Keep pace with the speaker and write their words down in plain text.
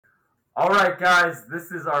All right, guys,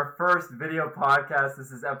 this is our first video podcast.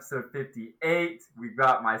 This is episode 58. We've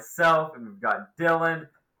got myself and we've got Dylan.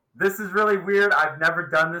 This is really weird. I've never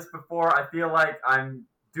done this before. I feel like I'm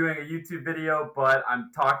doing a YouTube video, but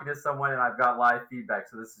I'm talking to someone and I've got live feedback,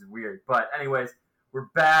 so this is weird. But, anyways, we're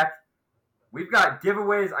back. We've got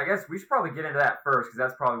giveaways. I guess we should probably get into that first because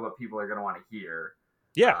that's probably what people are going to want to hear.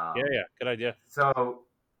 Yeah. Good idea. So,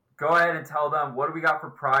 go ahead and tell them what do we got for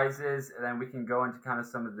prizes, and then we can go into kind of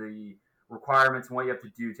some of the requirements and what you have to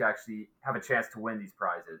do to actually have a chance to win these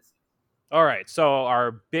prizes. All right. So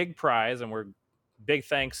our big prize, and we're big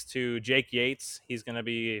thanks to Jake Yates. He's going to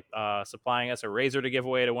be supplying us a razor to give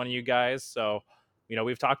away to one of you guys. So,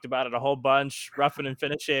 we've talked about it a whole bunch, roughing and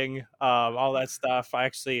finishing, all that stuff. I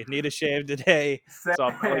actually need a shave today, so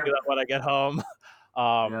I'll probably do Same. that when I get home.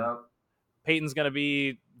 Um, Yep. Peyton's going to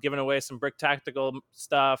be giving away some Brick Tactical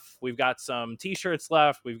stuff. We've got some T-shirts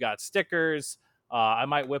left. We've got stickers. I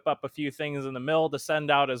might whip up a few things in the mill to send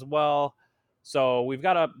out as well. So we've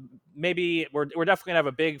got we're definitely gonna have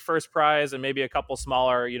a big first prize and maybe a couple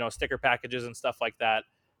smaller, sticker packages and stuff like that.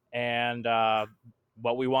 And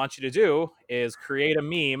what we want you to do is create a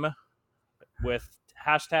meme with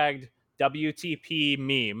hashtag WTP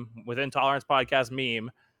meme with Intolerance Podcast meme.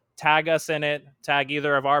 Tag us in it. Tag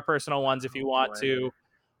either of our personal ones if you want to.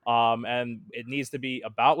 And it needs to be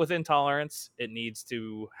about with intolerance. It needs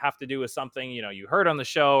to have to do with something you heard on the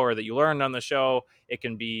show or that you learned on the show. It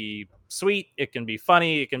can be sweet, it can be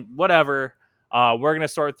funny, it can whatever. We're gonna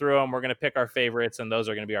sort through them. We're gonna pick our favorites, and those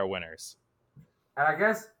are gonna be our winners. And I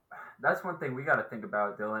guess that's one thing we got to think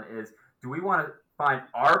about, Dylan, is do we want to find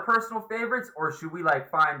our personal favorites or should we like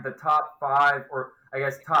find the top five or I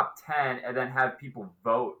guess top 10 and then have people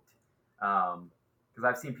vote? Because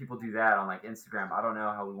I've seen people do that on like Instagram. I don't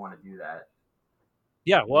know how we want to do that.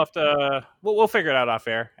 Yeah, we'll have to we'll figure it out off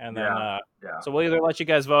air, and then Yeah. Yeah. so we'll either let you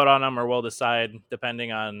guys vote on them or we'll decide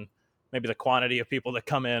depending on maybe the quantity of people that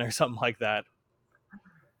come in or something like that.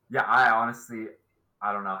 Yeah.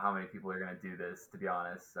 I don't know how many people are going to do this, to be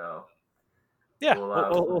honest. So Yeah,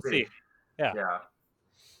 we'll we'll see. see. Yeah. Yeah.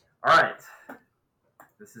 All right.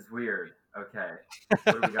 This is weird. Okay.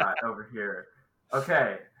 What do we got over here?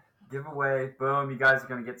 Okay. Giveaway. Boom. You guys are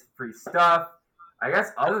going to get some free stuff. I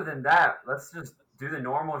guess other than that, let's just do the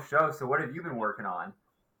normal show. So, what have you been working on?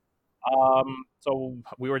 So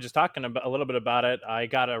we were just talking about a little bit about it. I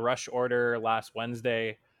got a rush order last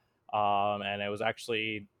Wednesday, and it was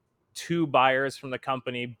actually two buyers from the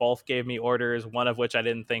company. Both gave me orders, one of which I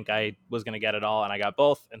didn't think I was going to get at all, and I got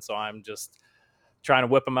both. And so I'm just trying to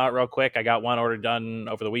whip them out real quick. I got one order done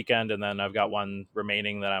over the weekend, and then I've got one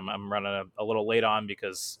remaining that I'm running a little late on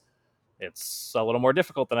because it's a little more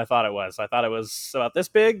difficult than I thought it was. I thought it was about this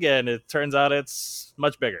big, and it turns out it's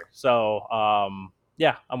much bigger. So,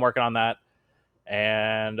 yeah, I'm working on that.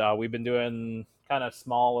 And we've been doing kind of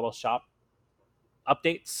small little shop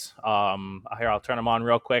updates. Here, I'll turn them on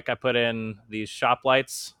real quick. I put in these shop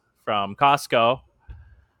lights from Costco,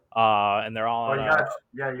 and they're all Oh, on you a. got to,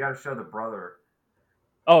 yeah, you got to show the brother.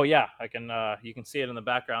 Oh yeah, I can. You can see it in the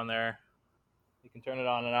background there. You can turn it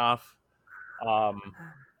on and off.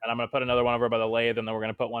 And I'm going to put another one over by the lathe, and then we're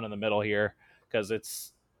going to put one in the middle here because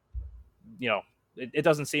it's, it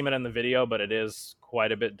doesn't seem it in the video, but it is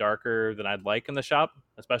quite a bit darker than I'd like in the shop,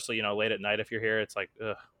 especially, late at night. If you're here, it's like,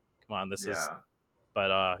 ugh, come on, this is, Yeah.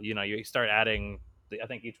 but, you start adding, I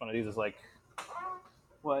think each one of these is like,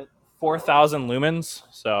 what, 4,000 lumens.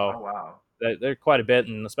 So Oh, wow. they're quite a bit.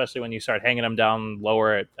 And especially when you start hanging them down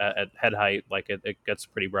lower at head height, like it gets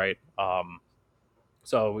pretty bright.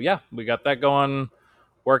 So yeah, we got that going,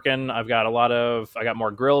 working. I got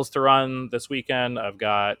more grills to run this weekend. I've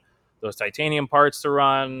got those titanium parts to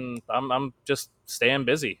run. I'm just staying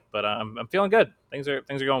busy, but I'm feeling good. Things are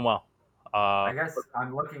going well. I guess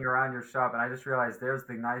I'm looking around your shop and I just realized there's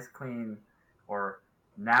the nice, clean, or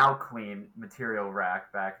now clean material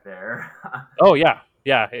rack back there. Oh yeah.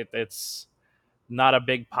 It's not a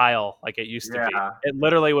big pile like it used to be. Yeah. It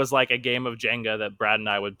literally was like a game of Jenga that Brad and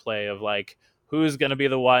I would play of like who's going to be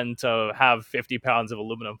the one to have 50 pounds of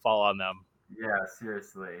aluminum fall on them. Yeah,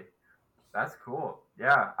 seriously. That's cool.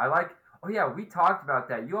 Yeah, I like. Oh yeah, we talked about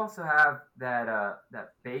that. You also have that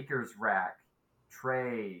baker's rack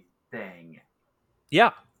tray thing.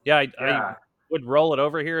 Yeah. I Yeah, would roll it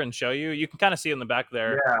over here and show you. You can kind of see in the back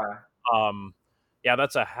there. yeah. Um, yeah,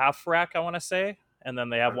 that's a half rack, I want to say, and then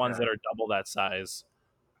they have ones Okay, that are double that size.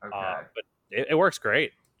 okay. But it works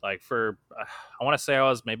great. Like for, I want to say I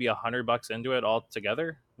was maybe $100 into it all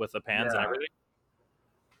together with the pans and Yeah, everything.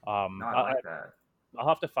 no, I I, like that. I'll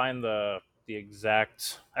have to find the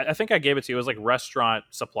exact. I think I gave it to you. It was like restaurant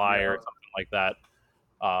supply or Yeah, something like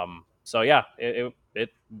that. So yeah,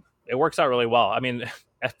 it works out really well. I mean,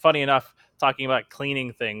 funny enough, talking about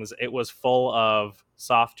cleaning things, it was full of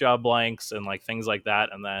soft job blanks and like things like that.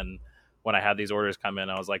 And then when I had these orders come in,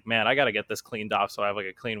 I was like, man, I got to get this cleaned off so I have like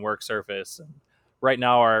a clean work surface. And right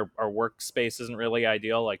now, our workspace isn't really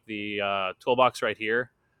ideal. Like the toolbox right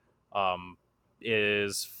here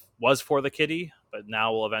was for the Kitty, but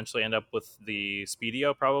now we'll eventually end up with the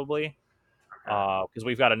Speedio probably, because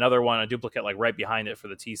we've got another one, a duplicate, like right behind it for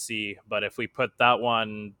the TC. But if we put that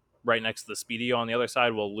one right next to the Speedio on the other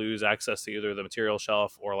side, we'll lose access to either the material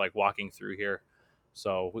shelf or like walking through here.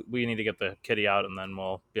 So we need to get the Kitty out, and then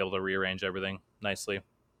we'll be able to rearrange everything nicely.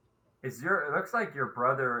 It looks like your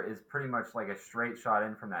brother is pretty much like a straight shot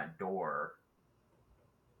in from that door.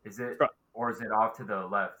 Is it, or is it off to the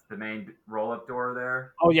left, the main roll-up door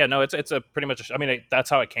there? Oh yeah, no, it's a pretty much. I mean, that's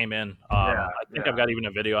how it came in. I think yeah. I've got even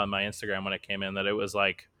a video on my Instagram when it came in that it was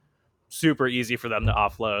like super easy for them to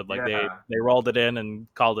offload. Like they rolled it in and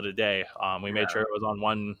called it a day. We made sure it was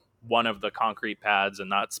on one of the concrete pads and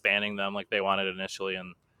not spanning them like they wanted initially,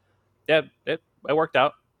 and yeah, it worked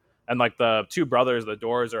out. And like the two brothers, the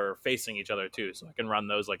doors are facing each other too, so I can run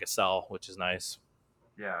those like a cell, which is nice.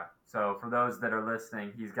 Yeah. So for those that are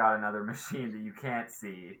listening, he's got another machine that you can't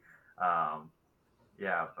see.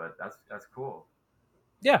 Yeah, but that's cool.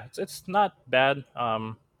 Yeah, it's not bad.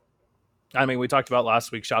 I mean, we talked about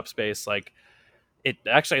last week's shop space. Like, it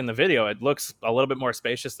actually in the video, it looks a little bit more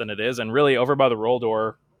spacious than it is, and really over by the roll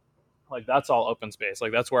door, like that's all open space.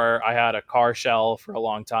 Like that's where I had a car shell for a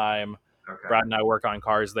long time. Okay. Brad and I work on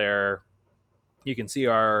cars there. You can see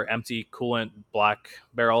our empty coolant black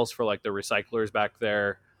barrels for like the recyclers back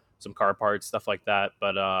there, some car parts, stuff like that.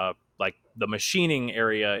 But like the machining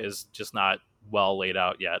area is just not well laid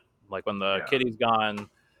out yet. Like when the Kitty's gone,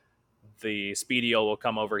 the Speedio will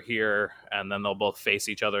come over here, and then they'll both face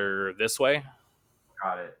each other this way.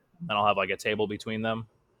 Got it. And I'll have like a table between them.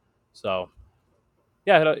 So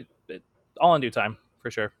yeah, all in due time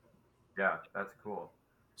for sure. Yeah, that's cool.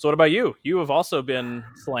 So what about you? You have also been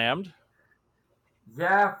slammed.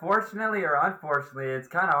 Yeah, fortunately or unfortunately, it's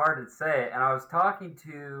kind of hard to say. And I was talking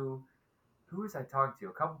to, who was I talking to?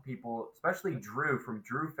 A couple people, especially Drew from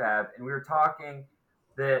Drew Fab, and we were talking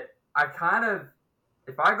that I kind of,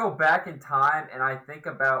 if I go back in time and I think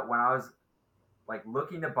about when I was like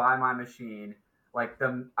looking to buy my machine, like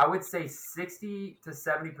I would say 60 to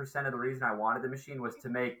 70% of the reason I wanted the machine was to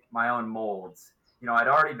make my own molds. You know, I'd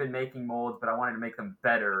already been making molds, but I wanted to make them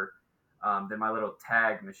better than my little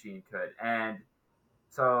tag machine could. And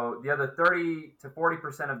so the other 30 to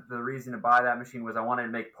 40% of the reason to buy that machine was I wanted to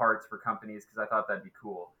make parts for companies because I thought that'd be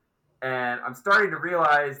cool. And I'm starting to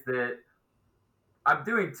realize that I'm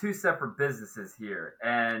doing two separate businesses here.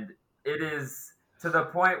 And it is to the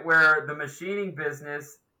point where the machining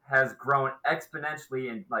business has grown exponentially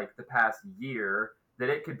in like the past year that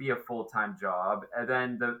it could be a full-time job. And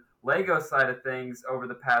then the Lego side of things over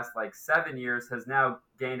the past like 7 years has now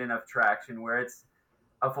gained enough traction where it's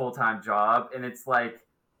a full-time job. And it's like,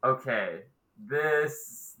 okay,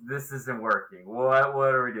 this isn't working. What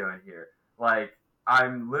are we doing here? Like,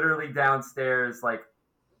 I'm literally downstairs like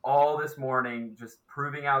all this morning just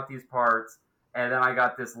proving out these parts. And then I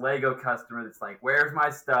got this Lego customer that's like, where's my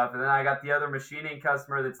stuff? And then I got the other machining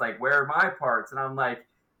customer that's like, where are my parts? And I'm like,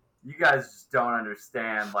 you guys just don't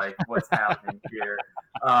understand like what's happening here.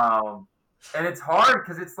 And it's hard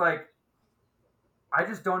because it's like, I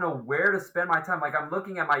just don't know where to spend my time. Like I'm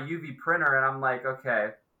looking at my UV printer and I'm like,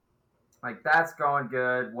 okay, like that's going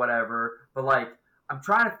good, whatever. But like, I'm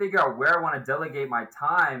trying to figure out where I want to delegate my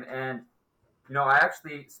time. And you know, I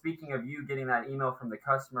actually, speaking of you getting that email from the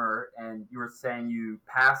customer and you were saying you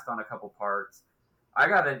passed on a couple parts, I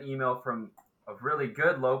got an email from a really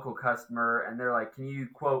good local customer and they're like, can you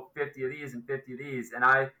quote 50 of these and 50 of these? And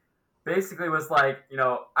I basically was like, you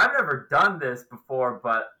know, I've never done this before,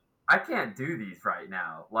 but I can't do these right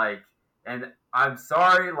now. Like, and I'm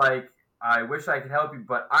sorry, like, I wish I could help you,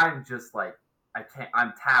 but I'm just like, I can't,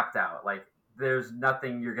 I'm tapped out. Like, there's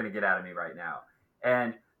nothing you're going to get out of me right now.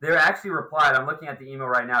 And they actually replied, I'm looking at the email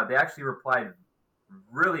right now, they actually replied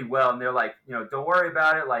really well. And they're like, you know, don't worry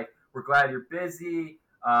about it. Like, we're glad you're busy.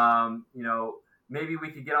 You know, maybe we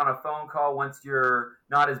could get on a phone call once you're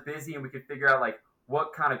not as busy and we could figure out like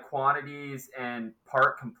what kind of quantities and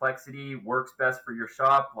part complexity works best for your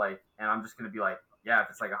shop. Like, and I'm just going to be like, yeah, if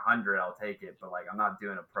it's like 100, I'll take it. But like, I'm not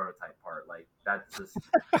doing a prototype part. Like that's just,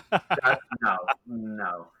 no.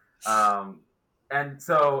 And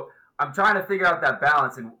so I'm trying to figure out that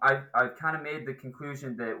balance, and I've kind of made the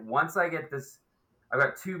conclusion that once I get this, I've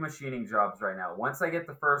got 2 machining jobs right now. Once I get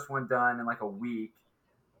the first one done in like a week,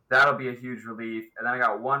 that'll be a huge relief. And then I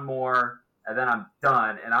got one more, and then I'm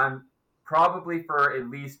done. And I'm probably for at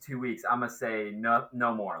least 2 weeks. I'm gonna say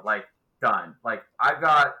no more. Like done. Like I've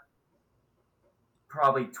got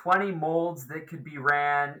probably 20 molds that could be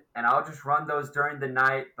ran, and I'll just run those during the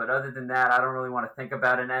night. But other than that, I don't really want to think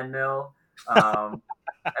about an end mill.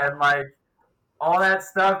 And like all that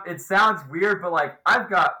stuff, it sounds weird, but like I've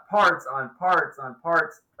got parts on parts on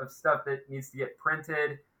parts of stuff that needs to get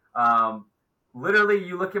printed. Um, Literally,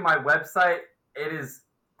 you look at my website, it is,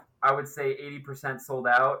 I would say, 80% sold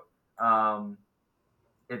out. Um,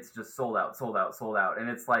 it's just sold out, sold out, sold out, and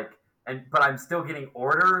it's like, but I'm still getting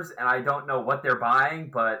orders, and I don't know what they're buying,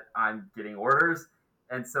 but I'm getting orders,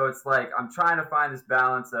 and so it's like I'm trying to find this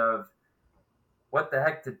balance of what the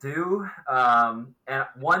heck to do. And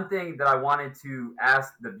one thing that I wanted to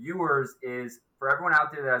ask the viewers is for everyone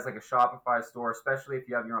out there that has like a Shopify store, especially if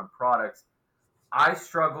you have your own products, I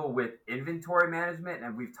struggle with inventory management,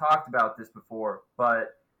 and we've talked about this before,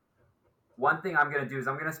 but one thing I'm going to do is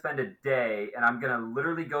I'm going to spend a day and I'm going to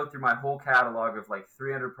literally go through my whole catalog of like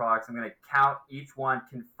 300 products. I'm going to count each one,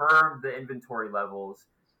 confirm the inventory levels,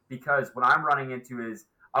 because what I'm running into is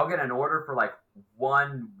I'll get an order for like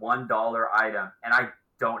 $1 item and I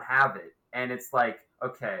don't have it. And it's like,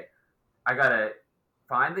 okay, I got to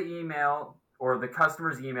find the email or the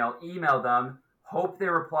customer's email them, hope they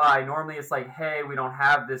reply. Normally it's like, hey, we don't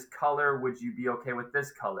have this color. Would you be okay with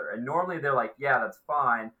this color? And normally they're like, yeah, that's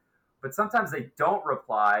fine. But sometimes they don't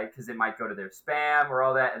reply because it might go to their spam or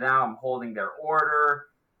all that. And now I'm holding their order.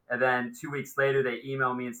 And then 2 weeks later, they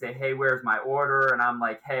email me and say, hey, where's my order? And I'm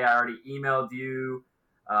like, hey, I already emailed you.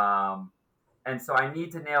 And so I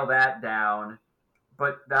need to nail that down.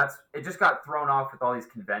 But it just got thrown off with all these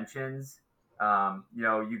conventions.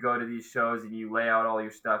 You go to these shows and you lay out all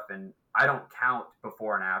your stuff, and I don't count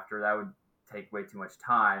before and after. That would take way too much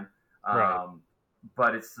time. Right.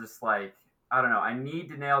 But it's just like, I don't know. I need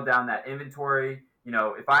to nail down that inventory.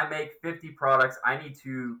 If I make 50 products, I need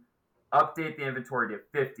to update the inventory to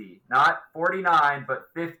 50, not 49, but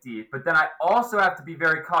 50. But then I also have to be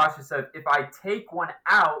very cautious of if I take one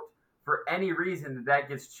out for any reason that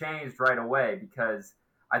gets changed right away, because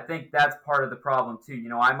I think that's part of the problem too.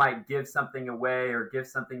 I might give something away or give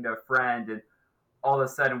something to a friend, and all of a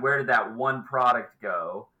sudden, where did that one product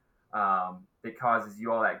go? That causes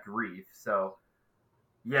you all that grief. So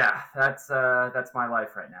yeah, that's my life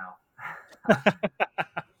right now. Well,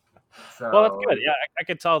 that's So good. Yeah, I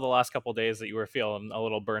could tell the last couple of days that you were feeling a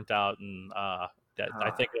little burnt out, and that I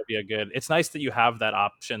uh, think it'll be a good. It's nice that you have that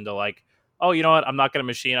option to like, oh, you know what? I'm not going to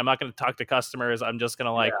machine. I'm not going to talk to customers. I'm just going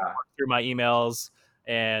to like yeah, work through my emails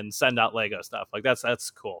and send out Lego stuff. Like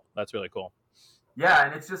that's cool. That's really cool. yeah,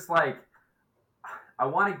 and it's just like I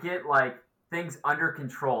want to get like things under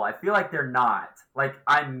control. I feel like they're not. Like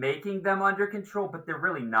I'm making them under control, but they're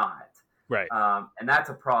really not. Right. And that's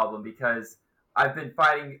a problem because I've been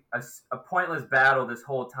fighting a pointless battle this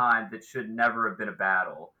whole time that should never have been a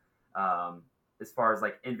battle, as far as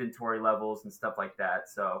like inventory levels and stuff like that.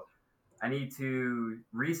 So I need to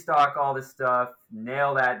restock all this stuff,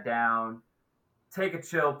 nail that down, take a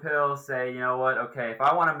chill pill, say, you know what, okay, if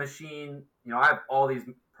I want to machine, I have all these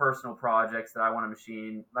personal projects that I want to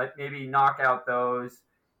machine, like maybe knock out those.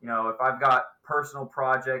 If I've got personal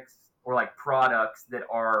projects or like products that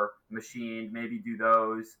are machined, maybe do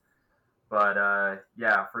those. But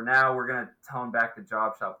yeah, for now, we're going to tone back the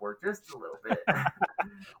job shop work just a little bit.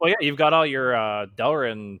 Well, yeah, you've got all your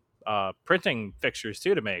Delrin printing fixtures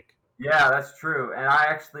too to make. Yeah, that's true. And I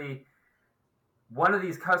actually, one of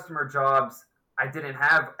these customer jobs, I didn't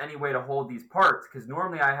have any way to hold these parts because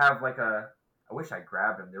normally I have like I wish I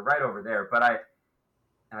grabbed them. They're right over there, but I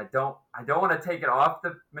don't want to take it off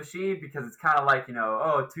the machine because it's kind of like,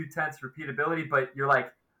 2/10 repeatability, but you're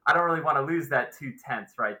like, I don't really want to lose that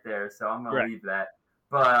 2/10 right there. So I'm going to Right. leave that.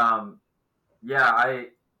 But, yeah,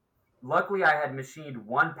 luckily I had machined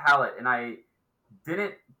one pallet and I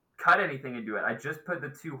didn't cut anything into it. I just put the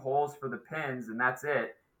two holes for the pins and that's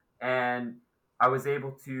it. And I was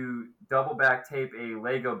able to double back tape a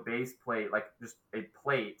Lego base plate, like just a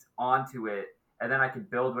plate onto it, and then I could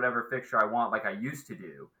build whatever fixture I want like I used to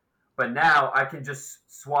do. But now I can just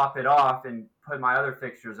swap it off and put my other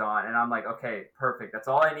fixtures on, and I'm like, okay, perfect. That's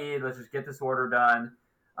all I need. Let's just get this order done.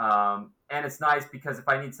 And it's nice because if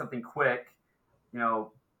I need something quick,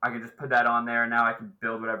 I can just put that on there, and now I can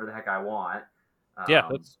build whatever the heck I want. Yeah,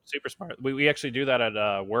 Um, that's super smart. We actually do that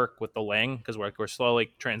at work with the Lang because we're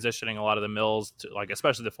slowly transitioning a lot of the mills to like,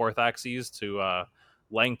 especially the fourth axes to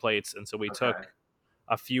Lang plates, and so we took okay.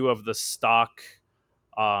 a few of the stock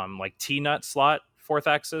like T-nut slot fourth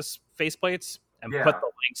axis faceplates and put Yeah. the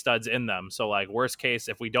Lang studs in them. So like worst case,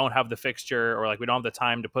 if we don't have the fixture or like we don't have the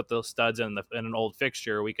time to put those studs in an old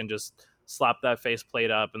fixture, we can just slap that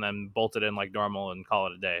faceplate up, and then bolt it in like normal and call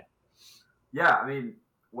it a day. Yeah, I mean,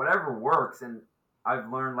 whatever works. And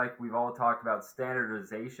I've learned, like we've all talked about,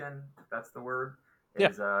 standardization, if that's the word, Yeah.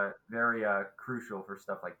 is very crucial for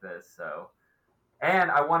stuff like this. So,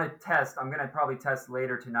 and I want to test, I'm going to probably test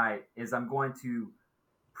later tonight, is I'm going to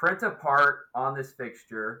print a part on this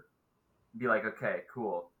fixture, be like, okay,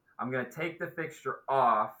 cool. I'm going to take the fixture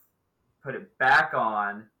off, put it back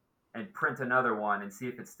on, and print another one and see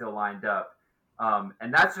if it's still lined up.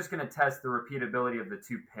 And that's just going to test the repeatability of the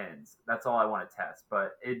two pins. That's all I want to test.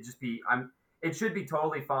 But it should be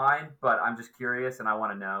totally fine. But I'm just curious and I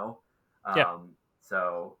want to know. Yeah.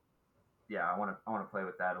 So yeah, I want to play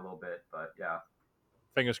with that a little bit. But yeah,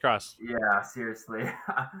 Fingers crossed. yeah, seriously.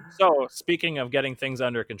 So speaking of getting things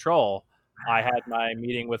under control, I had my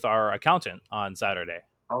meeting with our accountant on Saturday.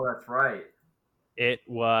 Oh, that's right. It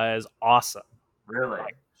was awesome. Really?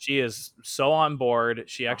 Like, she is so on board.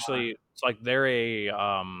 She actually, it's like they're a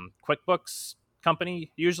QuickBooks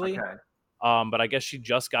company usually, Okay. but I guess she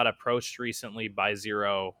just got approached recently by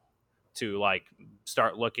Xero to like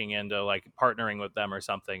start looking into like partnering with them or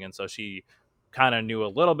something, and so she kind of knew a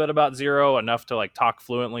little bit about Xero, enough to like talk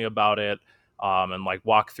fluently about it, and like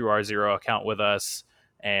walk through our Xero account with us.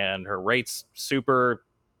 And her rates super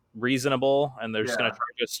reasonable, and they're just going Yeah. to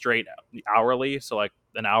charge us straight hourly, so like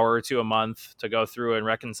an hour or two a month to go through and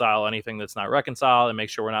reconcile anything that's not reconciled and make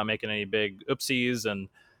sure we're not making any big oopsies, and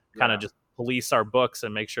kind of Yeah. just police our books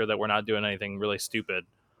and make sure that we're not doing anything really stupid.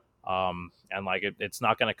 And like it's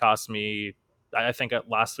not going to cost me. I think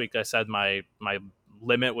last week I said my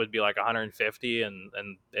limit would be like 150, and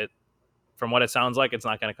it, from what it sounds like, it's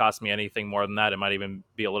not going to cost me anything more than that. It might even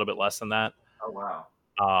be a little bit less than that. Oh, wow.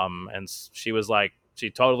 And she was like, she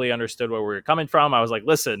totally understood where we were coming from. I was like,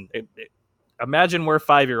 listen, imagine we're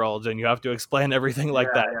 5-year-olds and you have to explain everything like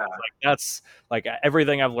Yeah, that. yeah. Like, that's like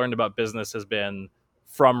everything I've learned about business has been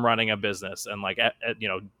from running a business, and like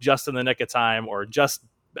just in the nick of time, or just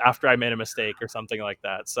after I made a mistake or something like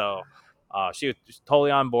that. So she was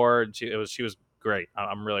totally on board. She was great.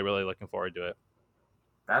 I'm really, really looking forward to it.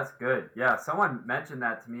 That's good. Yeah, someone mentioned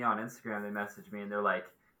that to me on Instagram. They messaged me and they're like,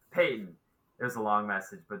 Peyton, it was a long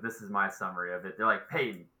message, but this is my summary of it. They're like,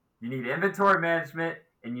 Peyton, you need inventory management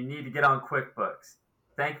and you need to get on QuickBooks.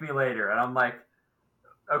 Thank me later. And I'm like,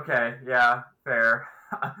 okay, yeah, fair.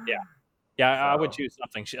 Yeah, I would So, choose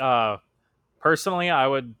something. Personally, I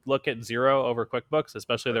would look at Xero over QuickBooks,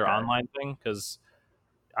 especially their okay. online thing, because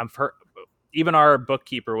even our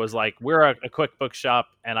bookkeeper was like, we're a QuickBooks shop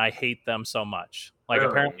and I hate them so much. Like,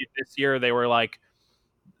 Really? apparently this year they were like,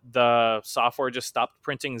 the software just stopped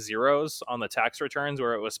printing zeros on the tax returns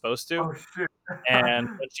where it was supposed to. Oh, shit. And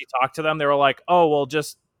when she talked to them, they were like, oh, well,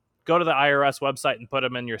 just go to the IRS website and put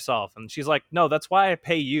them in yourself. And she's like, no, that's why I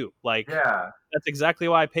pay you. Like, Yeah. that's exactly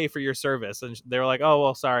why I pay for your service. And they were like, oh,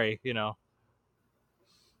 well, sorry,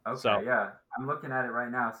 Okay, So yeah. I'm looking at it right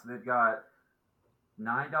now. So they've got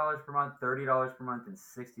 $9 per month, $30 per month, and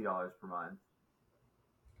 $60 per month.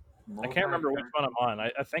 I can't remember which one I'm on.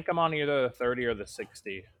 I think I'm on either the 30 or the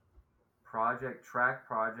 60. Track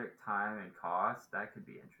project time and cost. That could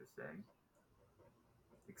be interesting.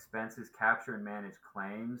 Expenses, capture and manage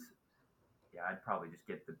claims. Yeah, I'd probably just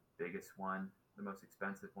get the biggest one, the most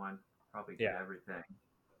expensive one. Probably get Yeah, everything.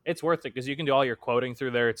 it's worth it because you can do all your quoting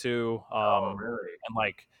through there too. Oh, really? And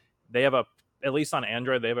like they have at least on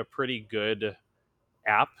Android, they have a pretty good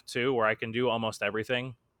app too where I can do almost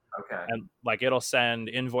everything. Okay. And like it'll send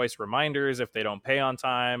invoice reminders if they don't pay on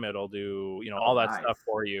time. It'll do Oh, all that nice. stuff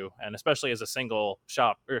for you. And especially as a single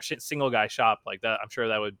shop or single guy shop like that, I'm sure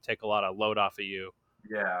that would take a lot of load off of you.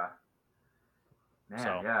 Yeah. Man,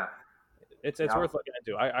 So yeah. it's Yeah. worth looking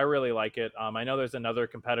into. I really like it. I know there's another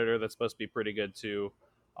competitor that's supposed to be pretty good too.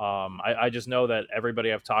 I just know that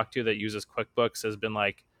everybody I've talked to that uses QuickBooks has been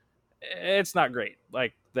like, it's not great.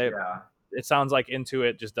 Like Yeah. it sounds like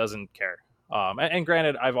Intuit just doesn't care. And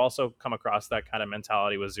granted, I've also come across that kind of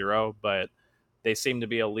mentality with Xero, but they seem to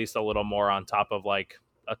be at least a little more on top of like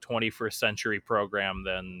a 21st century program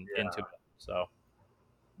than Yeah. Intuit. So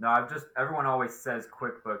No, everyone always says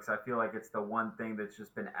QuickBooks. I feel like it's the one thing that's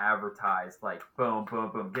just been advertised like boom,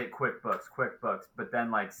 boom, boom, get QuickBooks, QuickBooks. But then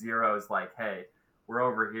like Zero's like, hey, we're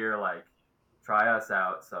over here, like, try us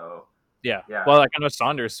out. So yeah, yeah, well, like I know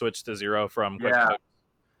Saunders switched to Xero from yeah, QuickBooks.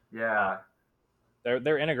 yeah,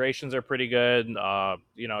 Their integrations are pretty good.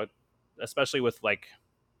 Especially with like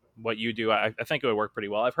what you do, I think it would work pretty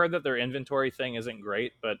well. I've heard that their inventory thing isn't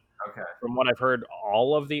great, but okay, from what I've heard,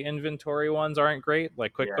 all of the inventory ones aren't great.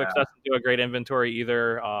 Like QuickBooks yeah. doesn't do a great inventory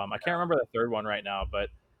either. I can't remember the third one right now, but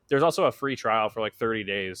there's also a free trial for like 30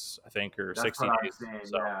 days, I think, or That's 60 what I'm days. saying.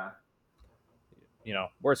 So Yeah,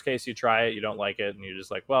 worst case, you try it, you don't like it, and you're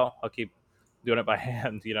just like, well, I'll keep doing it by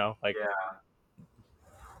hand, like, Yeah.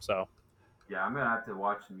 so. Yeah, I'm gonna have to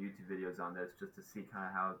watch some YouTube videos on this just to see kind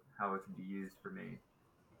of how it can be used for me.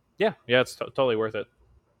 Yeah, it's totally worth it.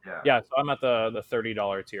 Yeah. Yeah, so I'm at the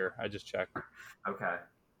 $30 tier. I just checked Okay.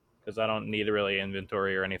 because I don't need really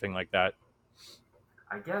inventory or anything like that.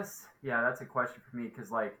 I guess yeah, that's a question for me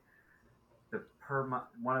because like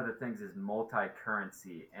one of the things is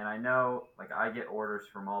multi-currency, and I know like I get orders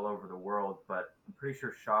from all over the world, but I'm pretty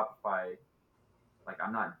sure Shopify, like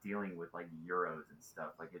I'm not dealing with like euros and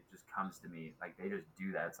stuff. Like it just comes to me, like they just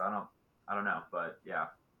do that. So I don't know, but yeah,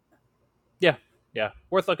 Yeah,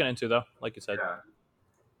 worth looking into though, like you said. yeah.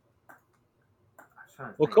 I was trying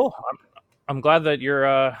to Well, think. cool. I'm glad that you're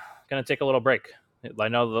gonna take a little break. I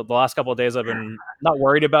know the last couple of days I've been not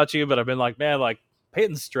worried about you, but I've been like, man, like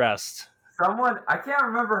Peyton's stressed. Someone I can't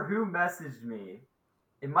remember who messaged me.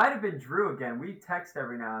 It might have been Drew again. We text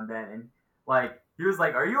every now and then, and like he was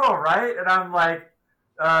like, "Are you all right?" And I'm like,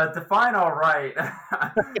 "Define all right."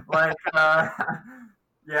 like,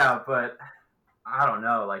 yeah, but I don't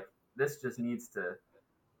know. Like, this just needs to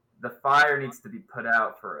the fire needs to be put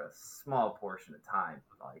out for a small portion of time.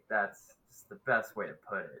 Like, that's just the best way to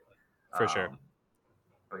put it. For sure.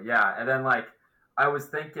 But yeah, and then like I was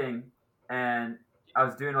thinking, and I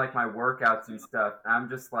was doing like my workouts and stuff, and I'm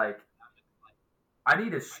just like I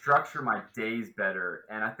need to structure my days better.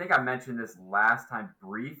 And I think I mentioned this last time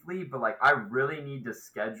briefly, but like I really need to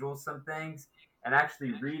schedule some things. And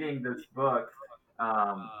actually reading this book,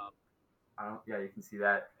 I don't, yeah, you can see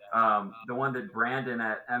that. The one that Brandon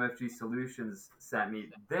at MFG Solutions sent me.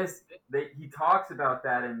 He talks about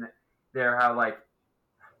that in there, how like,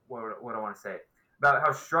 what I want to say about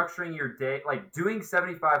how structuring your day, like doing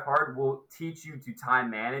 75 hard will teach you to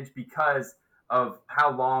time manage because of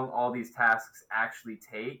how long all these tasks actually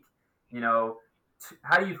take. You know,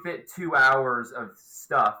 how do you fit 2 hours of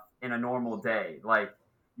stuff in a normal day? Like,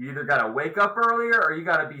 you either got to wake up earlier or you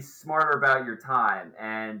got to be smarter about your time.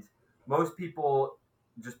 And most people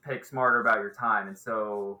just pick smarter about your time. And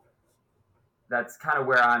so that's kind of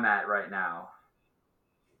where I'm at right now.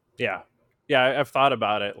 Yeah. I've thought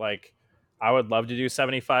about it. Like, I would love to do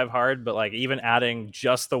 75 hard, but like even adding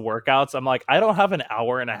just the workouts, I'm like, I don't have an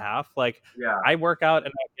hour and a half. Like, Yeah. I work out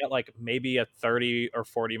and I get like maybe a 30 or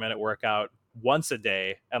 40-minute workout once a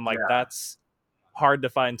day, and like Yeah. that's hard to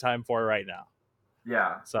find time for right now.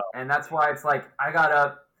 Yeah. So And that's why it's like I got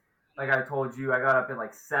up, like I told you, I got up at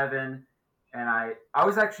like 7, and I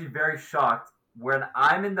was actually very shocked when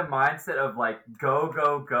I'm in the mindset of like go,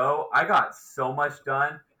 go, go. I got so much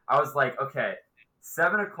done. I was like, okay,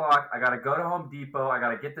 7 o'clock, I gotta go to Home Depot, I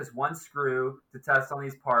gotta get this one screw to test on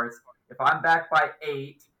these parts. If I'm back by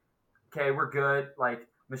 8, okay, we're good. Like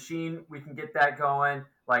machine, we can get that going.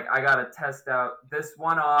 Like I gotta test out this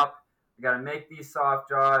one up. I gotta make these soft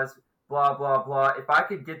jaws. Blah blah blah. If I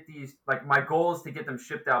could get these, like my goal is to get them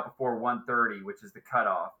shipped out before 1:30, which is the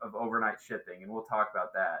cutoff of overnight shipping, and we'll talk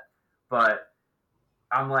about that. But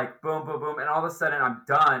I'm like boom boom boom, and all of a sudden I'm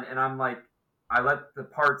done, and I'm like I let the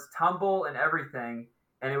parts tumble and everything,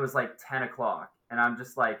 and it was like 10 o'clock, and I'm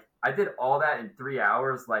just like I did all that in 3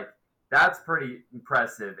 hours. Like that's pretty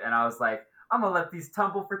impressive. And I was like, I'm gonna let these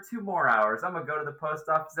tumble for 2 more hours. I'm gonna go to the post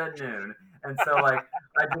office at noon. And so like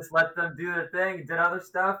I just let them do their thing, did other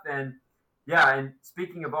stuff, and yeah. And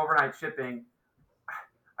speaking of overnight shipping,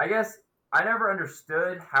 I guess I never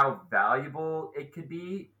understood how valuable it could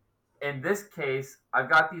be. In this case, I've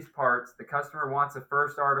got these parts. The customer wants a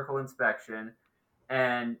first article inspection,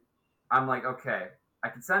 and I'm like, okay, I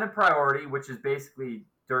can send a priority, which is basically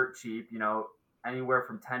dirt cheap, anywhere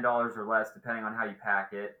from $10 or less, depending on how you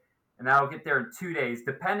pack it. And that'll get there in 2 days,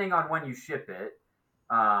 depending on when you ship it,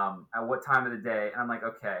 at what time of the day. And I'm like,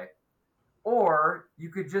 okay. Or you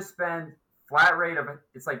could just spend flat rate of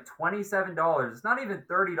it's like $27. It's not even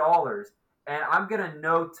 $30. And I'm gonna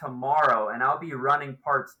know tomorrow, and I'll be running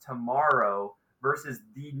parts tomorrow versus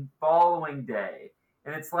the following day.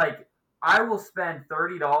 And it's like I will spend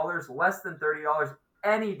 $30, less than $30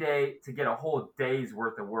 any day to get a whole day's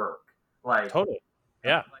worth of work. Like totally.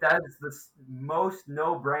 Yeah. that is the most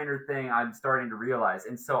no-brainer thing I'm starting to realize.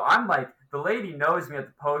 And so I'm like, the lady knows me at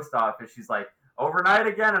the post office. She's like, overnight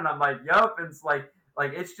again, and I'm like, yup. And it's like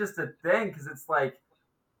it's just a thing because it's like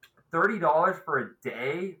 $30 for a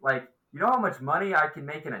day. Like, you know how much money I can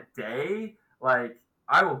make in a day? Like,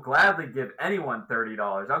 I will gladly give anyone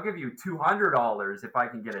 $30. I'll give you $200 if I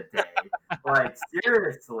can get a day. Like,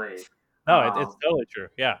 seriously. No, it's Um, totally true.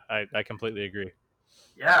 Yeah, I completely agree.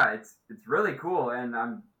 yeah, it's really cool, and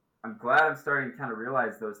I'm glad I'm starting to kind of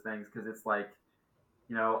realize those things because it's like,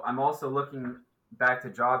 I'm also looking. back to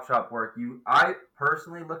job shop work, I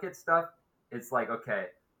personally look at stuff. It's like, okay,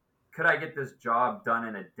 could I get this job done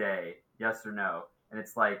in a day? Yes or no? And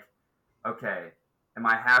it's like, okay, am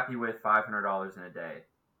I happy with $500 in a day?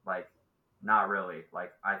 Like, not really.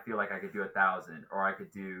 Like, I feel like I could do 1,000, or I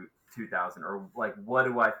could do 2,000, or like, what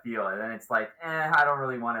do I feel? And then it's like, I don't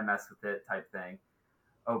really want to mess with it, type thing.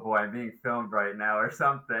 Oh boy, I'm being filmed right now, or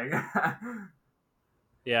something.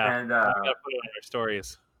 Yeah, And I gotta put it on our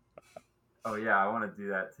stories. oh yeah, I want to do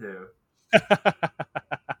that too.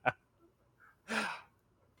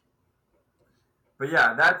 But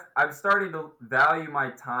yeah, that's I'm starting to value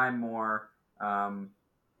my time more. Um,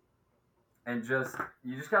 and just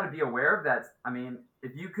you just got to be aware of that. I mean,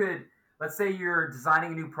 if you could, let's say you're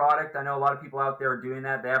designing a new product. I know a lot of people out there are doing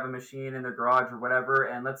that. They have a machine in their garage or whatever,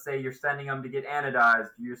 and let's say you're sending them to get anodized,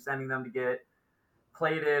 you're sending them to get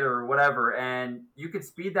plated or whatever, and you could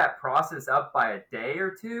speed that process up by a day or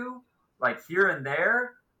two, like here and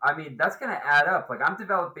there. I mean, that's going to add up. Like, I'm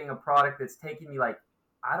developing a product that's taking me, like,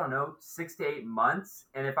 I don't know, 6 to 8 months,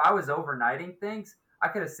 and if I was overnighting things, I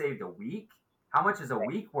could have saved a week. How much is a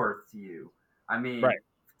week worth to you? I mean, Right.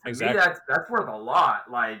 to me, Exactly. that's worth a lot.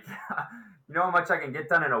 Like, you know how much I can get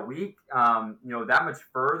done in a week. That much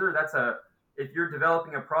further. If you're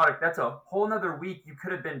developing a product, that's a whole nother week you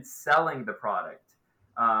could have been selling the product.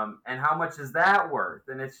 And how much is that worth?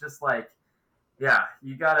 And it's just like, yeah,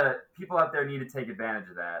 people out there need to take advantage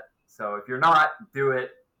of that. So if you're not, do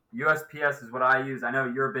it. USPS is what I use. I know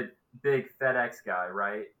you're a big FedEx guy,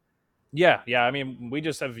 right? Yeah, yeah. I mean, we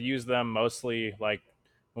just have used them mostly. Like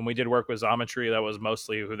when we did work with Xometry, that was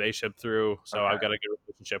mostly who they shipped through. So I've Okay. got a good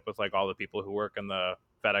relationship with like all the people who work in the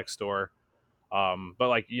FedEx store. But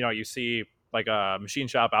like you see like a machine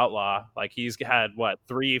shop outlaw, like he's had what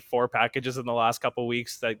 3, 4 packages in the last couple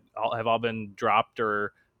weeks that have all been dropped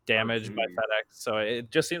or Oh, damaged by geez. FedEx. So it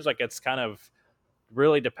just seems like it's kind of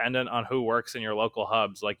really dependent on who works in your local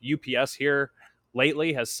hubs. Like UPS here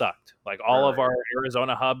lately has sucked. Like all of Really? our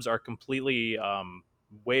Arizona hubs are completely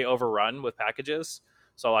way overrun with packages.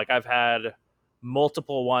 So like I've had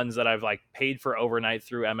multiple ones that I've like paid for overnight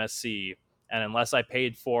through MSC, and unless I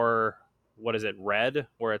paid for what is it, Red,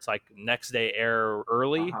 where it's like next day air Uh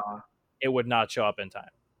early, huh. it would not show up in time.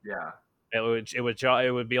 Yeah.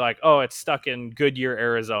 It would be like, oh, it's stuck in Goodyear,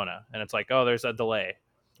 Arizona, and it's like, oh, there's a delay.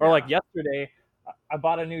 Or like Yeah. yesterday, I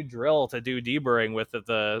bought a new drill to do deburring with at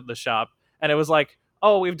the shop, and it was like,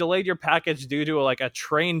 oh, we've delayed your package due to like a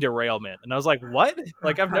train derailment, and I was like, what?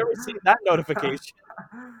 Like I've never seen that notification.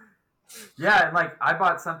 Yeah, and like I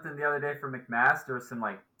bought something the other day from McMaster, some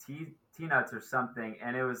like tea nuts or something,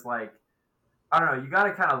 and it was like, I don't know, you got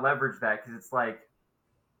to kind of leverage that because it's like,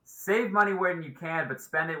 save money when you can, but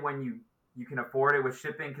spend it when you can afford it with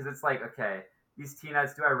shipping. Because it's like, okay, these tea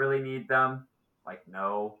nuts, do I really need them? Like,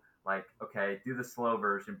 no. Like, okay, do the slow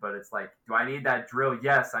version, but it's like, do I need that drill?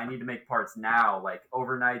 Yes, I need to make parts now. Like,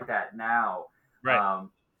 overnight that now. Right.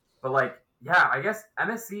 Um, but like, yeah, I guess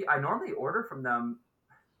MSC. I normally order from them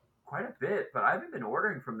quite a bit, but I haven't been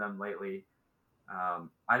ordering from them lately.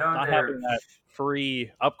 I know Not they're. having that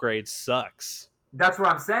free upgrade sucks. That's what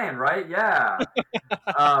I'm saying, right? Yeah.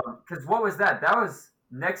 Because what was that? That was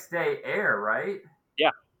next day air, right? Yeah.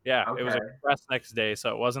 Yeah. It was Okay. express next day, so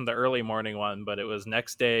it wasn't the early morning one, but it was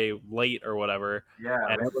next day late or whatever. Yeah,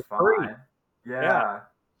 And which it is was free. fine. Yeah. Yeah.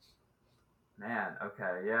 Man,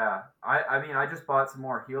 okay, yeah. I mean I just bought some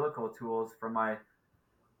more helical tools from my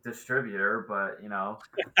distributor, but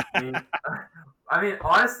I mean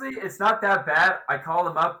honestly, it's not that bad. I call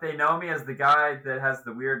them up, they know me as the guy that has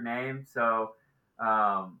the weird name, so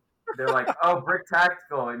um they're like, "Oh, Brick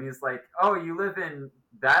Tactical." And he's like, "Oh, you live in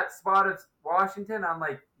that spot of Washington?" I'm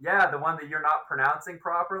like, "Yeah, the one that you're not pronouncing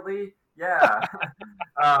properly." Yeah.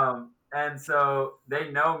 And so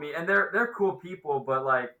they know me, and they're cool people, but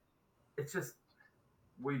like it's just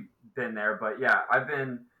we've been there. But yeah,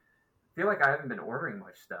 feel like I haven't been ordering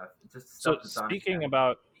much stuff. It's just So stuff that's on speaking hand.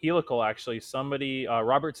 about helical, actually, somebody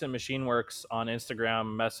Robertson Machine Works on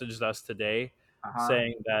Instagram messaged us today Uh huh.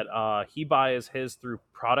 saying that he buys his through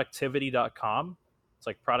productivity.com. It's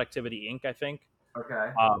like Productivity Inc., I think.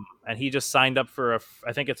 Okay. And he just signed up for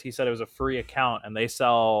I think he said it was a free account, and they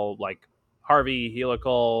sell like Harvey,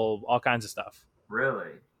 helical, all kinds of stuff. Really?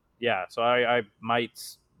 Yeah, so I might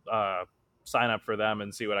uh, sign up for them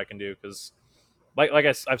and see what I can do, because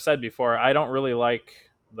I've said before, I don't really like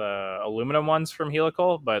the aluminum ones from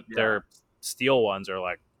Helical, but Yeah. their steel ones are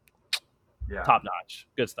like Yeah. top notch,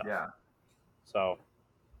 good stuff. Yeah. So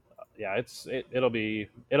yeah, it'll be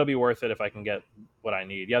worth it if I can get what I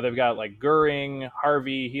need. Yeah, they've got like Goering,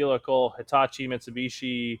 Harvey, Helical, Hitachi,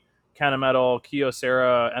 Mitsubishi, Kennametal,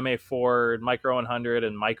 Kyocera, MA Ford, Micro 100,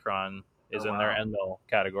 and Micron is Oh, in their wow. end mill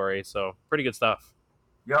category. So pretty good stuff.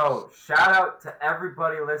 Yo, shout out to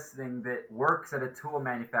everybody listening that works at a tool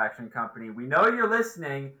manufacturing company. We know you're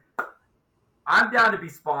listening. I'm down to be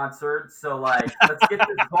sponsored, so like, let's get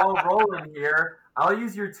this ball rolling here. I'll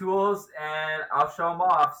use your tools and I'll show them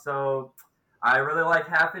off. So, I really like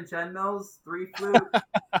half-inch end mills, 3 flute,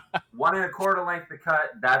 1 1/4 length to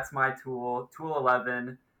cut. That's my tool. Tool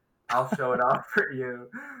 11. I'll show it off for you.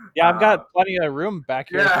 Yeah, I've got plenty of room back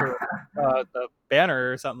here Yeah, for the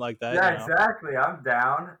banner or something like that. yeah, You know. exactly. I'm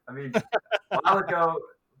down. I mean, a while ago,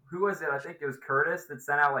 who was it? I think it was Curtis that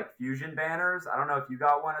sent out like fusion banners. I don't know if you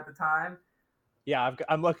got one at the time. Yeah,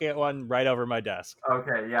 I'm looking at one right over my desk.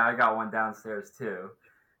 Okay, yeah, I got one downstairs too.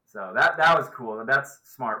 So that was cool. That's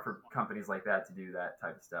smart for companies like that to do that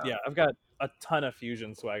type of stuff. Yeah, I've got a ton of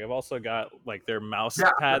Fusion swag. I've also got like their mouse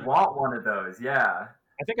Yeah, pad. I want one of those. Yeah.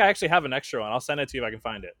 I think I actually have an extra one. I'll send it to you if I can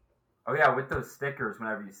find it. Oh yeah, with those stickers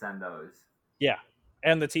whenever you send those. Yeah,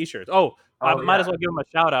 and the T-shirts. Oh, I might as well give them a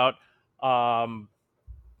shout out.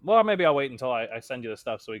 Well, maybe I'll wait until I send you the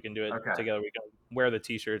stuff so we can do it together. We can wear the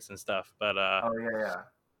T-shirts and stuff. But oh yeah.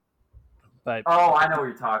 But oh, I know what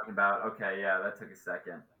you're talking about. Okay, yeah, that took a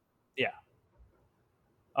second. Yeah.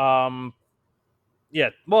 Yeah.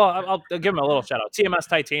 Well, I'll give them a little shout out. TMS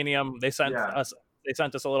Titanium. They sent us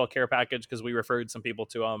a little care package because we referred some people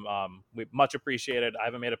to them. We much appreciated. I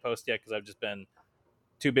haven't made a post yet because I've just been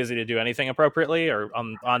too busy to do anything appropriately or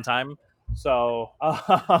on time. So,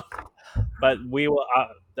 but we will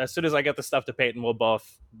as soon as I get the stuff to Peyton, we'll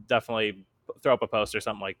both definitely throw up a post or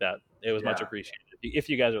something like that. It was much appreciated. If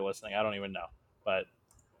you guys are listening, I don't even know, but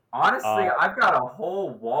honestly, I've got a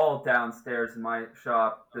whole wall downstairs in my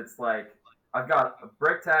shop that's like I've got a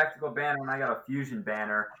Brick Tactical banner and I got a Fusion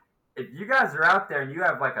banner. If you guys are out there and you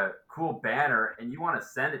have like a cool banner and you want to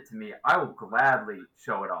send it to me, I will gladly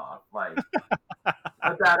show it off. Like,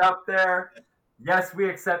 put that up there. Yes, we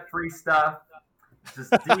accept free stuff.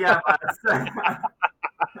 Just DM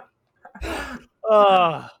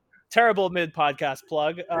us. Terrible mid-podcast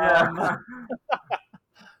plug.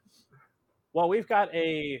 Well, we've got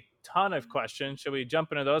a ton of questions. Should we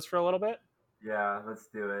jump into those for a little bit? Yeah, let's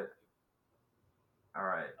do it. All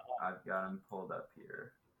right, I've got them pulled up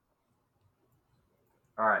here.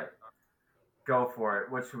 All right, go for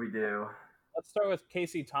it. What should we do? Let's start with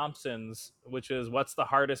Casey Thompson's, which is what's the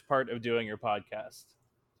hardest part of doing your podcast?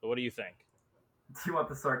 So what do you think? Do you want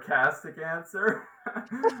the sarcastic answer? I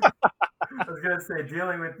was going to say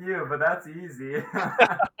dealing with you, but that's easy.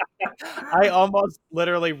 I almost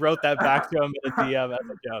literally wrote that back to him in a DM as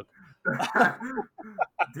a joke.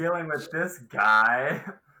 Dealing with this guy.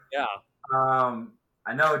 Yeah.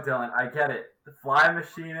 I know, Dylan. I get it. The fly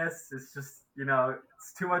machinist is just,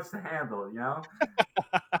 it's too much to handle,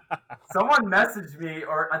 Someone messaged me,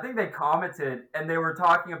 or I think they commented, and they were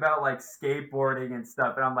talking about like skateboarding and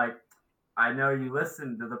stuff. And I'm like, I know you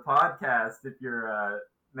listen to the podcast if you're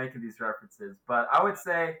making these references. But I would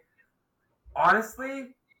say,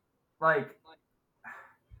 honestly, like,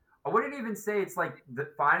 I wouldn't even say it's like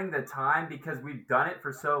finding the time because we've done it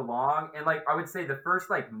for so long. And like, I would say the first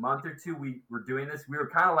like month or two we were doing this, we were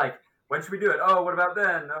kind of like, when should we do it? Oh, what about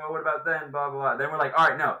then? Oh, what about then? Blah, blah, blah. Then we're like, all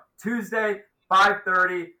right, no, Tuesday,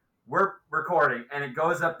 5:30, we're recording. And it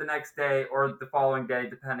goes up the next day or the following day,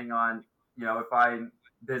 depending on, if I'm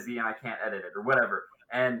busy and I can't edit it or whatever.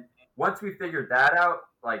 And once we figured that out,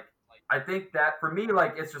 like, I think that for me,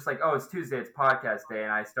 like, it's just like, oh, it's Tuesday, it's podcast day.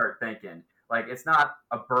 And I start thinking, like, it's not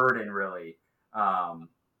a burden really.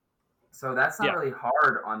 So that's not really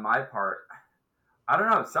hard on my part. I don't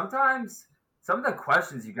know. Sometimes some of the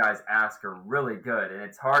questions you guys ask are really good and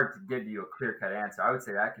it's hard to give you a clear-cut answer. I would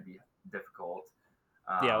say that could be difficult.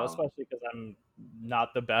 Well, especially because I'm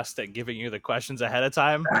not the best at giving you the questions ahead of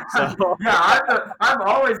time. So. Yeah, I'm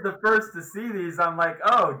always the first to see these. I'm like,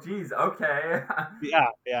 oh, geez, okay.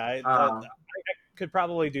 I could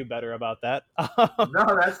probably do better about that.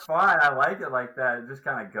 No, that's fine. I like it like that. It just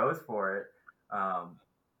kind of goes for it.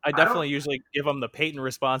 I definitely usually give them the Peyton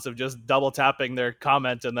response of just double tapping their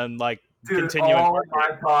comment and then like continuing. Oh my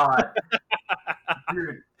God.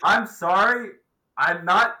 Dude, I'm sorry. I'm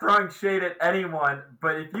not throwing shade at anyone,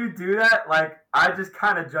 but if you do that, like, I just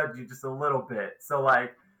kind of judge you just a little bit. So,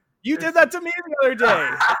 like, you did that to me the other day.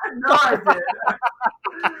 No, I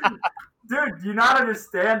did. Dude, do you not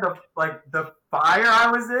understand the fire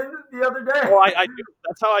I was in the other day? Well, I do.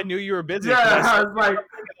 That's how I knew you were busy. Yeah, I was like,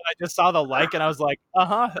 I just saw the like, and I was like,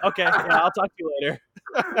 okay, yeah, I'll talk to you later.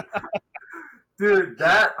 Dude,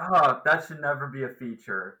 that should never be a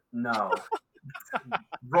feature. No.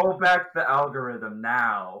 Roll back the algorithm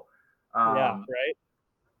now. Yeah, right.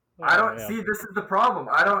 I don't see. This is the problem.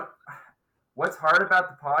 what's hard about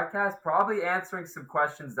the podcast? Probably answering some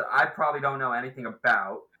questions that I probably don't know anything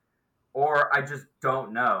about, or I just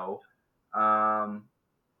don't know, um,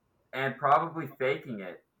 and probably faking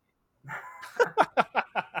it.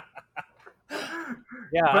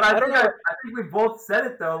 Yeah, But I I don't think I, know. I think we both said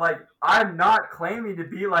it though. Like I'm not claiming to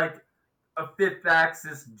be like a fifth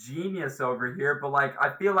axis genius over here, but like I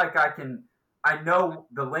feel like I know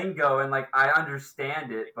the lingo and like I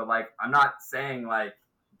understand it, but like I'm not saying like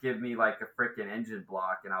give me like a freaking engine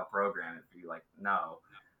block and I'll program it for you. Like no.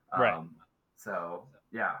 Right. Um, so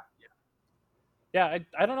yeah, Yeah,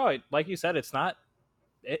 I don't know. Like you said, it's not.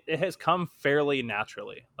 It has come fairly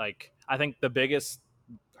naturally. Like I think the biggest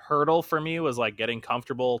hurdle for me was like getting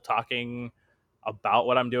comfortable talking about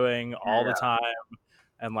what I'm doing all the yeah, time,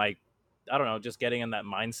 and like I don't know, just getting in that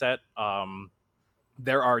mindset.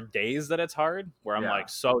 There are days that it's hard where I'm yeah, like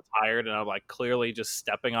so tired and I'm like clearly just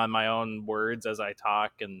stepping on my own words as I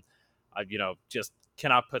talk, and I just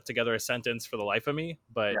cannot put together a sentence for the life of me.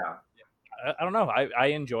 But yeah, I don't know. I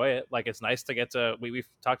enjoy it. Like it's nice to get to we've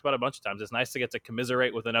talked about it a bunch of times. It's nice to get to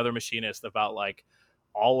commiserate with another machinist about like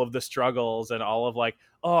all of the struggles and all of like,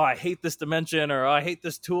 oh, I hate this dimension, or oh, I hate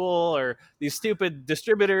this tool, or these stupid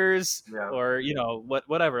distributors, yeah. or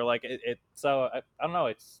whatever. Like so I don't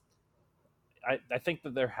know. I think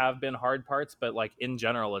that there have been hard parts, but like in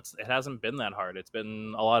general, it hasn't been that hard. It's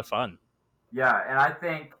been a lot of fun. Yeah, and I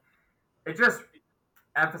think it just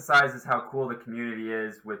emphasizes how cool the community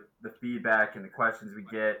is with the feedback and the questions we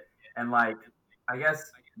get. And like, I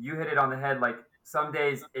guess you hit it on the head. Like, some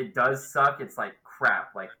days it does suck. It's like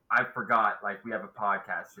crap. Like, I forgot, like, we have a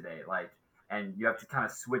podcast today. Like, and you have to kind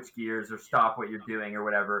of switch gears or stop what you're doing or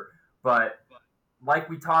whatever. But like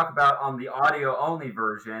we talk about on the audio only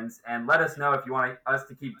versions, and let us know if you want us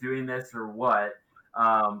to keep doing this or what.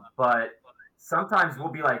 But sometimes we'll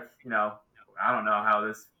be like, I don't know how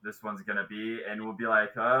this one's gonna be, and we'll be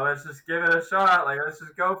like, oh, let's just give it a shot. Like, let's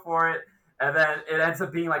just go for it, and then it ends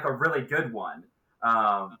up being like a really good one.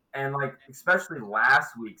 And like especially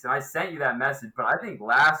last week's, and I sent you that message, but I think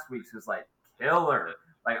last week's was like killer.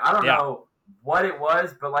 Like I don't Yeah, know what it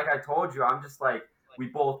was, but like I told you, I'm just like we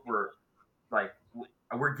both were like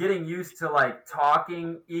we're getting used to like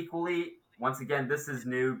talking equally. Once again, this is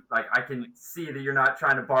new. Like I can see that you're not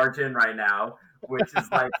trying to barge in right now, which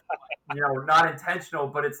is like not intentional,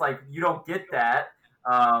 but it's like you don't get that.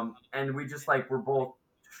 And we just like we're both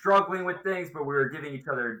struggling with things, but we were giving each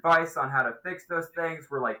other advice on how to fix those things.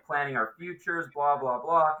 We're like planning our futures, blah blah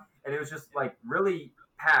blah, and it was just like really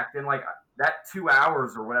packed. And like that 2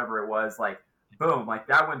 hours or whatever it was, like boom, like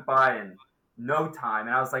that went by in no time.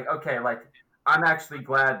 And I was like, okay, like I'm actually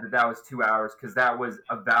glad that that was 2 hours because that was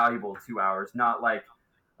a valuable 2 hours, not like,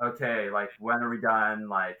 okay, like when are we done,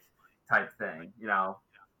 like type thing.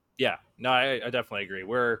 yeah. No, I definitely agree.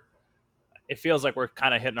 It feels like we're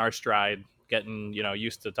kind of hitting our stride, getting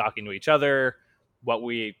used to talking to each other, what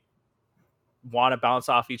we want to bounce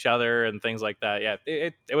off each other, and things like that. Yeah,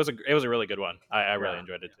 it was a really good one. I really Yeah.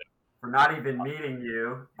 enjoyed it too. For not even meeting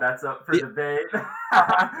you, that's up for Yeah, debate.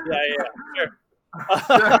 yeah, Sure. yeah.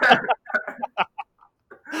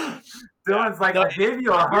 Yeah. Dylan's like, No, I gave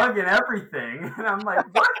you a hug and everything. And I'm like,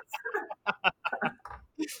 what?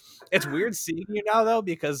 it's weird seeing you now though,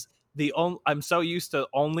 because I'm so used to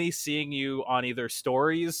only seeing you on either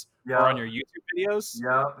stories or on Yep. your YouTube videos,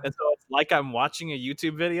 Yep. and so it's like I'm watching a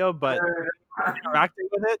YouTube video, but interacting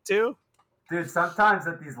with it too. Dude, sometimes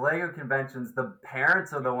at these Lego conventions, the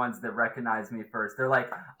parents are the ones that recognize me first. They're like,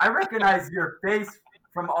 I recognize your face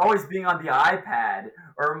from always being on the iPad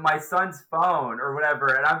or my son's phone or whatever.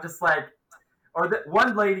 And I'm just like,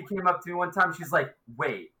 one lady came up to me one time. She's like,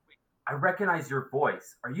 wait, I recognize your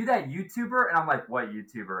voice. Are you that YouTuber? And I'm like, what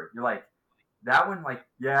YouTuber? You're like, that one? Like,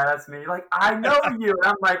 yeah, that's me. You're like, I know you. And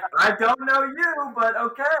I'm like, I don't know you, but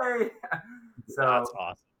okay. So That's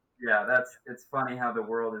awesome. yeah, it's funny how the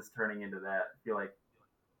world is turning into that. I feel like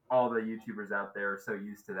all the YouTubers out there are so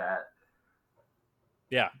used to that.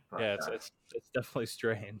 Yeah, But yeah, it's definitely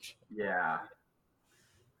strange. yeah,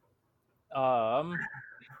 Um,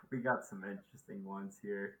 we got some interesting ones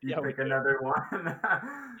here. You yeah, we pick do. another one.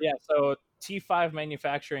 Yeah, so T5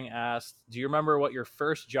 Manufacturing asked, "Do you remember what your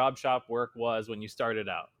first job shop work was when you started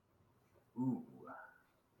out?" Ooh, I'm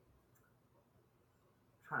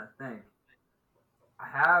trying to think. I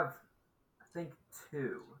have, I think,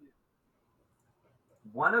 two.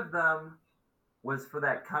 One of them was for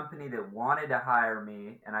that company that wanted to hire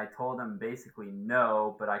me, and I told them basically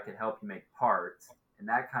no, but I could help you make parts, and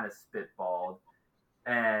that kind of spitballed.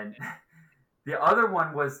 And the other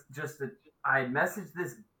one was just that I messaged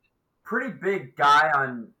this pretty big guy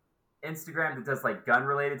on Instagram that does like gun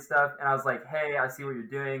related stuff, and I was like, "Hey, I see what you're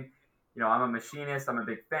doing. I'm a machinist. I'm a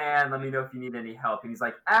big fan. Let me know if you need any help. And he's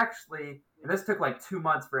like, actually, and this took like 2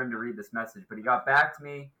 months for him to read this message, but he got back to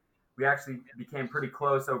me. We actually became pretty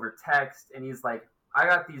close over text. And he's like, I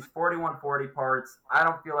got these 4140 parts. I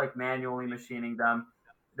don't feel like manually machining them.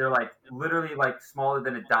 They're like literally like smaller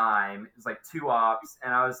than a dime. It's like 2 ops.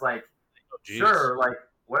 And I was like, Oh, geez. sure, like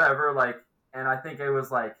whatever. Like, and I think it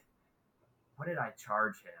was like, what did I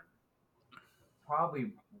charge him?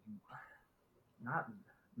 Probably not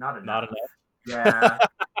not Not enough. enough. Yeah,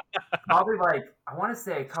 probably like I want to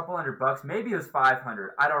say a couple $100. Maybe it was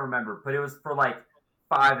 500. I don't remember, but it was for like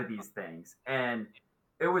five of these things, and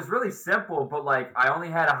it was really simple. But like I only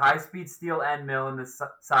had a high-speed steel end mill in the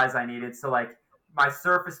size I needed, so like my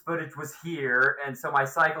surface footage was here, and so my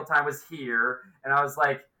cycle time was here, and I was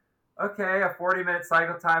like, okay, a 40-minute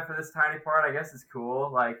cycle time for this tiny part, I guess is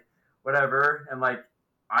cool. Like whatever, and like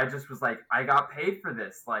I just was like, I got paid for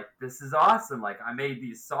this. Like, this is awesome. Like, I made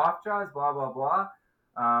these soft jaws, blah, blah, blah.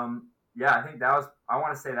 Yeah, I think that was, I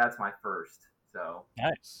want to say that's my first. So,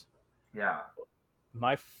 Nice. yeah.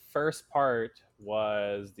 My first part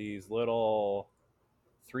was these little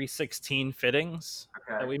 316 fittings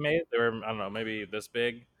that Okay. we made. They were, I don't know, maybe this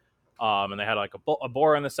big. And they had like a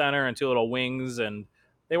bore in the center and two little wings, and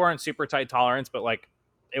they weren't super tight tolerance, but like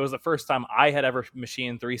it was the first time I had ever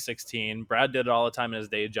machined 316. Brad did it all the time in his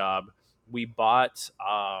day job. We bought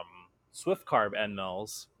Swift Carb end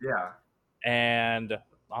mills, Yeah. and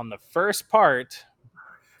on the first part,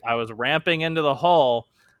 I was ramping into the hull,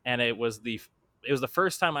 and it was the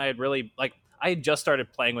first time I had really like I had just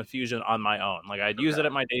started playing with Fusion on my own. Like I'd use it at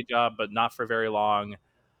Okay. my day job, but not for very long.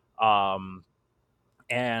 Um,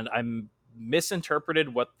 and I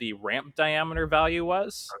misinterpreted what the ramp diameter value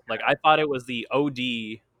was. Like Okay. I thought it was the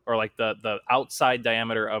OD, or like the outside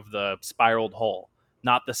diameter of the spiraled hole,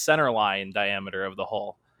 not the center line diameter of the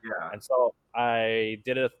hole. Yeah. And so I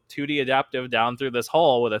did a 2D adaptive down through this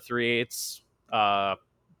hole with a 3/8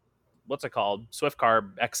 what's it called, Swift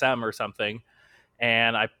Carb XM or something,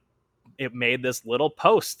 and it made this little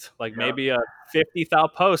post, like Yep. maybe a 50 thou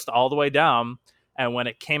post all the way down. And when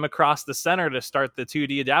it came across the center to start the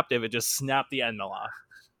 2D adaptive, it just snapped the end mill off.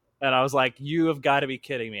 And I was like, you have got to be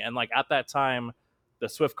kidding me. And like at that time, the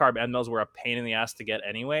Swift Carb end mills were a pain in the ass to get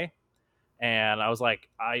anyway. And I was like,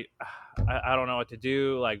 I don't know what to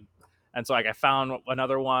do. Like, and so like I found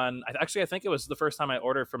another one. I think it was the first time I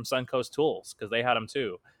ordered from Suncoast Tools because they had them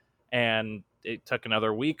too. And it took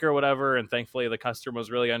another week or whatever. And thankfully the customer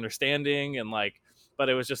was really understanding, and like, but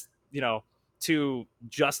it was just, to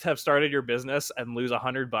just have started your business and lose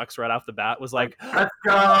 $100 right off the bat was Like, like, let's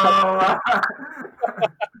go.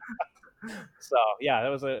 so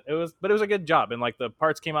yeah, but it was a good job, and like the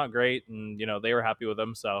parts came out great, and they were happy with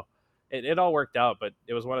them. So it all worked out, but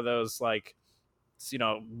it was one of those like,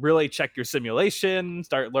 really check your simulation,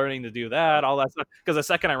 start learning to do that, all that stuff. Because the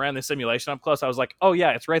second I ran the simulation up close, I was like, oh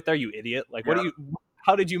yeah, it's right there, you idiot. Like, Yep.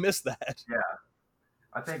 how did you miss that? Yeah.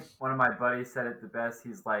 I think one of my buddies said it the best.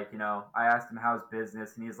 He's like, I asked him how's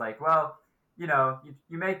business, and he's like, well, you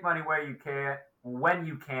make money where you can, when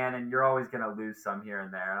you can, and you're always gonna lose some here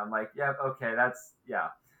and there. And I'm like, yeah, okay, that's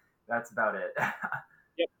about it.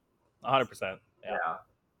 Yep, 100%. Yeah.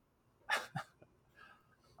 Yeah.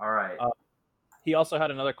 All right. Uh, he also had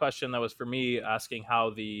another question that was for me, asking how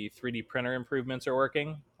the 3D printer improvements are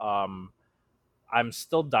working. I'm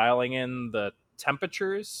still dialing in the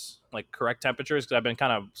temperatures, like correct temperatures, because I've been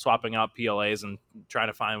kind of swapping out PLAs and trying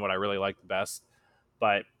to find what I really like the best.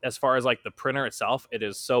 But as far as like the printer itself, it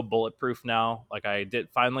is so bulletproof now. Like I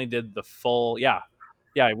finally did the full, yeah.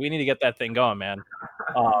 We need to get that thing going, man.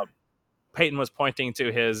 Uh, Peyton was pointing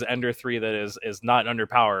to his Ender 3 that is not under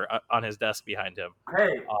power on his desk behind him.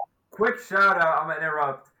 Hey, Uh, quick shout out. I'm gonna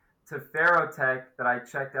interrupt to Ferrotech that I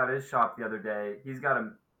checked out his shop the other day. He's got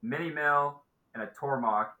a mini mill and a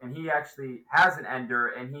Tormach, and he actually has an Ender,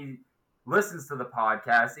 and he listens to the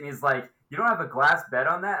podcast, and he's like, "You don't have a glass bed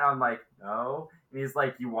on that?" And I'm like, "No." And he's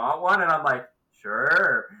like, "You want one?" And I'm like,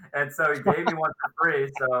 "Sure." And so he gave me one for free.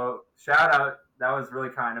 So shout out. That was really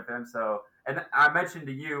kind of him. So. And I mentioned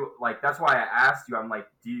to you, like, that's why I asked you. I'm like,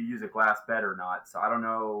 do you use a glass bed or not? So I don't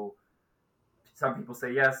know, some people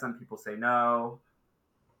say yes, some people say no.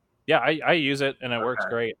 yeah, I use it and it works Okay.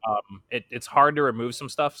 great. It's hard to remove some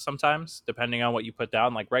stuff sometimes depending on what you put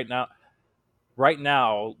down. Like right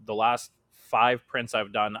now, the last 5 prints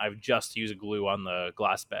I've done, I've just used glue on the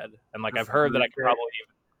glass bed, and like I've Just a heard that glue I could stick. probably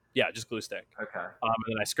yeah, just glue stick. Okay. And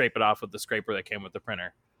then I scrape it off with the scraper that came with the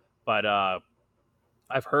printer. But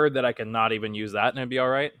I've heard that I can not even use that and it'd be all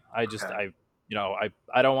right. I just Okay.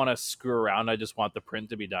 I don't want to screw around. I just want the print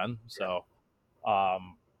to be done. Yeah. So,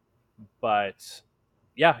 but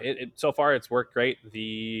yeah, it so far it's worked great.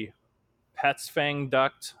 Pets Fang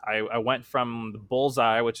duct. I went from the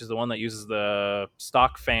Bullseye, which is the one that uses the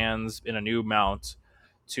stock fans in a new mount,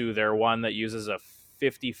 to their one that uses a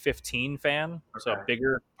 50-15 fan, so a Okay.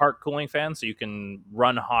 bigger part cooling fan, so you can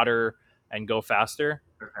run hotter and go faster.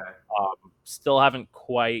 Okay. Still haven't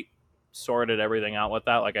quite sorted everything out with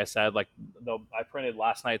that. Like I said, like I printed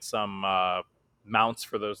last night some mounts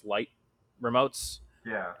for those light remotes,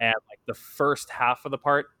 Yeah. and like the first half of the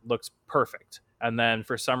part looks perfect, and then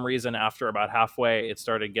for some reason after about halfway it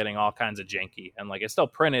started getting all kinds of janky, and like it's still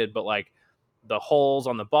printed, but like the holes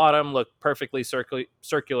on the bottom look perfectly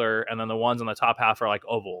circular, and then the ones on the top half are like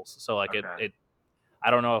ovals. So like Okay. it I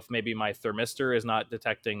don't know if maybe my thermistor is not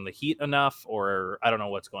detecting the heat enough, or I don't know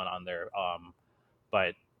what's going on there.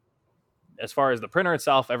 But as far as the printer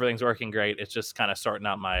itself, everything's working great. It's just kind of sorting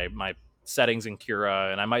out my settings in Cura,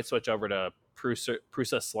 and I might switch over to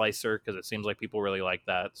Prusa Slicer because it seems like people really like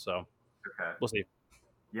that. So Okay. we'll see.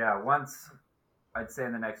 Yeah. Once I'd say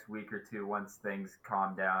in the next week or two, once things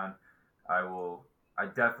calm down, I will. I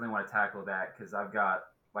definitely want to tackle that because I've got,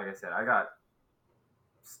 like I said, I got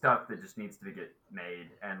stuff that just needs to get made,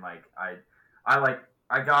 and like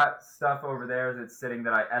I got stuff over there that's sitting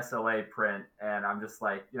that I SLA print, and I'm just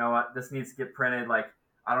like, you know what, this needs to get printed. Like,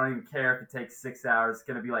 I don't even care if it takes 6 hours. It's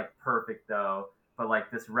gonna be like perfect though. But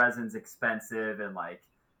like this resin's expensive, and like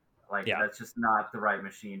Yeah, that's just not the right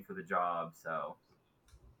machine for the job. So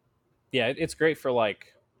yeah, it's great for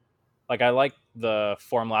like I like the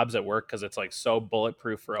Formlabs at work because it's like so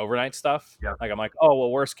bulletproof for overnight stuff. yep, Like I'm like, oh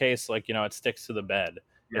well, worst case, like it sticks to the bed.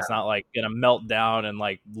 yeah, It's not like gonna melt down and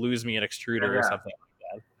like lose me an yeah, extruder or yeah. something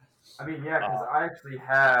like I mean, yeah, that. because I actually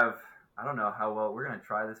have. I don't know how well we're gonna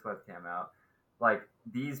try this webcam out. Like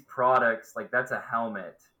these products, like that's a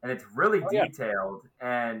helmet, and it's really Oh yeah, detailed.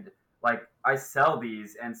 And like I sell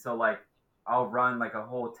these, and so like I'll run like a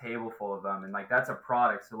whole table full of them, and like that's a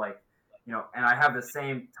product. So like, and I have the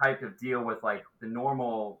same type of deal with like the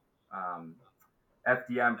normal um,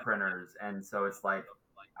 FDM printers, and so it's like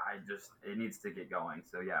it needs to get going.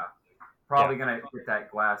 So yeah, yeah. probably gonna get that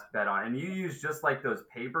glass bed on. And you use just like those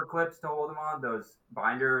paper clips to hold them on, those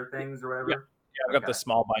binder things or Yeah. whatever. Yeah, I've got Okay. the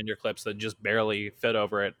small binder clips that just barely fit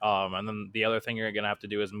over it. And then the other thing you're gonna have to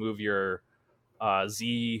do is move your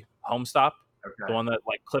Z home stop, the Okay. one that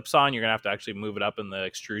like clips on. You're gonna have to actually move it up in the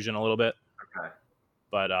extrusion a little bit. Okay.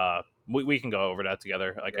 But we can go over that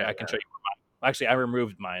together. Like Yeah. I can show you. Actually, I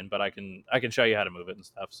removed mine, but I can show you how to move it and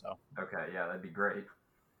stuff. So Yeah. Okay. Yeah, that'd be great.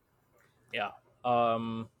 yeah. I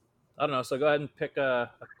don't know. So go ahead and pick a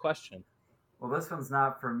question. Well, this one's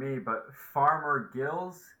not for me, but Farmer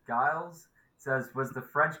Giles says, "Was the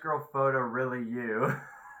French girl photo really you?"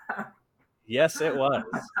 Yes, it was.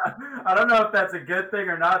 I don't know if that's a good thing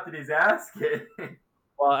or not that he's asking.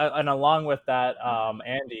 Well, and along with that,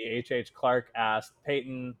 Andy H. Clark asked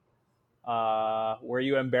Peyton, were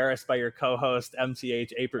you embarrassed by your co-host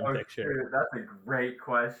MTH apron Oh picture? shoot, that's a great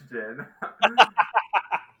question.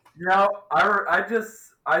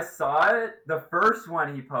 I saw it. The first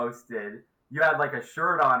one he posted, you had like a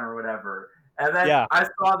shirt on or whatever. And then Yeah. I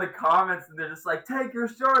saw the comments and they're just like, take your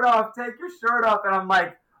shirt off, take your shirt off. And I'm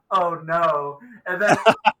like, oh no. And then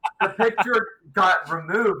the picture got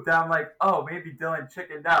removed. And I'm like, oh, maybe Dylan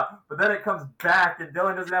chickened out. But then it comes back and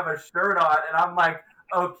Dylan doesn't have a shirt on. And I'm like,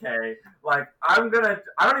 okay. Like, I don't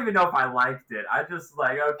even know if I liked it. I just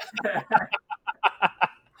like, okay.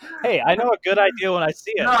 Hey, I know a good idea when I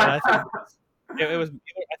see it. No, And I think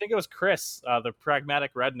I think it was Chris, the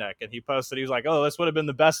pragmatic redneck, and he posted. He was like, "Oh, this would have been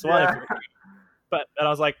the best one." yeah. And I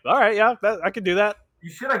was like, "All right, yeah, I could do that." You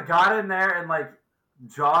should have got in there and like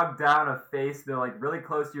jogged down a face bill, like really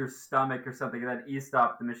close to your stomach or something, and then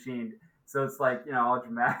e-stop the machine. So it's like, all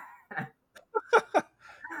dramatic.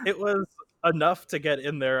 It was enough to get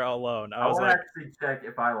in there alone. I I was want to like, actually check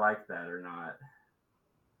if I like that or not.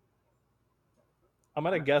 "I'm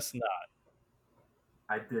gonna guess not."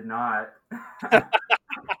 I did not.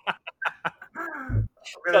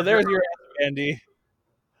 So there's your answer, Andy.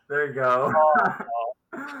 There you go.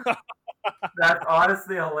 Oh, That's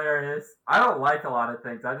honestly hilarious. I don't like a lot of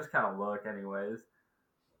things. I just kind of look, anyways.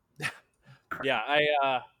 yeah,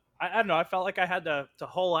 I don't know. I felt like I had to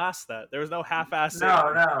whole ass that. There was no half-assing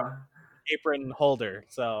No. apron holder.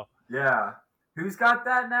 So Yeah. Who's got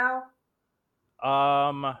that now?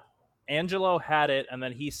 Angelo had it, and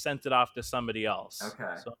then he sent it off to somebody else.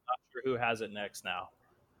 Okay. So I'm not sure who has it next now.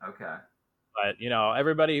 Okay. But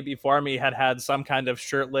everybody before me had some kind of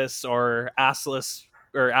shirtless or assless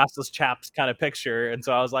chaps kind of picture, and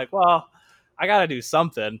so I was like, well, I got to do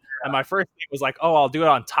something. Yeah. And my first thing was like, oh, I'll do it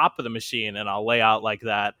on top of the machine and I'll lay out like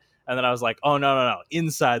that. And then I was like, oh no,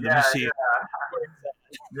 inside the machine.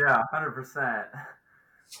 Yeah, 100%.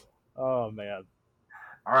 Oh man.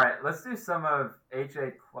 All right, let's do some of H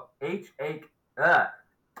A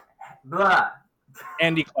blah.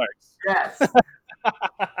 Andy Clark's. Yes,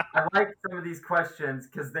 I like some of these questions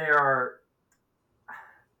because they're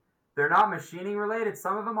not machining related.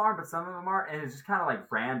 Some of them are, but some of them aren't, and it's just kind of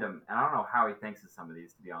like random. And I don't know how he thinks of some of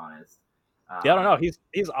these, to be honest. Yeah, I don't Um, know.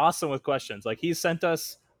 He's awesome with questions. Like he's sent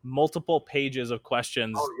us multiple pages of oh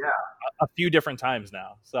questions yeah, a few different times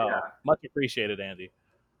now. So yeah. much appreciated, Andy.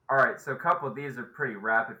 All right, so a couple of these are pretty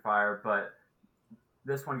rapid fire, but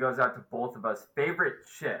this one goes out to both of us. Favorite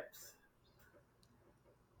chips?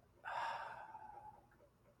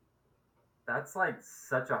 That's like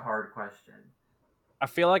such a hard question. I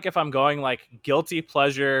feel like if I'm going like guilty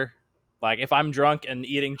pleasure, like if I'm drunk and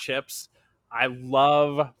eating chips, I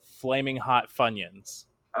love flaming hot Funyuns.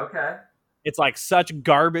 Okay. It's like such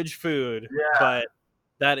garbage food, Yeah. but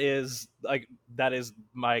that is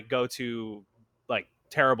my go-to like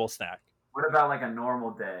terrible snack. What about like a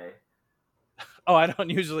normal day? Oh, I don't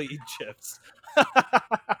usually eat chips. Fair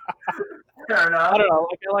I enough. don't know.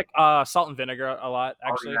 Like I like salt and vinegar a lot, Oh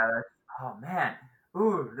actually. yeah. Oh man.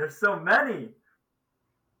 Ooh, there's so many.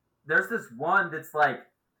 There's this one that's like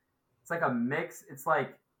it's like a mix. It's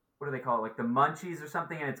like what do they call it? Like the munchies or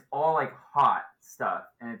something, and it's all like hot stuff,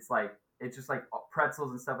 and it's just like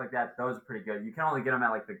pretzels and stuff like that. Those are pretty good. You can only get them at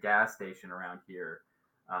like the gas station around here,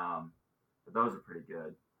 but those are pretty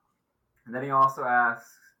good. And then he also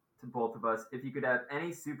asks to both of us if you could have any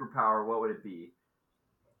superpower, what would it be?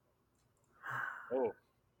 Oh,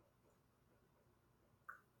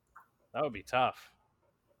 that would be tough.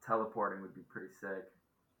 Teleporting would be pretty sick.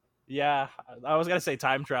 Yeah, I was gonna say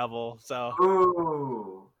time travel. So,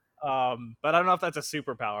 Ooh. but I don't know if that's a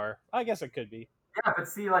superpower. I guess it could be. Yeah, but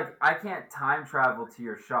see, like I can't time travel to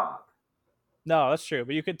your shop. No, that's true.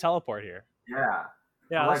 But you could teleport here. Yeah,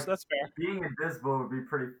 but Yeah, like that's fair. being invisible would be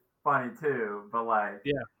pretty funny too. But like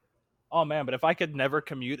Yeah. Oh man, but if I could never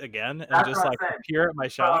commute again and that's just what like I'm saying. appear at my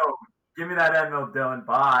shop, Oh, give me that end mill, Dylan.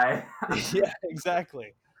 Bye. yeah,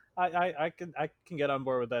 exactly. I can get on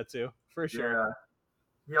board with that too, for sure. Yeah.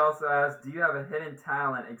 He also asks, "Do you have a hidden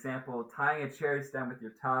talent? Example: tying a cherry stem with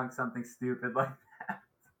your tongue, something stupid like that."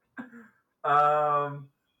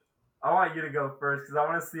 I want you to go first because I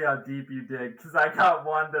want to see how deep you dig. Because I got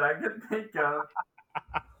one that I could think of.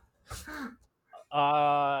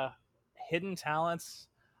 Uh, hidden talents.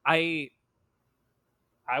 I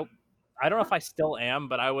I I don't know if I still am,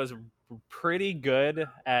 but I was pretty good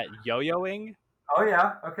at yo-yoing. Oh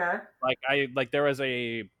yeah. Okay. Like there was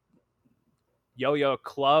a yo-yo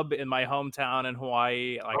club in my hometown in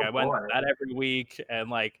Hawaii. Like Oh I went boy. to that every week and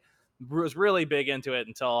like was really big into it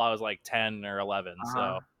until I was like 10 or 11. Uh huh.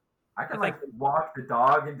 So I I can like think walk the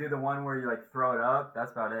dog and do the one where you like throw it up.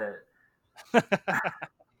 That's about it.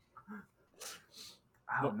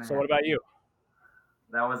 Oh so man, what about you?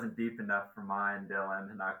 that wasn't deep enough for mine,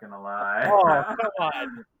 Dylan. Not gonna Oh, lie.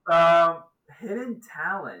 come on. Hidden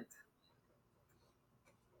talent,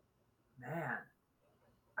 man.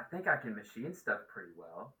 I think I can machine stuff pretty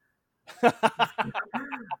well.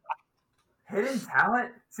 Hidden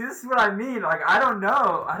talent. See, this is what I mean. Like, I don't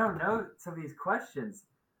know. I don't know some of these questions.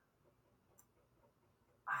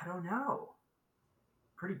 I don't know.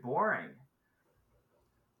 Pretty boring.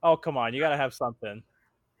 Oh, come on. You got to have something.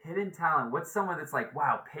 Hidden talent. What's someone that's like,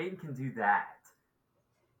 wow, Peyton can do that?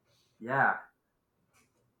 Yeah.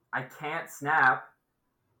 I can't snap.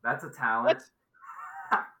 That's a talent.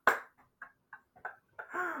 What?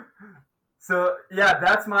 So yeah,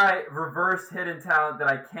 that's my reverse hidden talent that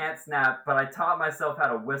I can't snap, but I taught myself how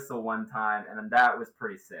to whistle one time, and that was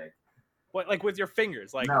pretty sick. What, like with your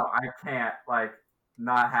fingers? Like, No, I can't. Like,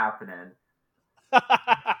 not happening.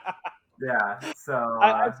 I, Yeah. So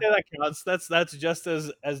I'd say that counts. That's just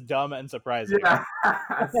as dumb and surprising. yeah.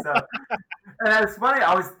 So and it's funny.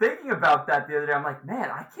 I was thinking about that the other day. I'm like, man,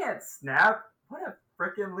 I can't snap. What a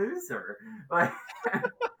freaking loser! Like.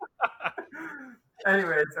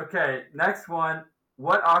 Anyways, okay. Next one.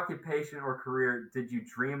 What occupation or career did you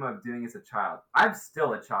dream of doing as a child? I'm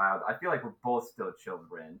still a child. I feel like we're both still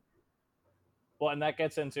children. Well, and that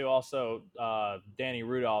gets into also Danny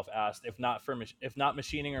Rudolph asked if not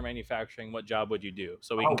machining or manufacturing, what job would you do?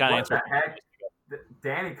 So we Oh, can kind of what answer. the heck?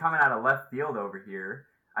 Danny coming out of left field over here.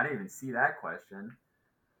 I didn't even see that question.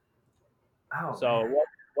 Oh So man.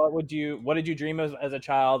 what did you dream of as a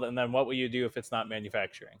child, and then what will you do if it's not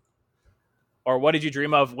manufacturing? Or what did you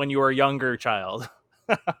dream of when you were a younger child?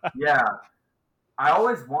 Yeah. I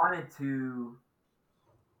always wanted to.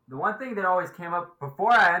 The one thing that always came up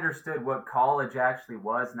before I understood what college actually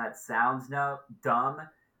was, and that sounds no dumb,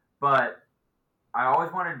 but I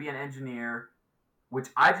always wanted to be an engineer, which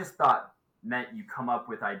I just thought meant you come up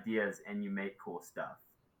with ideas and you make cool stuff,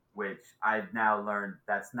 which I've now learned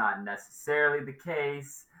that's not necessarily the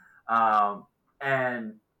case.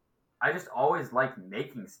 And I just always liked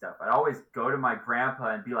making stuff. I'd always go to my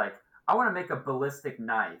grandpa and be like, I want to make a ballistic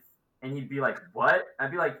knife. And he'd be like, what? I'd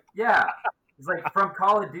be like, yeah. He's like, from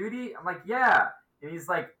Call of Duty? I'm like, yeah. And he's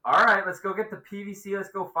like, all right, let's go get the PVC. Let's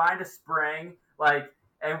go find a spring. Like,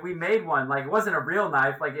 and we made one. Like, it wasn't a real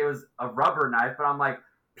knife. Like, it was a rubber knife. But I'm like,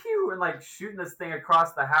 pew, and like shooting this thing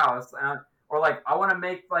across the house. Or like, I want to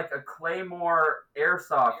make like a Claymore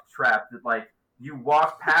airsoft trap that like, you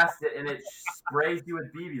walk past it and it sprays you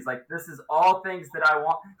with BBs. Like, this is all things that I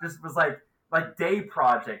want. This was like day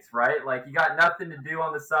projects, right? Like, you got nothing to do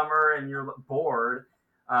on the summer and you're bored.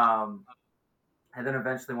 And then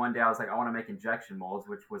eventually one day I was like, I want to make injection molds,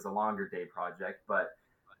 which was a longer day project.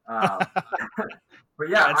 Um, but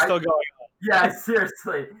yeah, That's still going on. Yeah,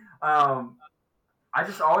 seriously. I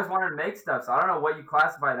just always wanted to make stuff, so I don't know what you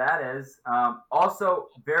classify that as. Also,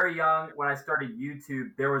 very young when I started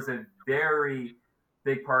YouTube, there was a very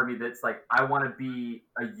big part of me that's like, I want to be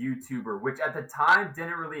a YouTuber, which at the time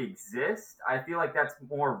didn't really exist. I feel like that's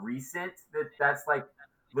more recent that's like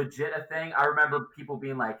legit a thing. I remember people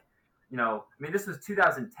being like, I mean, this was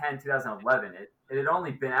 2010, 2011. It had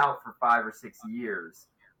only been out for 5 or 6 years,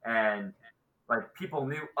 and like people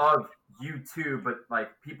knew of YouTube, but like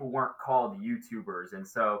people weren't called YouTubers. And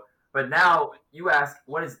so, but now you ask,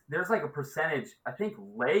 there's like a percentage, I think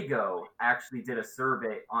Lego actually did a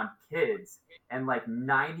survey on kids, and like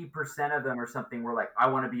 90% of them or something were like, I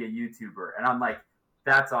want to be a YouTuber. And I'm like,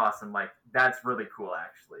 that's awesome. Like, that's really cool,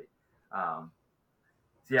 actually. So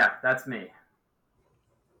yeah, that's me.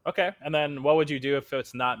 Okay. And then what would you do if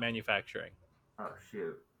it's not manufacturing? Oh,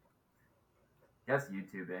 shoot. I guess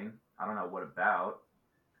YouTubing. I don't know what about.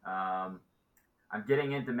 Um, I'm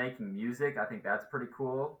getting into making music. I think that's pretty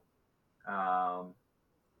cool. I'm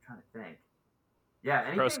trying to think. Yeah,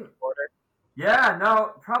 Pro anything. supporter? Yeah,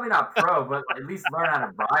 no, probably not pro, but at least learn how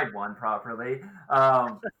to ride one properly.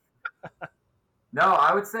 No,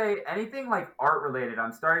 I would say anything like art related.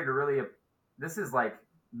 I'm starting to really. This is like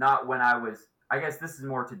not when I was. I guess this is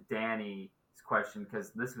more to Danny's question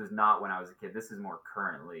because this was not when I was a kid. This is more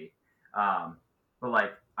currently. But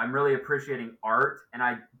like, I'm really appreciating art, and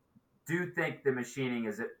I do think the machining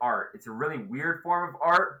is an art. It's a really weird form of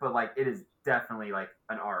art, but like, it is definitely like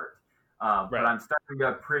an art. But Right. I'm starting to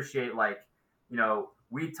appreciate like,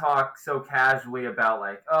 we talk so casually about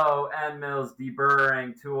like, oh, end mills,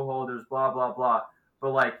 deburring, tool holders, blah blah blah.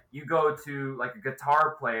 But like, you go to like a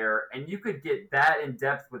guitar player, and you could get that in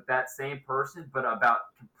depth with that same person, but about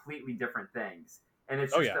completely different things. And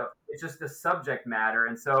it's just a subject matter.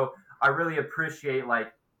 And so I really appreciate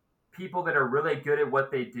like people that are really good at what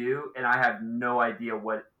they do, and I have no idea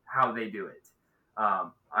how they do it. I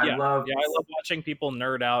love I love watching people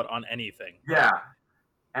nerd out on anything. Yeah,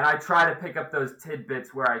 and I try to pick up those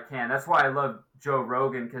tidbits where I can. That's why I love Joe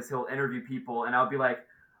Rogan, because he'll interview people, and I'll be like,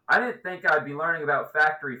 I didn't think I'd be learning about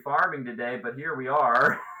factory farming today, but here we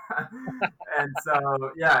are. And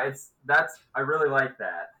so yeah, I really like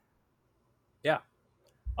that. Yeah.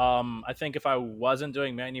 I think if I wasn't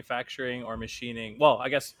doing manufacturing or machining, well, I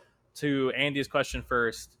guess to Andy's question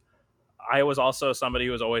first, I was also somebody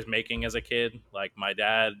who was always making as a kid. Like my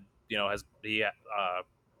dad, he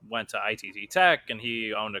went to ITT Tech and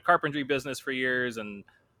he owned a carpentry business for years. And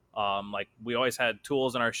like we always had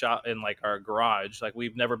tools in our shop, in like our garage. Like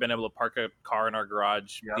we've never been able to park a car in our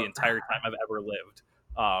garage the entire time I've ever lived.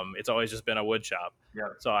 It's always just been a wood shop.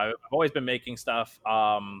 Yep. So I've always been making stuff.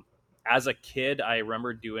 As a kid, I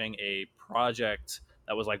remember doing a project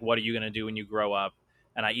that was like, what are you going to do when you grow up?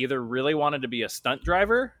 And I either really wanted to be a stunt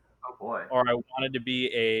driver, Oh boy. or I wanted to be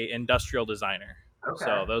a industrial designer. Okay.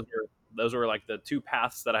 So those were like the two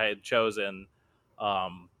paths that I had chosen.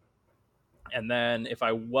 And then if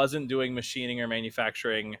I wasn't doing machining or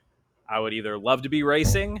manufacturing, I would either love to be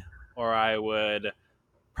racing, or I would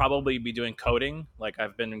probably be doing coding. Like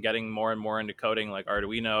I've been getting more and more into coding, like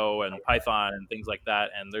Arduino and Python and things like that.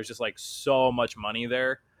 And there's just like so much money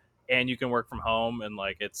there, and you can work from home, and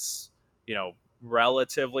like it's,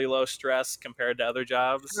 relatively low stress compared to other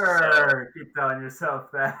jobs. Sure, keep telling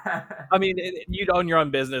yourself that. I mean, you'd own your own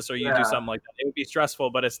business or you do something like that. It would be stressful,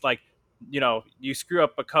 but it's like, you screw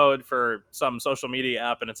up a code for some social media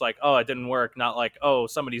app and it's like, oh, it didn't work. Not like, oh,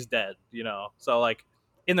 somebody's dead, So like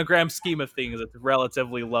in the grand scheme of things, it's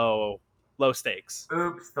relatively low stakes.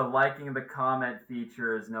 Oops, the liking the comment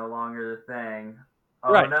feature is no longer the thing.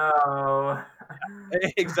 Oh right. No.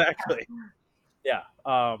 Exactly. Yeah.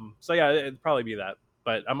 So yeah, it'd probably be that.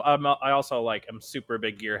 But I also like, I'm super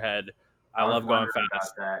big gearhead. I I was love going wondering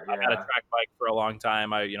fast. about that. I've had a Yeah. track bike for a long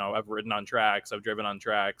time. I've ridden on tracks. I've driven on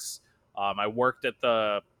tracks. I worked at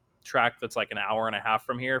the track that's like an hour and a half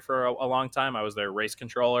from here for a long time. I was their race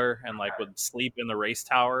controller and like would sleep in the race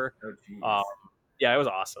tower. Oh, Um, geez. yeah, it was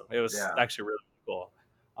awesome. It was Yeah. actually really cool.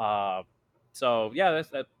 Uh, so yeah,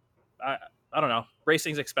 I I don't know.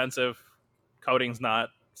 Racing's expensive, coding's not.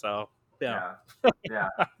 So yeah, Yeah.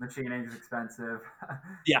 Yeah. Machining's expensive.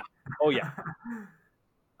 yeah, oh yeah.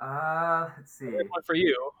 Let's see. Here's one for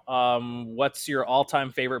you. What's your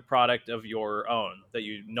all-time favorite product of your own that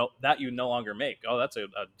you no longer make? Oh, that's a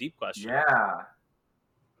deep question. Yeah.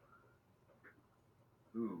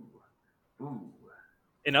 Ooh. Ooh.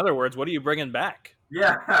 In other words, what are you bringing back?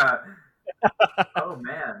 Yeah. Oh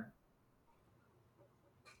man,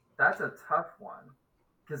 that's a tough one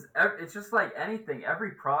because it's just like anything.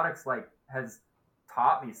 Every product's like has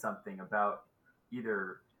taught me something about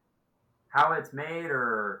either how it's made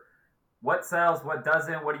or what sells, what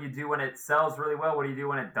doesn't. What do you do when it sells really well? What do you do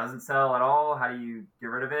when it doesn't sell at all? How do you get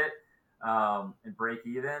rid of it and break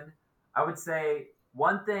even? I would say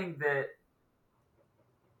one thing that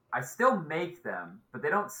I still make them, but they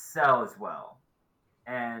don't sell as well,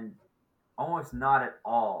 and almost not at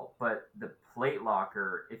all. But the plate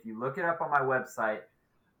locker, if you look it up on my website,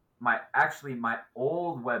 my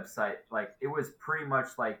old website, like it was pretty much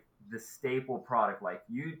like the staple product. Like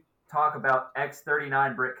you talk about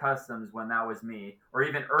X39 Brick Customs when that was me, or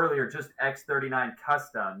even earlier, just X39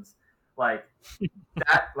 Customs. Like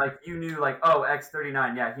that, like you knew, like, oh,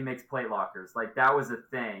 X39, yeah, he makes plate lockers. Like that was a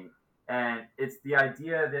thing, and it's the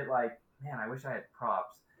idea that, like, man, I wish I had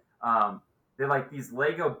props. They're like these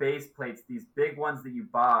Lego base plates, these big ones that you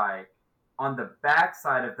buy. On the back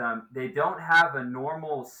side of them, they don't have a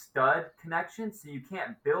normal stud connection, so you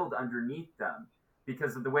can't build underneath them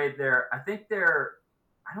because of the way they're. I think they're.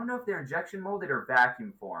 I don't know if they're injection molded or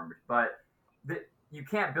vacuum formed, but you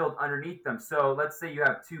can't build underneath them. So let's say you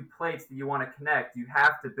have two plates that you want to connect, you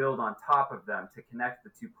have to build on top of them to connect the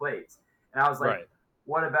two plates. And I was like, Right.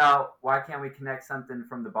 what about why can't we connect something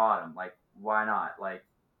from the bottom? Like, why not? Like,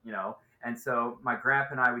 you know. And so my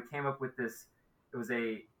grandpa and I, we came up with this. It was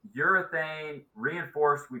a urethane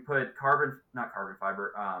reinforced. We put not carbon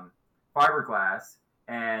fiber, fiberglass,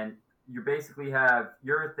 and you basically have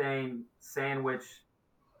urethane sandwich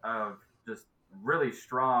of just really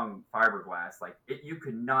strong fiberglass. Like it, you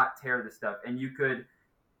could not tear the stuff, and you could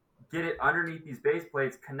get it underneath these base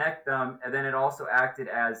plates, connect them, and then it also acted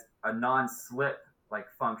as a non-slip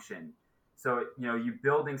like function. So you know, you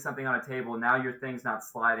building something on a table, now your thing's not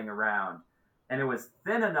sliding around, and it was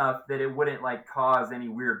thin enough that it wouldn't like cause any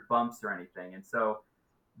weird bumps or anything. And so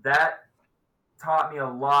that taught me a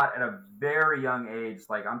lot at a very young age.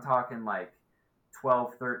 Like I'm talking like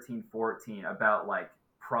 12, 13, 14, about like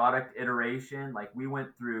product iteration. Like we went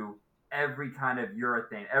through every kind of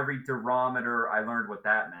urethane, every durometer. I learned what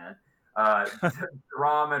that meant.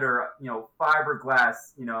 Durometer, you know,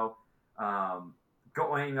 fiberglass, you know,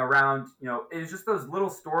 going around, you know, it's just those little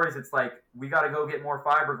stories. It's like, we got to go get more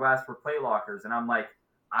fiberglass for plate lockers. And I'm like,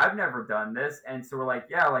 I've never done this. And so we're like,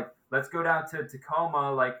 yeah, like, let's go down to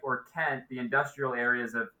Tacoma, like, or Kent, the industrial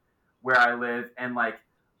areas of where I live. And like,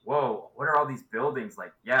 whoa, what are all these buildings?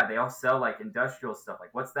 Like, yeah, they all sell like industrial stuff.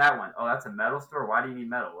 Like, what's that one? Oh, that's a metal store. Why do you need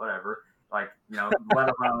metal? Whatever. Like, you know, let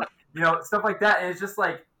alone, you know, stuff like that. And it's just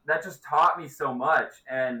like, that just taught me so much.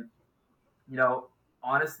 And, you know,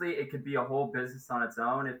 honestly, it could be a whole business on its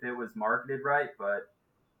own if it was marketed right. But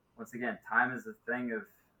once again, time is a thing of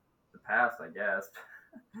the past, I guess.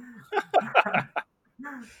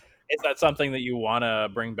 Is that something that you want to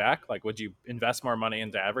bring back? Like, would you invest more money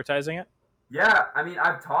into advertising it? Yeah, I mean,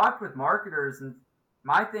 I've talked with marketers, and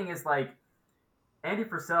my thing is like Andy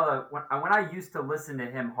Frisella. When I used to listen to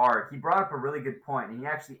him hard, he brought up a really good point, and he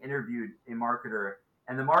actually interviewed a marketer,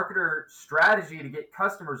 and the marketer strategy to get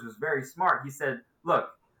customers was very smart. He said, "Look,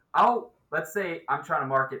 let's say I'm trying to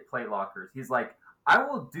market plate lockers. He's like, I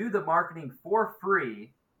will do the marketing for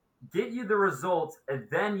free, get you the results, and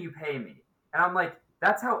then you pay me." And I'm like,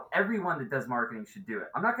 that's how everyone that does marketing should do it.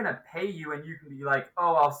 I'm not going to pay you and you can be like,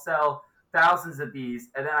 oh, I'll sell thousands of these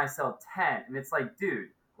and then I sell 10. And it's like, dude,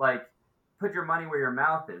 like, put your money where your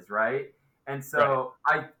mouth is, right? And so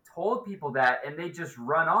I told people that and they just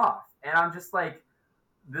run off. And I'm just like,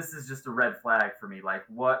 this is just a red flag for me. Like,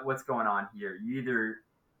 what's going on here? You either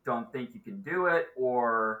don't think you can do it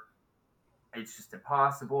or it's just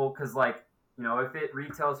impossible. Because, like, you know, if it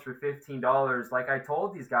retails for $15, like I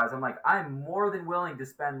told these guys, I'm like, I'm more than willing to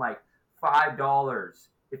spend like $5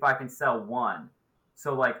 if I can sell one.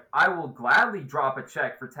 So, like, I will gladly drop a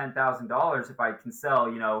check for $10,000 if I can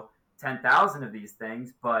sell, you know, 10,000 of these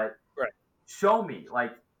things. But Right. show me,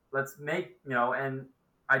 like, let's make, and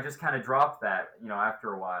I just kind of dropped that,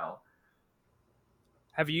 after a while.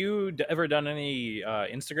 Have you ever done any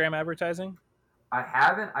Instagram advertising? I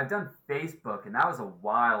haven't. I've done Facebook, and that was a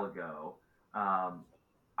while ago. Um,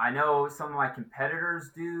 I know some of my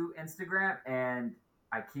competitors do Instagram, and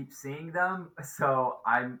I keep seeing them. So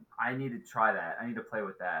I need to try that. I need to play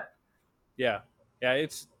with that. Yeah, yeah.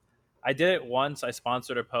 I did it once. I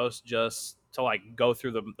sponsored a post just to like go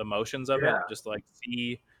through the motions of it, Yeah, just to like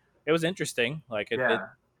see. It was interesting. Like it yeah,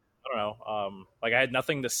 I don't know. Like I had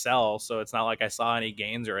nothing to sell, so it's not like I saw any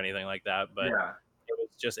gains or anything like that. But yeah. it was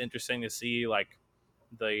just interesting to see like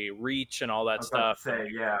the reach and all I that was about to stuff, say,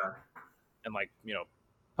 yeah, and like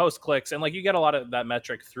post clicks, and like you get a lot of that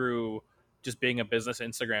metric through just being a business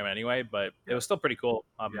Instagram anyway. But it yeah, was still pretty cool,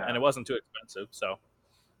 and yeah. it wasn't too expensive. So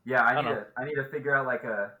Yeah, I I need don't know. to I need to figure out like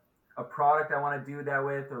a product I want to do that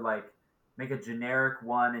with, or like make a generic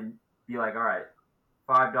one and be like, all right,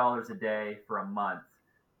 $5 a day for a month.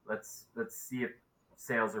 Let's see if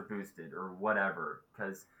sales are boosted or whatever.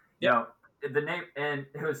 Because you Yeah, know the name, and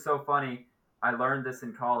it was so funny. I learned this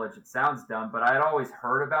in college. It sounds dumb, but I had always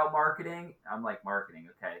heard about marketing. I'm like, marketing,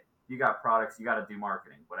 okay? You got products, you got to do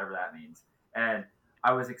marketing, whatever that means. And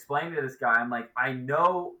I was explaining to this guy, I'm like, I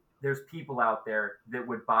know there's people out there that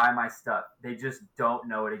would buy my stuff. They just don't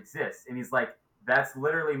know it exists. And he's like, that's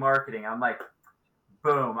literally marketing. I'm like,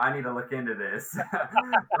 boom, I need to look into this.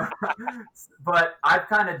 But I've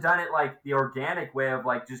kind of done it like the organic way of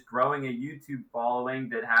like just growing a YouTube following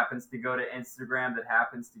that happens to go to Instagram, that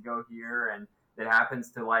happens to go here, and that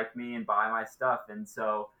happens to like me and buy my stuff. And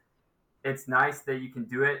so it's nice that you can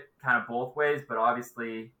do it kind of both ways, but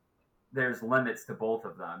obviously there's limits to both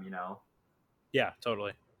of them. yeah,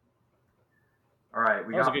 totally. All right,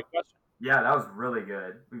 we That was a got good question. yeah, that was really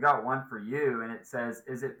good. We got one for you, and it says,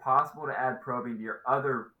 "Is it possible to add probing to your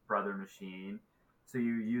other brother machine so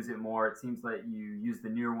you use it more? It seems like you use the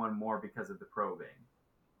newer one more because of the probing."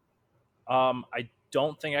 I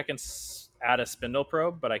don't think I can add a spindle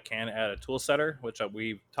probe, but I can add a tool setter, which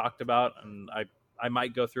we've talked about, and I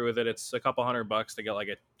might go through with it. It's a couple $100 to get like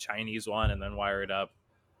a Chinese one and then wire it up.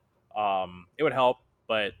 It would help,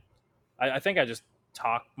 but I think I just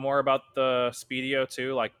talk more about the Speedio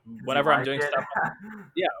too. Like Because you whenever I'm like doing it. stuff,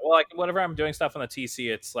 yeah, well, like whenever I'm doing stuff on the TC,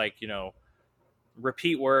 it's like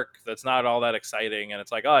repeat work that's not all that exciting, and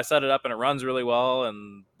it's like, oh, I set it up and it runs really well,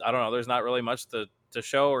 and I don't know, there's not really much to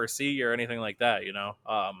show or see or anything like that.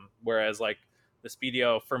 Whereas like the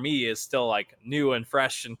Speedio for me is still like new and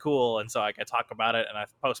fresh and cool, and so like I talk about it and I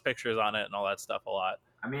post pictures on it and all that stuff a lot.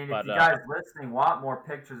 I mean, if But you guys listening want more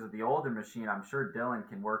pictures of the older machine, I'm sure Dylan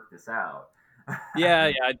can work this out.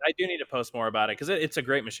 yeah, I do need to post more about it because it's a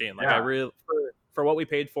great machine. Like I Yeah, really for what we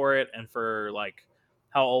paid for it and for like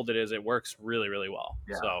how old it is, it works really really well.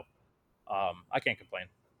 yeah. So I can't complain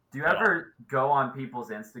Do you at all. ever go on people's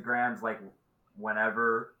Instagrams like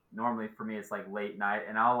whenever? Normally for me, it's like late night,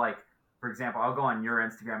 and I'll like, for example, I'll go on your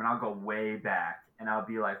Instagram and I'll go way back, and I'll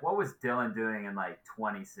be like, what was Dylan doing in like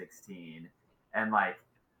 2016? And like,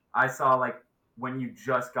 I saw like when you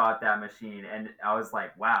just got that machine, and I was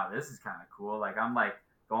like, wow, this is kind of cool. Like, I'm like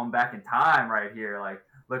going back in time right here, like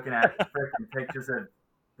looking at freaking pictures of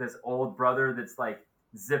this old brother that's like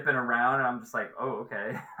zipping around, and I'm just like, oh,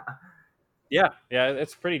 okay. Yeah,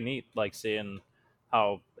 it's pretty neat, like seeing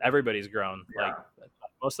how everybody's grown. Like Yeah.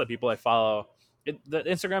 most of the people I follow, the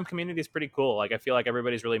Instagram community is pretty cool. Like I feel like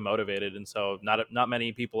everybody's really motivated, and so not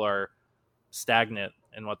many people are stagnant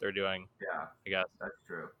in what they're doing, Yeah, I guess. that's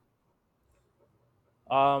true.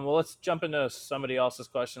 Well, let's jump into somebody else's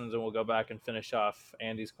questions, and we'll go back and finish off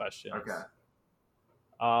Andy's Okay. questions.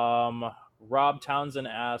 Um, Rob Townsend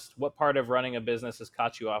asked, "What part of running a business has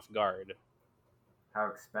caught you off guard?" How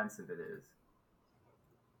expensive it is.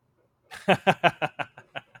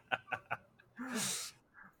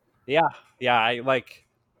 Yeah, yeah,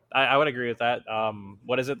 I would agree with that.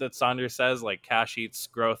 What is it that Saunders says? Like cash eats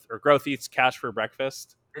growth, or growth eats cash for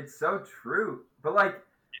breakfast. It's so true. But like,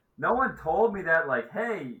 no one told me that. Like,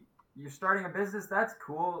 hey, you're starting a business. That's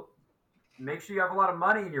cool. Make sure you have a lot of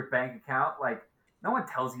money in your bank account. Like, no one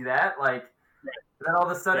tells you that. Like, and then all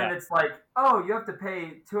of a Yeah, sudden it's like, oh, you have to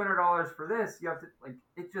pay $200 for this. You have to like.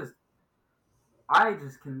 It just, I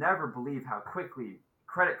just can never believe how quickly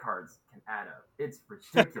credit cards can add up. It's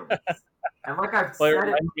ridiculous. And like I've well, it said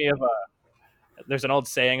it. reminds me of there's an old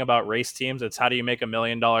saying about race teams. It's how do you make $1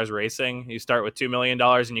 million racing? You start with $2 million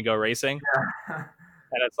and you go racing, Yeah.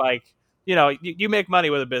 and it's like you make money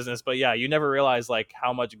with a business, but yeah, you never realize like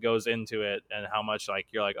how much goes into it and how much like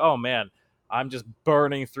you're like, oh man, I'm just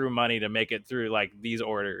burning through money to make it through like these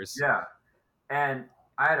orders. Yeah. And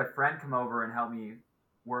I had a friend come over and help me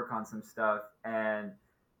work on some stuff, and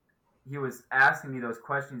he was asking me those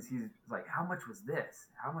questions. He's like, "How much was this?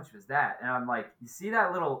 How much was that?" And I'm like, "You see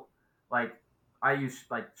that little, like, I use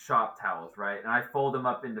like shop towels, right? And I fold them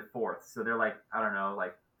up into fourths, so they're like, I don't know,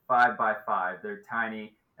 like 5 by 5. They're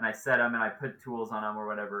tiny, and I set them and I put tools on them or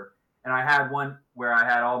whatever. And I had one where I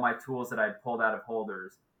had all my tools that I'd pulled out of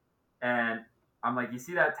holders, and I'm like, "You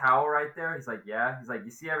see that towel right there?" He's like, "Yeah." He's like, "You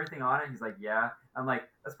see everything on it?" He's like, "Yeah." I'm like,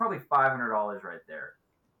 "That's probably $500 right there."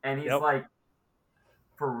 And he's Yep. like,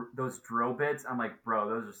 "For those drill bits?" I'm like, "Bro,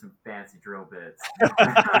 those are some fancy drill bits." And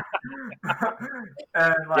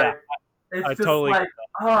Yeah, like, I it's just totally.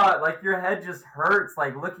 like your head just hurts,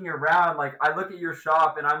 like looking around. Like I look at your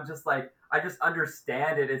shop and I'm just like, I just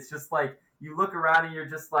understand it. It's just like you look around and you're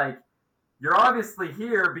just like, you're obviously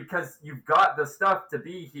here because you've got the stuff to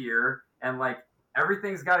be here, and like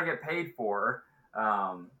everything's got to get paid for.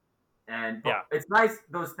 Um, but Yeah, it's nice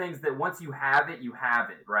those things that once you have it,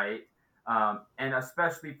 right? And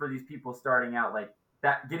especially for these people starting out, like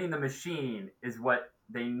that, getting the machine is what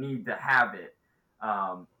they need to have it.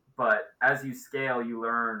 Um, but as you scale, you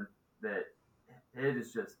learn that it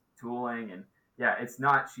is just tooling, and yeah, it's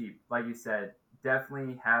not cheap. Like you said,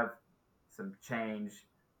 definitely have some change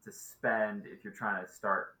to spend if you're trying to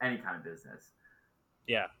start any kind of business.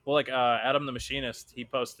 yeah. Well, like Adam the Machinist, he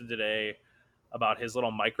posted today about his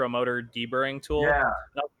little micromotor deburring tool. Yeah, And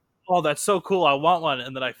I was like, oh, that's so cool! I want one.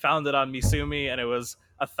 And then I found it on Misumi, and it was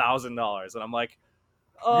 $1,000. And I'm like,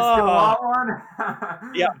 you still oh, want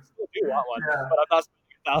one? yeah, I still do want one, Yeah, but I'm not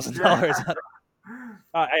spending $1,000 yeah. on it.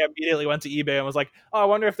 I immediately went to eBay and was like, oh, I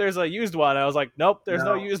wonder if there's a used one. I was like, nope, there's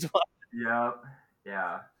no No. used one. Yep.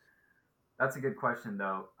 Yeah. That's a good question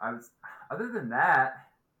though. Other than that,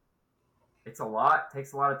 it's a lot,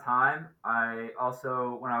 takes a lot of time. I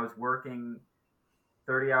also, when I was working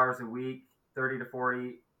 30 hours a week, 30 to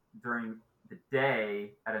 40 during the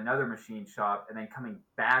day at another machine shop, and then coming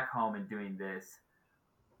back home and doing this,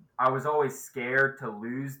 I was always scared to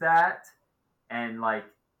lose that. And like,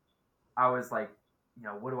 I was like,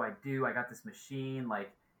 what do I do? I got this machine,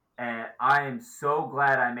 like, and I am so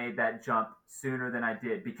glad I made that jump sooner than I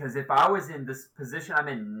did, because if I was in this position I'm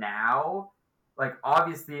in now, like,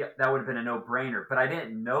 obviously that would have been a no-brainer, but I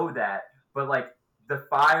didn't know that. But like, the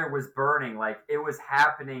fire was burning, like it was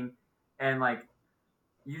happening, and like,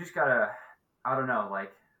 you just gotta, I don't know,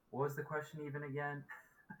 like, what was the question even again?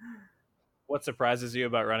 What surprises you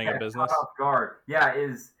about running a Caught business? off guard. Yeah,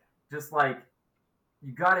 is just like,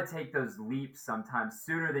 you got to take those leaps sometimes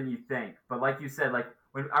sooner than you think. But like you said, like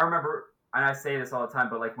when I remember, and I say this all the time,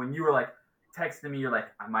 but like when you were like texting me, you're like,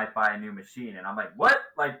 "I might buy a new machine," and I'm like, "What?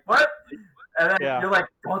 Like what?" And then Yeah, you're like,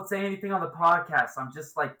 "Don't say anything on the podcast. I'm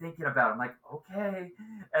just like thinking about it." I'm like, "Okay,"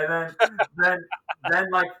 and then then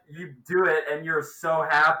like you do it, and you're so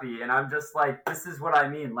happy, and I'm just like, "This is what I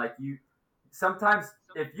mean." Like, you sometimes,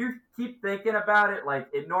 if you keep thinking about it, like,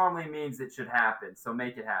 it normally means it should happen. So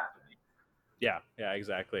make it happen. yeah,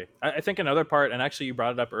 exactly. I think another part, and actually you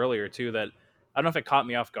brought it up earlier too, that I don't know if it caught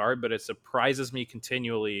me off guard, but it surprises me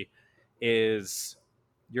continually, is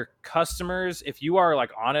your customers, if you are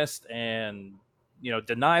like honest and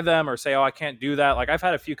deny them or say, oh, I can't do that. Like I've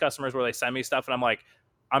had a few customers where they send me stuff and I'm like,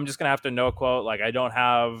 I'm just gonna have to no quote, like I don't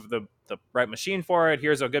have the right machine for it.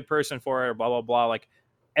 Here's a good person for it, or blah blah blah. Like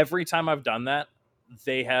every time I've done that,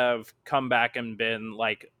 they have come back and been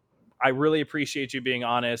like, I really appreciate you being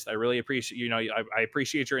honest. I really appreciate, I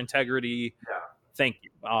appreciate your integrity. Yeah. Thank you.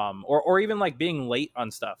 Or even like being late on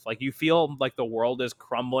stuff. Like you feel like the world is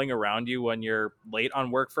crumbling around you when you're late on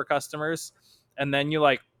work for customers. And then you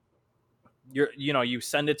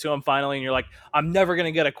send it to them finally and you're like, I'm never going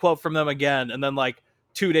to get a quote from them again. And then like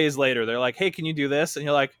 2 days later, they're like, hey, can you do this? And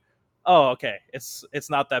you're like, oh, okay. It's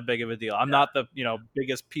not that big of a deal. I'm Yeah. not the,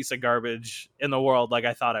 biggest piece of garbage in the world like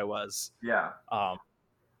I thought I was. Yeah. Um,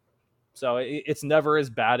 so it's never as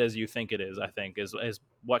bad as you think it is, I think, is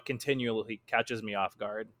what continually catches me off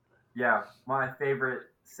guard. Yeah. My favorite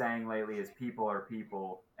saying lately is "people are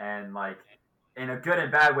people," and like, in a good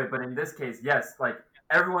and bad way. But in this case, yes, like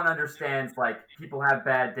everyone understands. Like, people have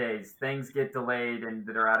bad days, things get delayed and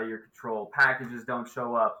that are out of your control. Packages don't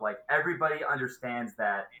show up. Like, everybody understands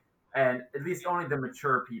that, and at least only the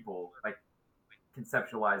mature people like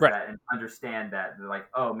conceptualize Right. that and understand that. They're like,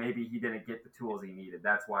 "Oh, maybe he didn't get the tools he needed.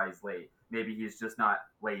 That's why he's late. Maybe he's just not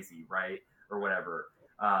lazy, right, or whatever."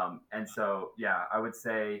 And so, yeah, I would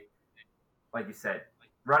say, like you said,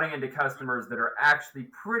 running into customers that are actually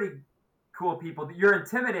pretty cool people. You're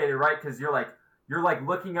intimidated, right? Because you're like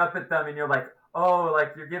looking up at them, and you're like, "Oh,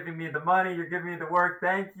 like, you're giving me the money, you're giving me the work,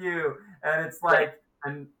 thank you." And it's Right. like,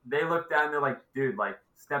 and they look down, they're like, "Dude, like,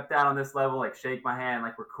 step down on this level, like, shake my hand,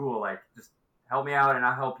 like, we're cool, like, just help me out and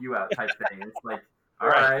I'll help you out," type thing. It's like, All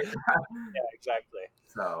Right. right. Yeah, exactly.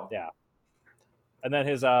 So Yeah. And then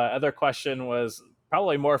his other question was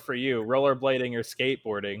probably more for you: rollerblading or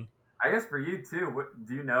skateboarding. I guess for you too.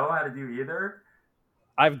 Do you know how to do either?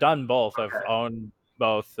 I've done both. I've Okay. owned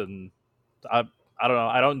both, and I I don't know.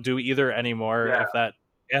 I don't do either anymore. Yeah. If that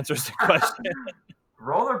answers the question.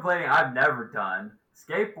 Rollerblading, I've never done.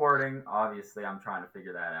 Skateboarding, obviously, I'm trying to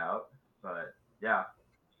figure that out. But yeah.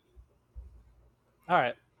 All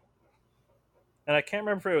right. And I can't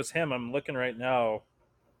remember if it was him. I'm looking right now.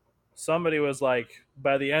 Somebody was like,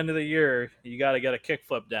 by the end of the year, you got to get a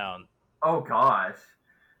kickflip down. Oh gosh.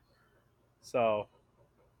 So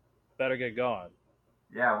better get going.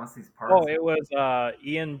 Yeah. Once these Oh, parts. it was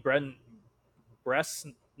Ian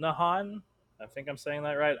Bresnahan. I think I'm saying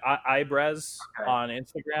that right. Ibrez Okay. on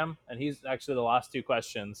Instagram, and he's actually the last two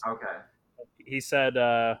questions. Okay. He said,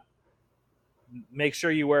 "Make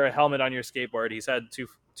sure you wear a helmet on your skateboard." He's had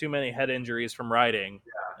too many head injuries from riding,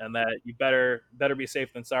 and that you better be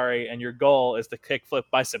safe than sorry. And your goal is to kickflip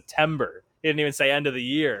by September. He didn't even say end of the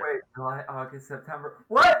year. Wait, July, August, September.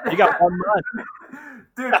 What? You got 1 month.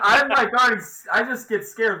 Dude, I'm like already. I just get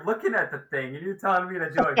scared looking at the thing, and you're telling me to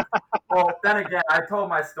do it. Well, then again, I told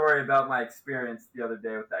my story about my experience the other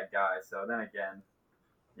day with that guy. So then again,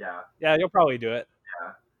 yeah, Yeah, you'll probably do it.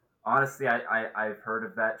 yeah. Honestly, I've heard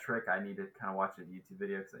of that trick. I need to kind of watch a YouTube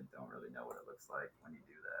video because I don't really know what it looks like when you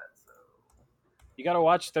do that. So You got to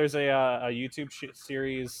watch. There's a YouTube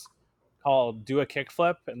series called "Do a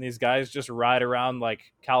Kickflip," and these guys just ride around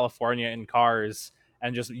like California in cars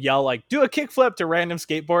and just yell like "Do a kickflip" to random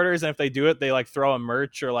skateboarders. And if they do it, they like throw a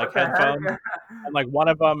merch or like what the heck? headphones. And like one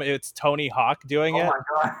of them, it's Tony Hawk doing Oh it. my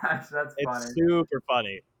gosh, that's It's funny. super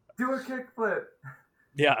funny. Do a kickflip.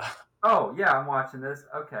 Yeah. Oh yeah, I'm watching this.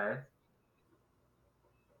 Okay.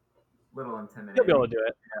 Little You'll intimidating. be able to do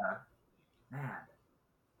it. Yeah. Man.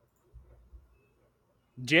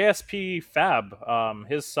 JSP Fab,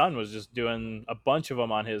 his son was just doing a bunch of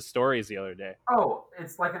them on his stories the other day. Oh,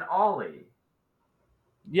 it's like an ollie.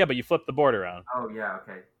 Yeah, but you flip the board around. Oh yeah,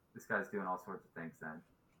 okay. This guy's doing all sorts of things then.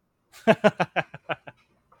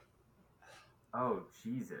 Oh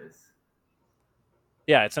Jesus.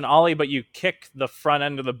 Yeah, it's an ollie, but you kick the front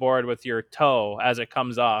end of the board with your toe as it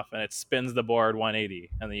comes off, and it spins the board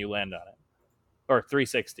 180, and then you land on it. Or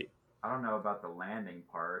 360. I don't know about the landing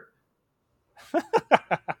part.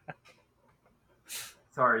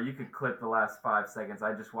 Sorry, you could clip the last 5 seconds.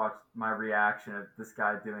 I just watched my reaction of this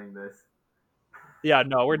guy doing this. Yeah,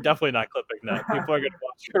 no, we're definitely not clipping that. People are going to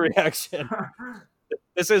watch your reaction.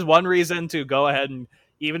 This is one reason to go ahead and,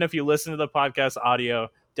 even if you listen to the podcast audio,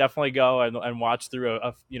 definitely go and watch through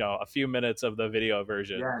a few minutes of the video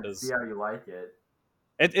version. Yeah, and see how you like it.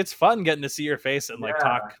 It's fun getting to see your face and like Yeah.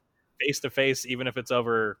 talk face to face, even if it's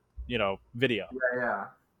over video. Yeah, yeah.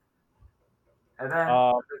 And then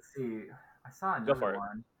let's see. I saw Go for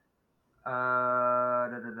another it.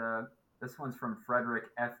 one. This one's from Frederick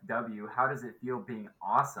FW. How does it feel being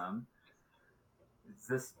awesome? Is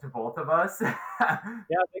this to both of us? Yeah, I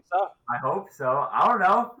think so. I hope so. I don't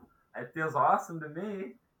know. It feels awesome to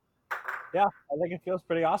me. Yeah, I think it feels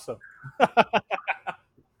pretty awesome. I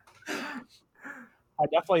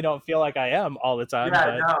definitely don't feel like I am all the time, Yeah,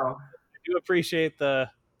 but no. I do appreciate the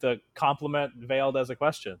compliment veiled as a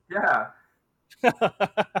question. Yeah.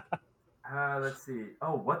 Let's see.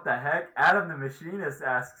 Oh, what the heck? Adam the Machinist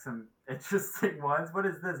asks some interesting ones. What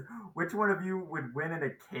is this? Which one of you would win in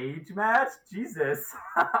a cage match? Jesus.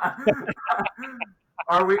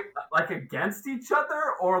 Are we like against each other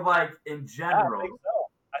or like in general? I think so.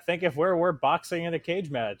 I think if we're boxing in a cage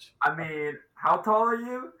match. I mean, how tall are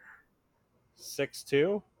you?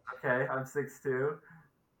 6'2". Okay, I'm 6'2".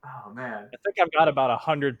 Oh man. I think I've got about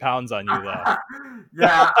 100 pounds on you though.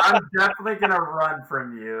 Yeah, I'm definitely gonna run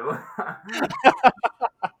from you.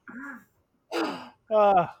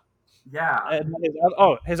 Yeah. And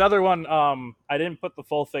his other one. I didn't put the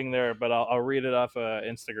full thing there, but I'll read it off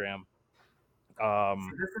Instagram.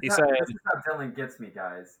 See, this is how Dylan gets me,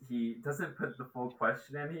 guys. He doesn't put the full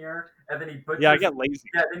question in here, and then he butchers. Yeah, I get lazy.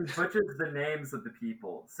 Yeah, then he butchers the names of the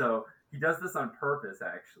people. So he does this on purpose,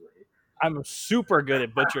 actually. I'm super good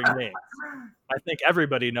at butchering names. I think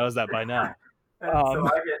everybody knows that by now. So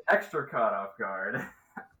I get extra caught off guard.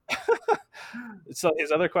 So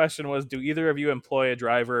his other question was, do either of you employ a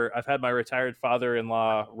driver? I've had my retired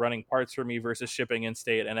father-in-law running parts for me versus shipping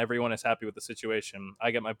in-state, and everyone is happy with the situation.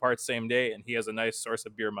 I get my parts same day, and he has a nice source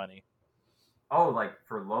of beer money. Oh, like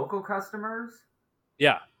for local customers?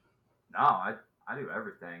 Yeah. No, I do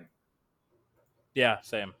everything. Yeah,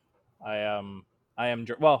 same. I am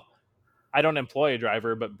well, I don't employ a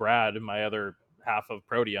driver, but Brad, my other half of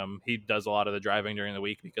Proteum, he does a lot of the driving during the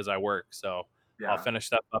week because I work. So I'll finish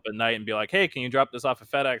stuff up at night and be like, hey, can you drop this off at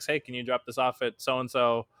FedEx? Hey, can you drop this off at so and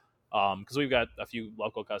so? Because we've got a few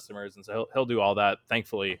local customers, and so he'll do all that,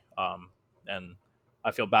 thankfully. And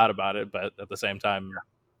I feel bad about it, but at the same time,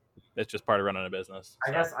 it's just part of running a business.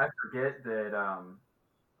 I guess I forget that.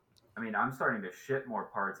 I mean, I'm starting to ship more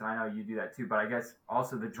parts, and I know you do that too. But I guess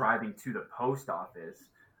also the driving to the post office.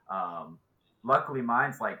 Luckily,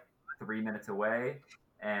 mine's like 3 minutes away,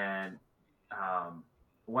 and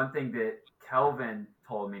one thing that Kelvin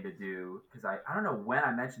told me to do, because I don't know when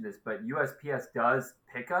I mentioned this, but USPS does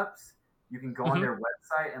pickups. You can go on their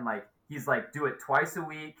website and like he's like do it twice a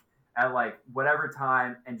week at like whatever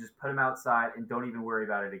time and just put them outside and don't even worry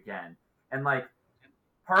about it again. And like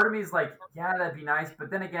part of me is like, yeah, that'd be nice, but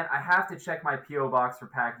then again, I have to check my PO box for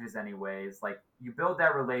packages anyways. Like you build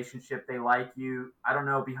that relationship, they like you. I don't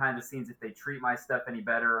know behind the scenes if they treat my stuff any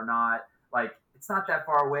better or not. Like it's not that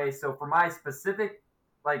far away. So for my specific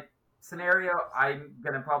like scenario, I'm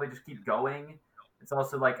gonna probably just keep going. It's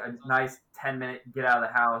also like a nice 10-minute get out of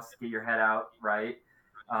the house, get your head out, right?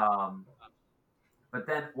 But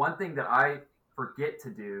then one thing that I forget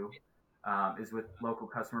to do is with local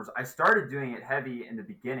customers. I started doing it heavy in the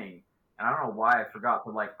beginning, and I don't know why I forgot,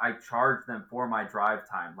 but like I charge them for my drive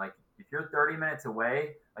time. Like if you're 30 minutes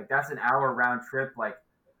away, like that's an hour round trip. Like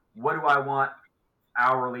what do I want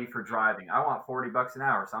hourly for driving? I want $40 an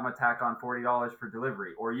hour, so I'm gonna tack on $40 for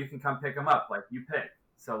delivery, or you can come pick them up. Like you pick.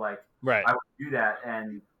 So like Right. I would do that,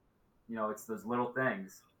 and it's those little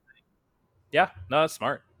things. Yeah, no, that's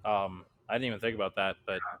smart. I didn't even think about that,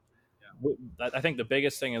 but I think the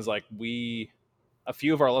biggest thing is like a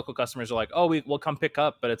few of our local customers are like, oh, we'll come pick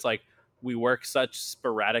up, but it's like we work such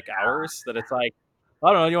sporadic hours that it's like,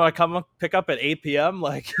 I don't know, you want to come pick up at 8 p.m.?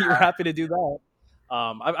 Like you're happy to do that.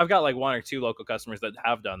 I've got like one or two local customers that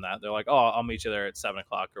have done that. They're like, oh, I'll meet you there at 7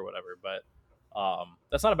 o'clock or whatever. But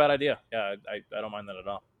that's not a bad idea. Yeah, I don't mind that at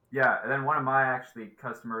all. Yeah, and then one of my actually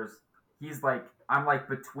customers, he's like, I'm like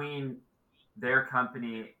between their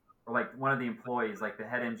company or like one of the employees, like the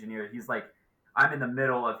head engineer. He's like, I'm in the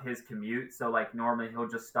middle of his commute, so like normally he'll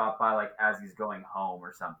just stop by like as he's going home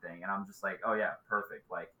or something, and I'm just like, oh yeah,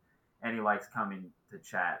 perfect. Like, and he likes coming to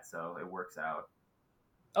chat, so it works out.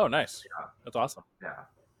 Oh, nice. Yeah. That's awesome. Yeah.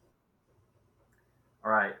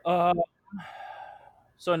 All right.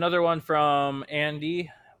 So another one from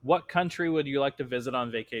Andy. What country would you like to visit on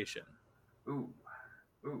vacation? Ooh.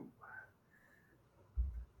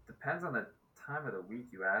 Depends on the time of the week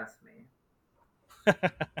you ask me.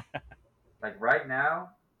 Like right now,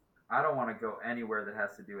 I don't want to go anywhere that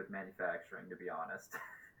has to do with manufacturing, to be honest.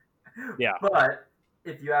 Yeah. But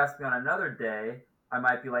if you ask me on another day, I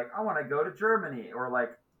might be like, I want to go to Germany, or like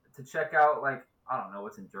to check out like I don't know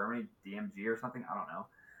what's in Germany, DMG or something. I don't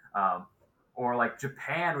know. Or like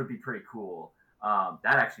Japan would be pretty cool.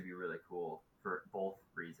 That'd actually be really cool for both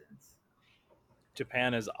reasons.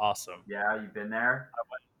 Japan is awesome. Yeah, you've been there? I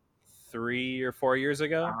went 3 or 4 years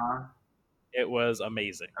ago. Uh-huh. It was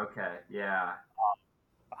amazing. Okay, yeah.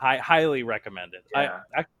 Highly recommended. Yeah.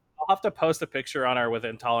 I'll have to post a picture on our With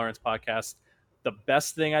Intolerance podcast. The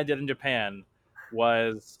best thing I did in Japan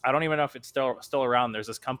was, I don't even know if it's still around. There's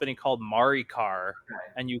this company called Maricar,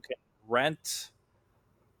 and you can rent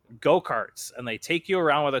go-karts, and they take you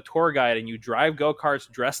around with a tour guide, and you drive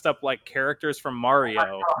go-karts dressed up like characters from Mario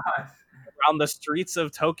around the streets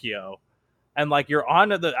of Tokyo. And like you're on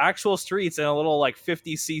the actual streets in a little like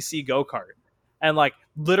 50cc go-kart, and like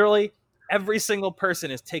literally every single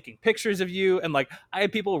person is taking pictures of you. And like I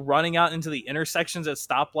had people running out into the intersections at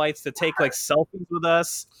stoplights to take like selfies with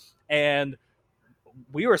us. And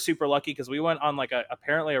we were super lucky because we went on like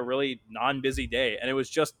apparently a really non-busy day, and it was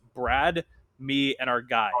just Brad, me, and our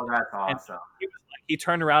guide. Oh, that's awesome. He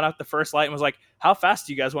turned around at the first light and was like, how fast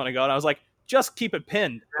do you guys want to go? And I was like, just keep it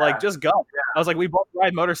pinned. Yeah. Like, just go. Yeah. I was like, we both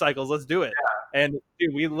ride motorcycles. Let's do it. Yeah. And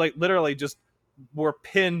dude, we like literally just were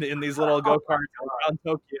pinned in these little go-karts around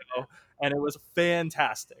Tokyo, and it was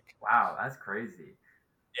fantastic. Wow, that's crazy.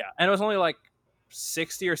 Yeah, and it was only like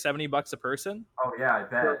 $60 or $70 a person. Oh yeah, I bet.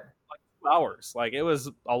 For like 2 hours. Like it was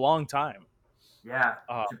a long time. Yeah,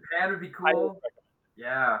 Japan would be cool.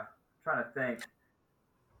 Yeah, I'm trying to think.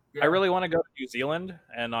 Yeah. I really want to go to New Zealand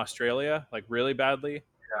and Australia, like really badly.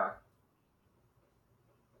 Yeah.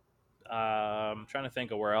 I'm trying to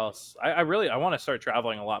think of where else. I want to start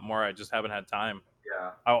traveling a lot more. I just haven't had time. Yeah.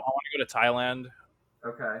 I want to go to Thailand.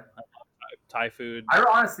 Okay. Thai food. I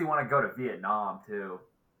honestly want to go to Vietnam too.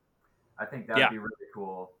 I think that'd be really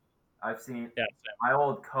cool. I've seen my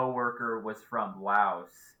old coworker was from Laos,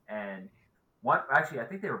 and I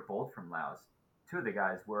think they were both from Laos. 2 of the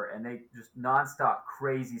guys were, and they just nonstop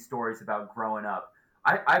crazy stories about growing up.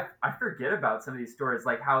 I forget about some of these stories,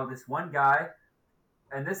 like how this one guy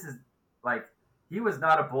and this is like, he was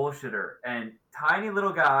not a bullshitter, and tiny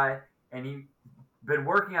little guy, and he been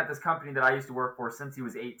working at this company that I used to work for since he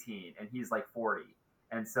was 18, and he's like 40.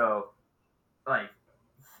 And so, like,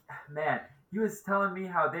 man, he was telling me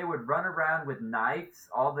how they would run around with knives,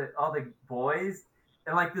 all the boys,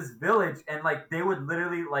 in like this village, and like they would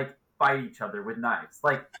literally like fight each other with knives,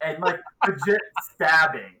 like, and like legit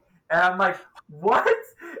stabbing. And I'm like, what?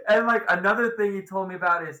 And like another thing he told me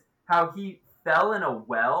about is how he fell in a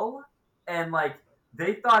well, and like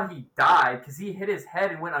they thought he died because he hit his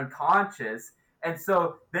head and went unconscious, and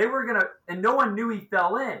so they were gonna, and no one knew he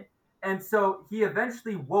fell in. And so he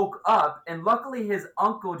eventually woke up, and luckily his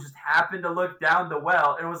uncle just happened to look down the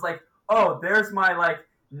well and was like, "Oh, there's my like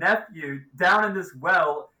nephew down in this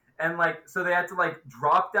well." And like, so they had to like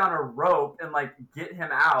drop down a rope and like get him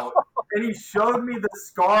out. And he showed me the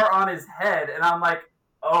scar on his head, and I'm like,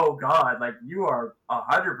 "Oh God, like you are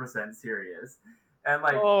 100% serious." And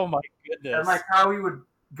like, Oh my and like goodness. how he would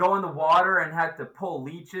go in the water and had to pull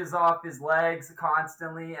leeches off his legs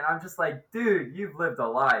constantly. And I'm just like, dude, you've lived a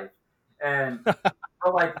life. And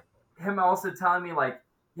but like him also telling me like,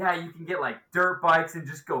 yeah, you can get like dirt bikes and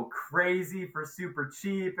just go crazy for super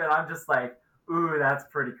cheap. And I'm just like, ooh, that's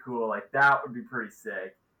pretty cool. Like that would be pretty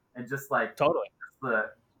sick. And just like Totally.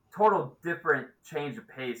 the total different change of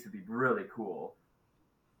pace would be really cool.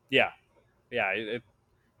 Yeah. Yeah.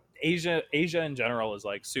 Asia in general is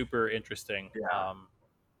like super interesting. Yeah.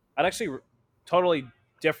 I'd actually totally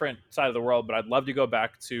different side of the world, but I'd love to go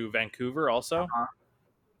back to Vancouver also. Uh-huh.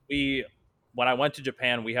 We When I went to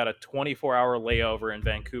Japan, we had a 24-hour layover in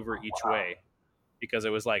Vancouver each Wow. way because it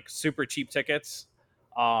was like super cheap tickets.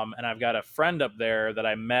 And I've got a friend up there that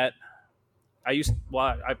I met. I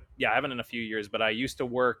haven't in a few years, but I used to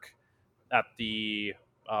work at the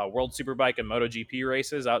World Superbike and MotoGP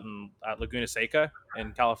races out at Laguna Seca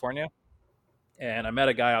in California, and I met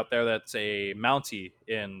a guy out there that's a Mountie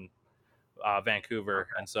in Vancouver,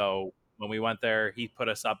 and so when we went there, he put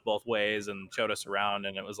us up both ways and showed us around,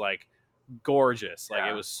 and it was like gorgeous. Like it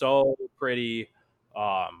Yeah. was so pretty.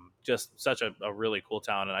 Just such a really cool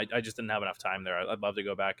town, and I just didn't have enough time there. I'd love to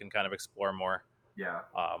go back and kind of explore more. Yeah.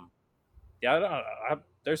 Um, yeah,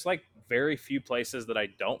 there's like very few places that I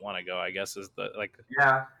don't want to go. I guess is the like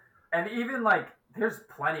Yeah, and even like there's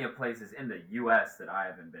plenty of places in the U.S. that I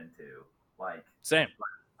haven't been to. Like same.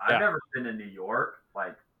 I've Yeah, never been to New York,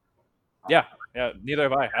 like yeah, yeah. Neither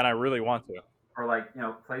have I, and I really want to. or like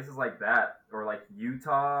places like that, or like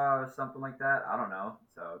Utah or something like that. I don't know.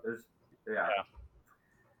 So there's yeah, Yeah,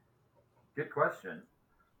 good question.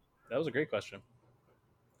 that was a great question.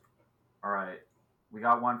 All right, we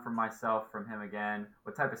got one from myself from him again.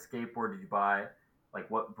 What type of skateboard did you buy? Like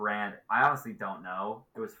what brand? I honestly don't know.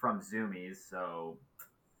 It was from Zoomies, so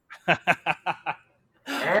and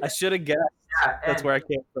I should have guessed. yeah, That's and where I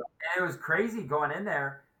came from. And it was crazy going in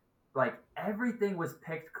there. Like everything was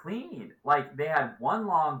picked clean. Like they had one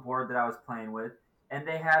longboard that I was playing with, and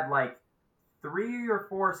they had like 3 or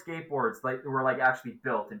 4 skateboards like were like actually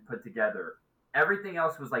built and put together. Everything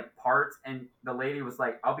else was like parts, and the lady was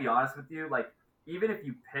like, "I'll be honest with you, like even if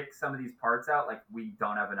you pick some of these parts out, like we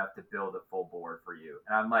don't have enough to build a full board for you."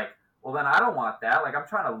 And I'm like, "Well, then I don't want that. Like I'm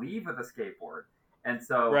trying to leave with a skateboard." And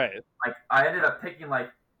so Right. like I ended up picking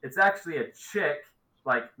like it's actually a chick,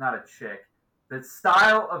 like not a chick. The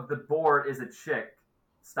style of the board is a chick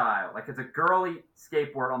style. Like it's a girly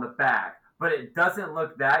skateboard on the back, but it doesn't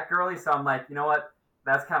look that girly. So I'm like, you know what?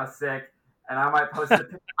 That's kind of sick. And I might post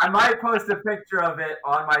a picture of it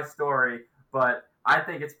on my story, but I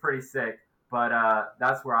think it's pretty sick. But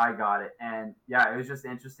that's where I got it. And yeah, it was just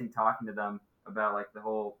interesting talking to them about like the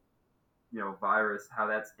whole virus, how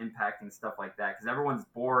that's impacting stuff like that, because everyone's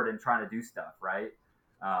bored and trying to do stuff, right?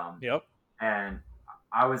 Um, Yep. and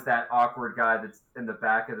I was that awkward guy that's in the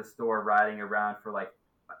back of the store riding around for like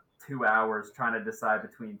 2 hours trying to decide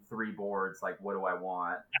between 3 boards. Like, what do I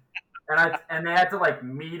want? And they had to like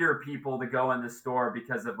meter people to go in the store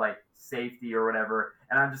because of like safety or whatever.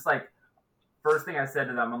 And I'm just like, first thing I said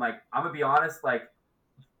to them, I'm like, I'm gonna be honest, like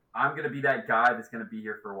I'm gonna be that guy that's gonna be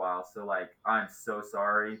here for a while. So like, I'm so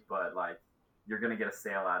sorry, but like, you're gonna get a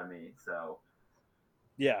sale out of me. So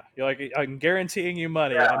Yeah. You're like, I'm guaranteeing you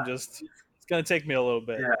money. yeah, It's gonna take me a little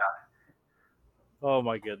bit. yeah. Oh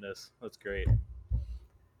my goodness, that's great.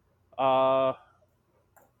 Uh,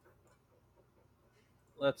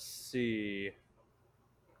 let's see.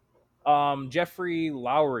 Jeffrey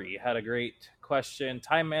Lowry had a great question.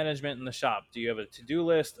 Time management in the shop. Do you have a to-do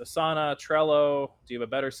list, Asana, Trello? Do you have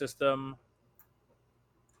a better system?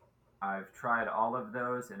 I've tried all of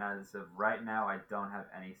those, and as of right now, I don't have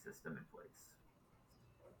any system in place.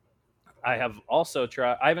 I have also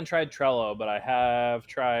tried. I haven't tried Trello, but I have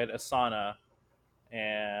tried Asana,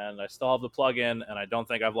 and I still have the plugin, and I don't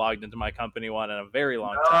think I've logged into my company one in a very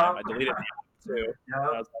long time. Yup. I deleted the app too. I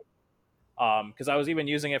Yup. was like, because I was even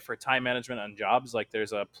using it for time management on jobs. Like,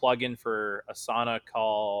 there's a plugin for Asana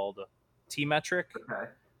called T-Metric.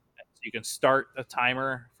 Okay. So you can start a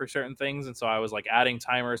timer for certain things, and so I was like adding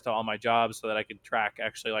timers to all my jobs so that I could track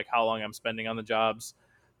actually like how long I'm spending on the jobs,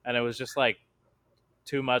 and it was just like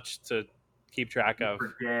too much to keep track You of.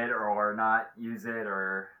 forget or not use it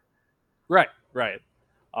or Right, right.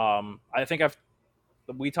 I think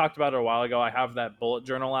we talked about it a while ago. I have that bullet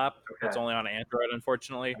journal app that's okay. only on Android,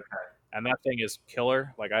 unfortunately, Okay. and that thing is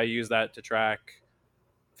killer. Like, I use that to track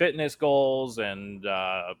fitness goals and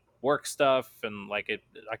work stuff, and like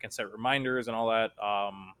I can set reminders and all that.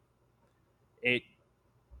 It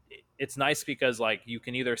it's nice because like you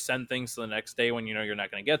can either send things to the next day when you know you're not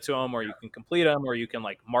going to get to them, or you can complete them, or you can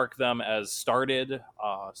like mark them as started,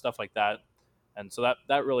 stuff like that. And so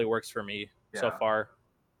that really works for me so Yeah. far.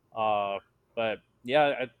 Uh, but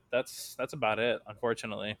yeah, that's about it,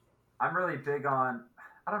 unfortunately. I'm really big on.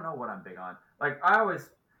 I don't know what I'm big on. Like I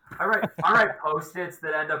write post-its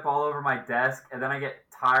that end up all over my desk, and then I get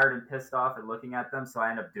tired and pissed off at looking at them, so I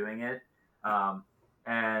end up doing it.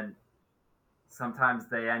 And sometimes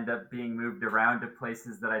they end up being moved around to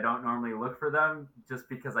places that I don't normally look for them, just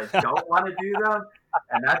because I don't want to do them,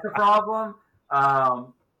 and that's a problem.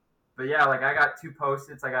 Um, but yeah, like I got two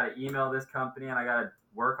post-its. I got to email this company, and I got to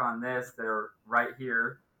work on this. They're right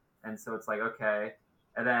here, and so it's like okay.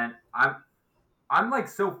 And then I'm like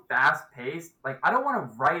so fast paced. Like I don't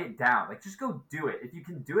want to write it down. Like just go do it. If you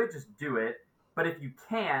can do it, just do it. But if you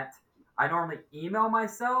can't, I normally email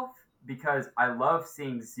myself because I love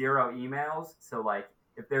seeing zero emails. So like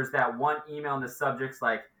if there's that one email in the subject's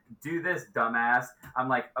like do this dumbass, I'm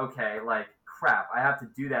like okay, like crap, I have to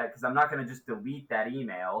do that because I'm not gonna just delete that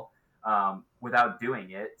email without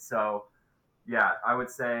doing it. So yeah, I would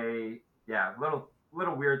say yeah, little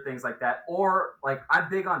weird things like that. Or like I'm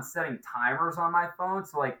big on setting timers on my phone.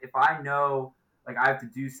 So like if I know like I have to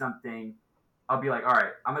do something, I'll be like, all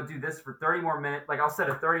right, I'm gonna do this for 30 more minutes. Like I'll set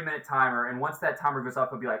a 30-minute timer, and once that timer goes up,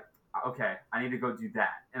 I'll be like, okay, I need to go do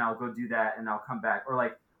that, and I'll go do that, and I'll come back. Or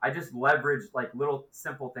like I just leverage like little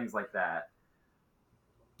simple things like that.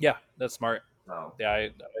 Yeah, that's smart. So Yeah,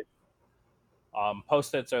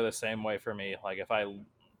 post-its are the same way for me. Like, if I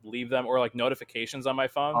leave them, or like notifications on my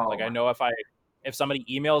phone, oh like I my, know if somebody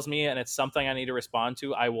emails me and it's something I need to respond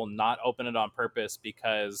to, I will not open it on purpose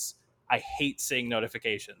because I hate seeing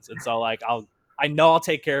notifications. And so like I know I'll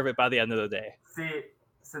take care of it by the end of the day. see,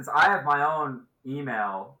 since I have my own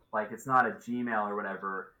email, like it's not a Gmail or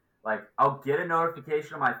whatever, like I'll get a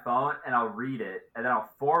notification on my phone and I'll read it and then I'll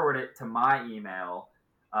forward it to my email.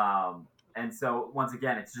 And so once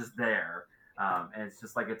again, it's just there. And it's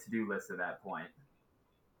just like a to do list at that point.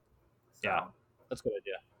 Yeah, So that's a good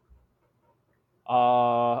idea.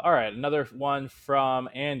 All right, another one from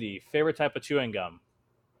Andy. Favorite type of chewing gum?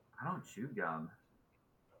 I don't chew gum.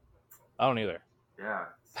 I don't either. Yeah,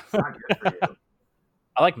 it's not good for you.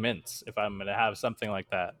 I like mints if I'm gonna have something like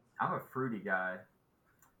that. I'm a fruity guy.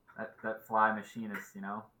 That fly machinist, you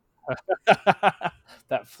know?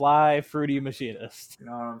 That fly fruity machinist. You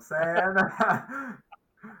know what I'm saying?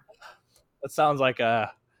 That sounds like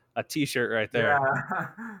a t-shirt right there.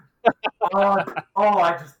 Yeah. Oh,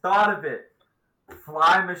 I just thought of it.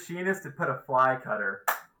 Fly machinist to put a fly cutter.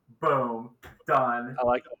 Boom. Done. I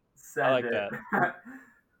like Send it. that.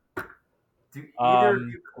 Do either of Um,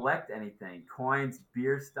 you collect anything? Coins,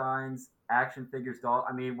 beer steins, action figures, doll?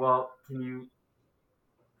 I mean, well, can you,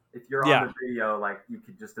 if you're on yeah, the video, like, you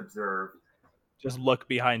could just observe. just look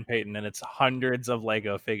behind Peyton, and it's hundreds of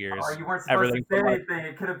Lego Oh, figures. you weren't supposed to Everything say from like, anything.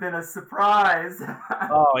 It could have been a surprise.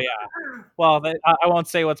 oh yeah. Well, I won't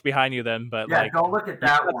say what's behind you then, but Yeah, like don't look at you've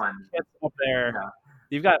that got one. kits up there. Yeah.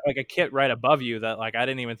 You've got like a kit right above you that like I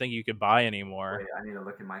didn't even think you could buy anymore. Wait, I need to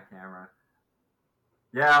look at my camera.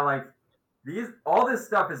 Yeah, like all this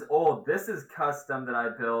stuff is old. This is custom that I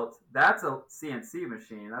built. That's a CNC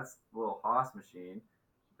machine. That's a little Haas machine.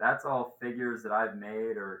 That's all figures that I've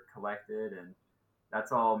made or collected, and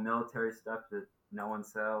that's all military stuff that no one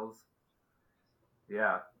sells.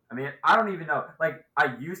 Yeah, I mean, I don't even know. Like,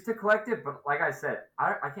 I used to collect it, but like I said,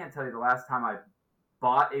 I can't tell you the last time I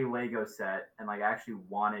bought a Lego set and like actually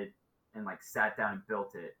wanted and like sat down and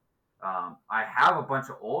built it. I have a bunch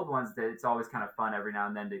of old ones that it's always kind of fun every now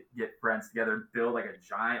and then to get friends together and build like a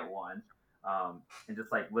giant one, and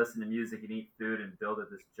just like listen to music and eat food and build this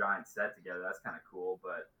giant set together. That's kind of cool,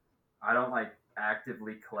 but I don't like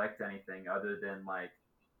actively collect anything other than like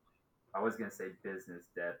I was gonna say business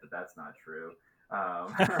debt, but that's not true.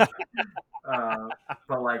 Um, uh,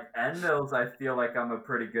 but like end mills, I feel like I'm a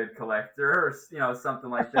pretty good collector, or something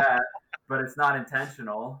like that. But it's not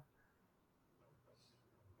intentional.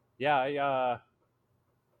 Yeah,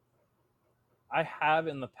 I have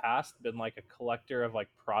in the past been like a collector of like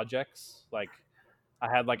projects. Like I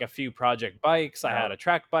had like a few project bikes. I Yeah, had a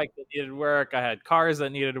track bike that needed work. I had cars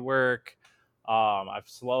that needed work. I've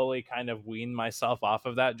slowly kind of weaned myself off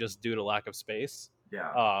of that just due to lack of space.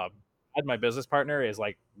 yeah. Had my business partner is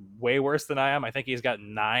like way worse than I am. I think he's got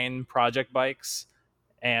 9 project bikes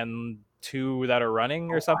and 2 that are running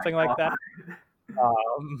or Oh my something like that. god.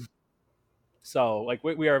 Um, so like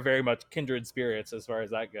we are very much kindred spirits as far as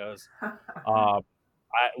that goes. Um,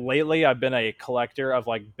 lately I've been a collector of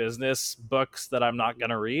like business books that I'm not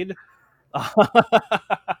gonna read.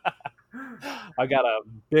 I got a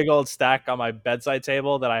big old stack on my bedside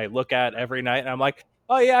table that I look at every night, and I'm like,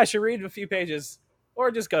 oh yeah, I should read a few pages or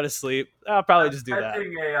just go to sleep. I'll probably just do that.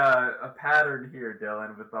 Catching a pattern here,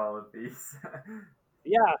 Dylan, with all of these.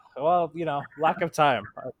 Yeah, well, lack of time.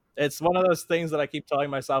 It's one of those things that I keep telling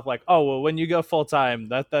myself, like, oh well, when you go full time,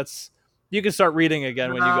 that's you can start reading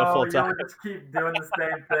again when you go No, full time. you'll just keep doing the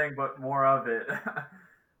same thing, but more of it.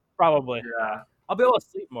 Probably, yeah. Yeah, I'll be able to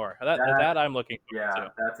sleep more. that That I'm looking forward yeah,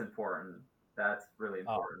 to. that's important. That's really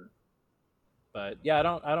important. But yeah, I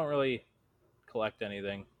don't really collect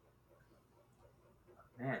anything.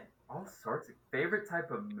 Man, all sorts of favorite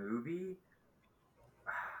type of movie.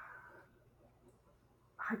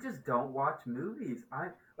 I just don't watch movies. I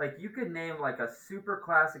like you could name like a super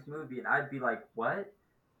classic movie, and I'd be like, what?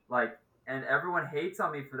 Like, and everyone hates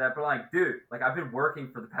on me for that. But like, dude, like I've been working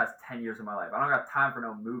for the past 10 years of my life. I don't got time for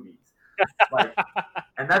no movies. Like,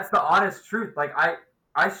 and that's the honest truth. Like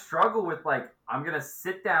I struggle with like I'm gonna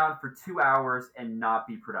sit down for 2 hours and not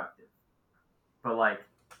be productive. But like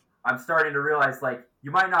I'm starting to realize like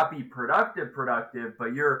you might not be productive,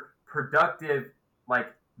 but you're productive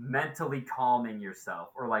like mentally calming yourself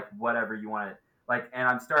or like whatever you want to like. And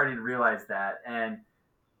I'm starting to realize that, and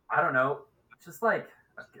I don't know, just like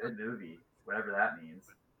a good movie, whatever that means.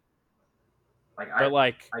 Like But I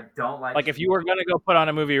don't like. like if you were gonna go put on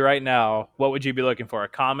a movie right now, what would you be looking for? A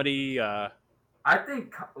comedy? I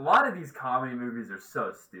think a lot of these comedy movies are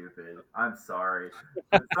so stupid. I'm sorry,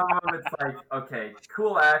 but some of them it's like okay,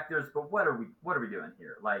 cool actors, but what are we doing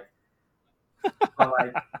here? Like, but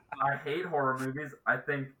like I hate horror movies. I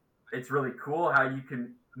think it's really cool how you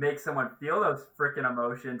can make someone feel those freaking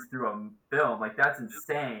emotions through a film. Like that's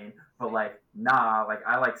insane. But like nah, like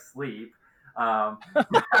I like sleep. Um,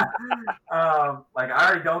 like I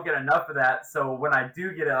already don't get enough of that. So when I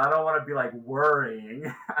do get it, I don't want to be like worrying.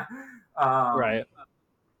 um, Right.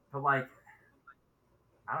 but like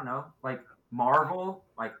I don't know, like Marvel,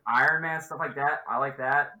 like Iron Man, stuff like that. I like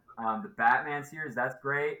that. The Batman series, that's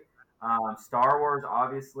great. Star Wars,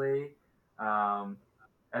 obviously. Um,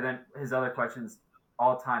 and then his other questions,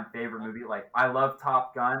 all-time favorite movie. Like I love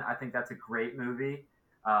Top Gun. I think that's a great movie.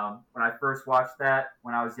 When I first watched that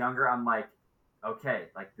when I was younger, I'm like, okay,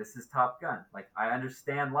 like this is Top Gun. Like I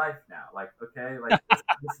understand life now. Like okay, like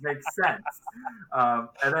this makes sense. And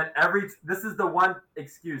then this is the one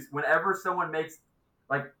excuse whenever someone makes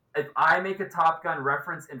like if I make a Top Gun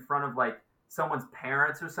reference in front of like someone's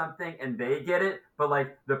parents or something and they get it, but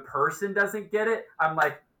like the person doesn't get it, I'm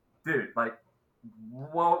like, dude, like,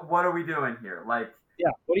 what are we doing here? Like, Yeah.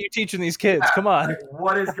 What are you teaching these kids? yeah, Come on. like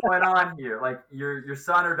what is going on here? Like your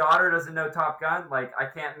son or daughter doesn't know Top Gun. Like I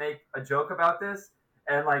can't make a joke about this.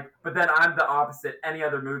 And like, but then I'm the opposite. Any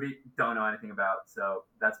other movie, don't know anything about. So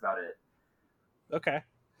that's about it. Okay.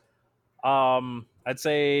 I'd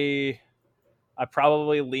say I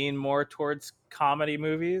probably lean more towards comedy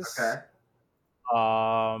movies. Okay.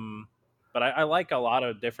 But I like a lot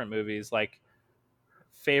of different movies. Like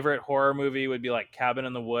favorite horror movie would be like Cabin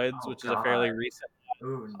in the Woods, Oh which is a God. fairly recent.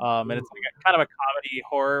 Ooh, And ooh. it's like a kind of a comedy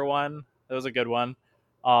horror one. That was a good one.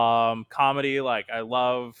 Comedy, like I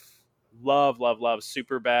love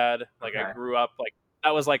Super Bad. Like I Okay. grew up like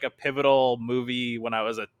that was like a pivotal movie when I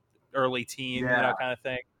was a early teen, Yeah. kind of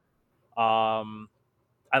thing. Um,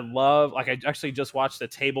 I love like I actually just watched a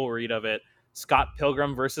table read of it. Scott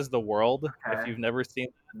Pilgrim versus the World. If Okay. you've never seen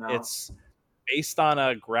it, No. it's based on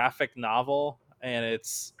a graphic novel and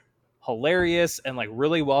it's hilarious and like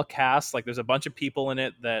really well cast. Like there's a bunch of people in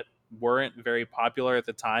it that weren't very popular at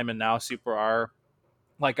the time and now super are.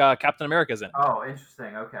 Like Captain America's in it. Oh,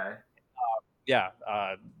 interesting. Okay. Yeah,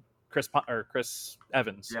 Chris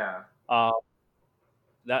Evans. Yeah. Uh,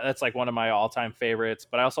 that's like one of my all-time favorites.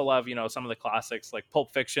 But I also love some of the classics like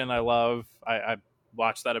Pulp Fiction. I love. I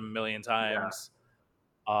watched that a million Yeah. times.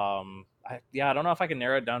 I don't know if I can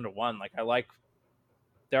narrow it down to one. Like I like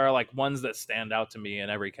there are like ones that stand out to me in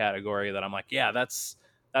every category that I'm like, yeah, that's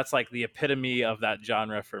like the epitome of that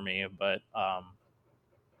genre for me. But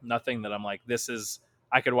nothing that I'm like, this is,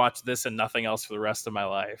 I could watch this and nothing else for the rest of my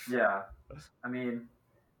life. Yeah. I mean,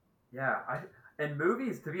 yeah. In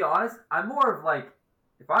movies, to be honest, I'm more of like,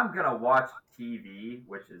 if I'm gonna watch TV,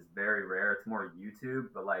 which is very rare, it's more YouTube.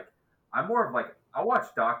 But like, I'm more of like, I'll watch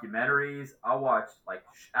documentaries. I'll watch like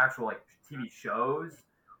actual like TV shows.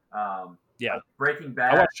 Yeah, Like Breaking I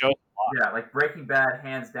Bad. watch shows a lot. Yeah, like Breaking Bad,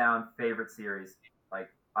 hands down favorite series. Like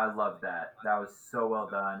I love that. That was so well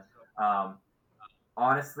done. Um,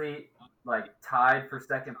 Honestly, like tied for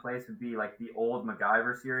second place would be like the old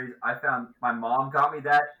MacGyver series. I found my mom got me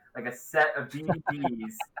that like a set of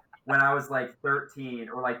DVDs when I was like 13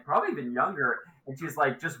 or like probably even younger. And she's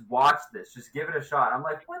like, just watch this, just give it a shot. I'm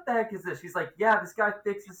like, what the heck is this? She's like, yeah, this guy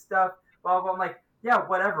fixes stuff. Blah blah. I'm like, yeah,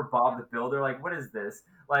 whatever, Bob the Builder. Like, what is this?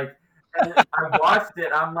 Like, and I watched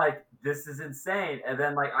it. I'm like, this is insane. And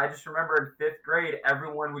then like I just remember in fifth grade,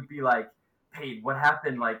 everyone would be like, hey, what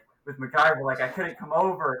happened? Like with MacGyver, like I couldn't come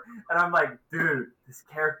over, and I'm like, dude, this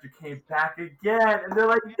character came back again, and they're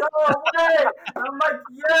like, no way, and I'm like,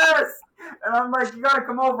 yes, and I'm like, you gotta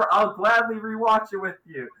come over, I'll gladly rewatch it with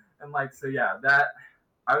you, and like, so yeah, that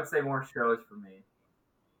I would say more shows for me.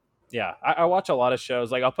 Yeah, I watch a lot of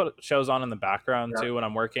shows. Like I'll put shows on in the background Yep. too when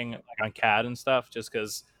I'm working like on CAD and stuff, just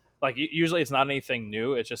because like usually it's not anything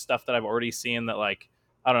new. It's just stuff that I've already seen that like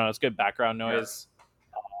I don't know. It's good background Yep. noise.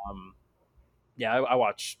 Um, yeah, I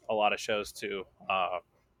watch a lot of shows too.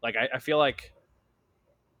 Like I feel like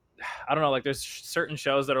I don't know. Like there's certain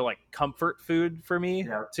shows that are like comfort food for me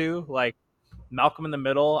Yep. too. Like Malcolm in the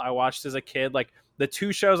Middle, I watched as a kid. Like the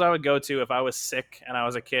two shows I would go to if I was sick and I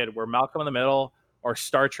was a kid were Malcolm in the Middle or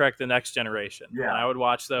Star Trek: The Next Generation, and Yeah. I would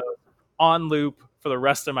watch those on loop for the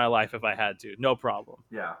rest of my life if I had to, no problem.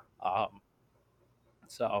 Yeah.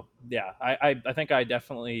 So yeah, I think I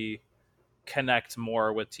definitely connect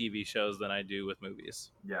more with TV shows than I do with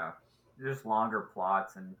movies. Yeah. Just longer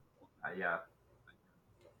plots and yeah.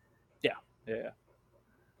 Yeah.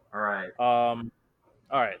 All right. All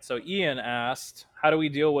right. So Ian asked, how do we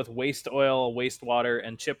deal with waste oil, wastewater,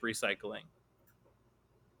 and chip recycling?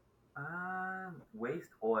 Waste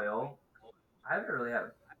oil. I haven't really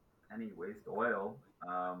had any waste oil.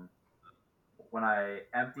 When I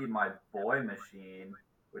emptied my boy machine,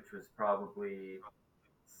 which was probably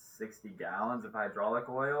 60 gallons of hydraulic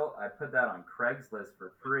oil, I put that on Craigslist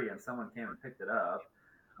for free, and someone came and picked it up.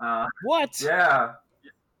 What? Yeah.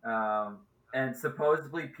 Um, and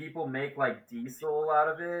supposedly people make like diesel out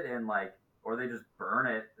of it, and like, or they just burn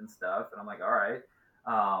it and stuff. And I'm like, all right.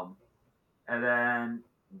 And then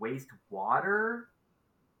wastewater.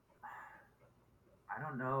 I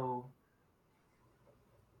don't know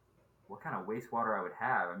what kind of wastewater I would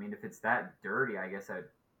have. I mean, if it's that dirty, I guess I'd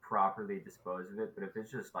properly dispose of it. But if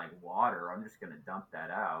it's just like water, I'm just gonna dump that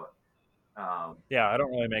out. Yeah, I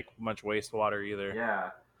don't really make much wastewater either. Yeah.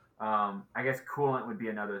 I guess coolant would be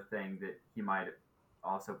another thing that he might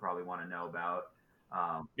also probably want to know about.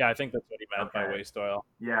 Yeah, I think that's what he meant by Okay. waste oil.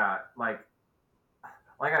 Yeah, like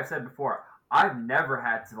I've said before, I've never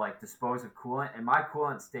had to like dispose of coolant, and my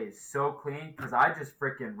coolant stays so clean because I just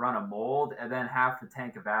freaking run a mold, and then half the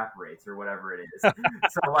tank evaporates or whatever it is.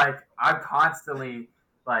 So like I'm constantly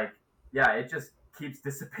like, yeah, it just keeps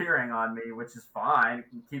disappearing on me, which is fine.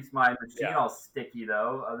 It keeps my machine Yeah. all sticky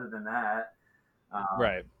though. Other than that, um,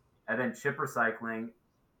 Right. and then chip recycling.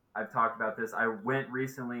 I've talked about this. I went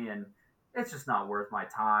recently, and it's just not worth my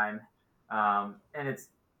time. And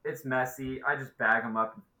it's messy. I just bag them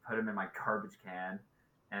up and put them in my garbage can,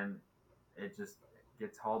 and it just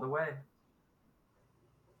gets hauled away.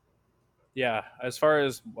 Yeah, as far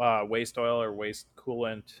as waste oil or waste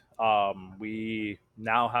coolant, we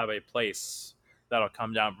now have a place that'll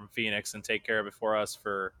come down from Phoenix and take care of it for us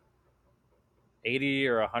for 80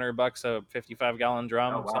 or $100 a 55-gallon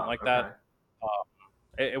drum, Oh something wow. like that.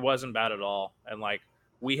 Okay. It wasn't bad at all, and like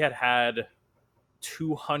we had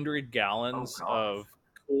 200 Oh gallons gosh. of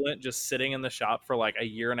coolant just sitting in the shop for like a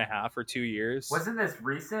year and a half or 2 years. Wasn't this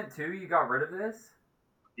recent too? You got rid of this?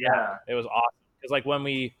 Yeah, Yeah. it was awesome because like when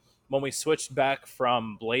we switched back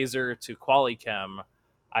from Blazer to Qualichem,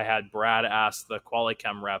 I had Brad ask the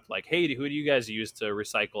Qualichem rep like, "Hey, who do you guys use to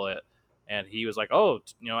recycle it?" And he was like, "Oh,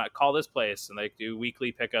 I call this place, and they do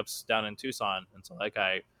weekly pickups down in Tucson." And so like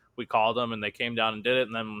we called them, and they came down and did it.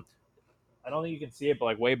 And then I don't think you can see it, but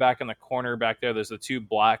like way back in the corner back there, there's the two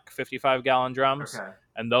black 55-gallon drums. Okay.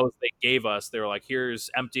 And those they gave us, they were like, here's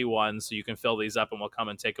empty ones, so you can fill these up, and we'll come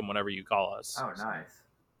and take them whenever you call us. Oh So, nice.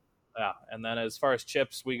 yeah. And then as far as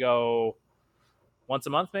chips, we go once a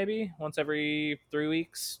month, maybe once every 3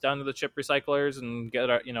 weeks, down to the chip recyclers and get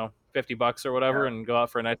 $50 or whatever, Yep. and go out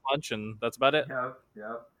for a nice lunch, and that's about it.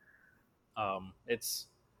 Yep.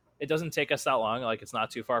 It doesn't take us that long. Like, it's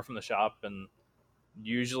not too far from the shop, and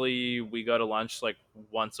usually we go to lunch like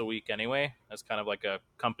once a week anyway. As kind of like a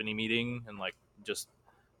company meeting, and like just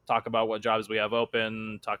talk about what jobs we have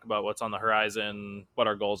open, talk about what's on the horizon, what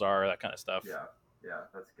our goals are, that kind of stuff. Yeah,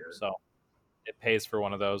 that's good. So it pays for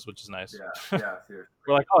one of those, which is nice. Yeah, seriously.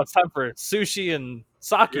 We're like, oh, it's time for sushi and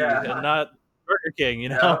sake and not Burger King, you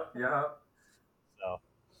know? Yep. So,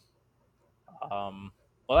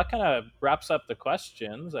 well, that kind of wraps up the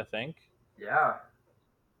questions, I think. Yeah.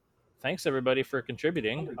 Thanks, everybody, for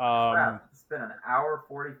contributing. Holy crap. It's been an hour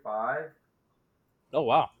 45. Oh,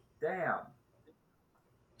 wow. Damn.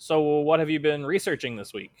 So what have you been researching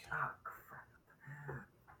this week? Ah, crap.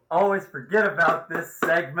 Always forget about this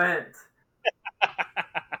segment.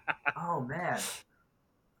 Oh, man.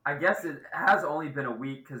 I guess it has only been a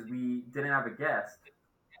week because we didn't have a guest.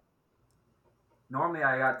 Normally,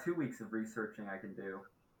 I got 2 weeks of researching I can do.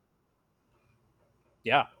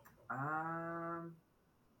 Yeah. I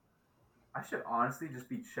should honestly just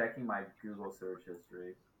be checking my Google search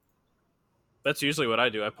history. That's usually what I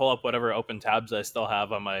do. I pull up whatever open tabs I still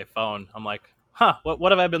have on my phone. I'm like, huh,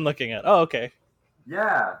 what have I been looking at? Oh, okay.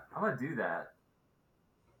 Yeah, I'm going to do that.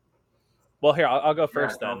 Well, here, I'll go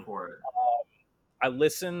first then. Go for it.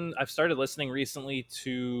 I've started listening recently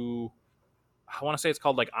to, I want to say it's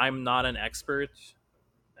called like I'm Not an Expert,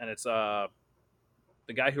 and it's the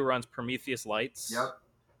guy who runs Prometheus Lights. Yep.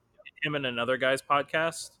 Him and another guy's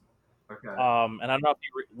podcast. Okay. And I don't know if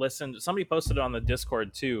you listened. Somebody posted it on the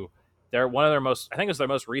Discord too. I think it's their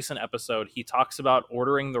most recent episode. He talks about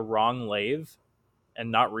ordering the wrong lathe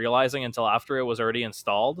and not realizing until after it was already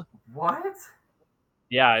installed. What?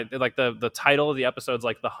 Yeah, like the title of the episode's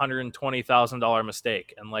like the $120,000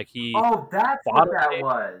 mistake, and like he. Oh, that's what that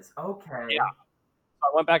was. Okay. Yeah. So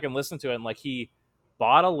I went back and listened to it, and like he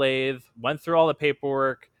bought a lathe, went through all the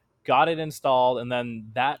paperwork, got it installed, and then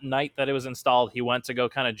that night that it was installed, he went to go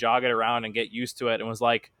kind of jog it around and get used to it, and was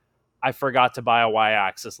like, I forgot to buy a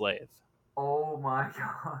Y-axis lathe. Oh my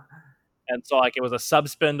god. And so like it was a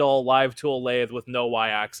sub-spindle live tool lathe with no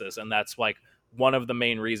Y-axis, and that's like one of the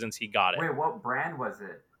main reasons he got it. Wait, what brand was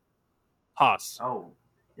it? Haas. Oh,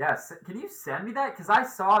 yes. Can you send me that? Because I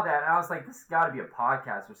saw that and I was like, this has got to be a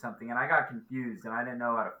podcast or something, and I got confused and I didn't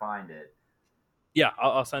know how to find it. Yeah,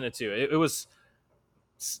 I'll send it to you. It was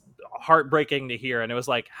heartbreaking to hear, and it was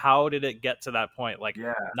like, how did it get to that point? Like,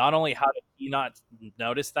 not only how did he not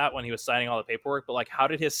notice that when he was signing all the paperwork, but like, how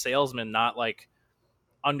did his salesman not like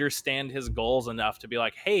understand his goals enough to be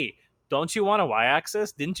like, hey, don't you want a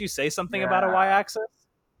Y-axis? Didn't you say something about a Y-axis?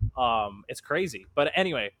 It's crazy. But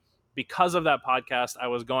anyway, because of that podcast, I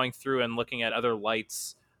was going through and looking at other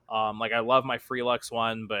lights. Like I love my Freelux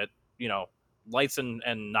one, but you know, lights and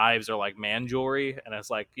knives are like man jewelry, and it's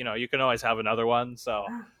like, you know, you can always have another one. So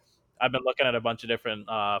I've been looking at a bunch of different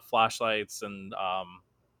flashlights, and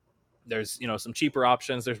there's, you know, some cheaper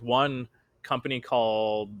options. There's one company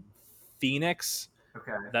called Phoenix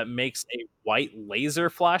that makes a white laser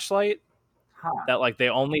flashlight that like they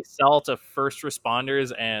only sell to first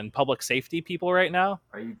responders and public safety people right now.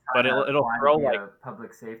 Are you but it'll throw like a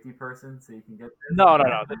public safety person so you can get this? No.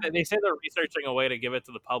 They say they're researching a way to give it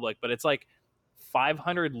to the public, but it's like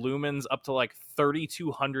 500 lumens up to like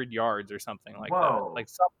 3,200 yards or something like that. Like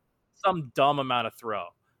some dumb amount of throw.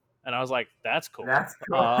 And I was like, that's cool. That's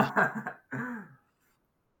cool.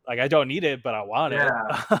 Like I don't need it, but I want it.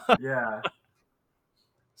 Yeah.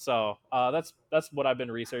 So that's what I've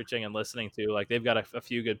been researching and listening to. Like they've got a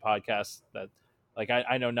few good podcasts that, like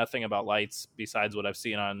I know nothing about lights besides what I've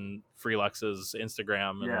seen on Freelux's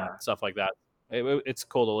Instagram and stuff like that. It's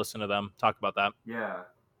cool to listen to them talk about that. Yeah,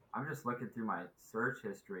 I'm just looking through my search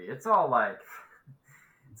history. It's all like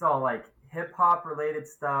hip hop related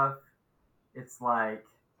stuff. It's like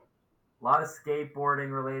a lot of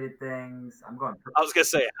skateboarding related things. I was gonna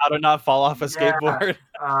say how to not fall off a skateboard.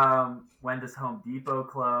 When does Home Depot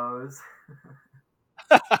close?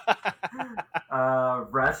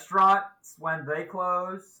 Restaurants, when they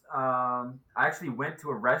close. I actually went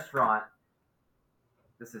to a restaurant.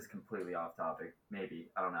 This is completely off topic. Maybe,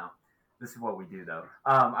 I don't know. This is what we do though.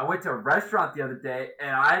 I went to a restaurant the other day,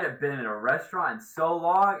 and I hadn't been in a restaurant in so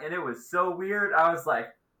long, and it was so weird. I was like,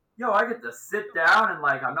 yo, I get to sit down and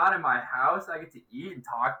like I'm not in my house. I get to eat and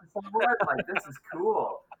talk to someone. Like this is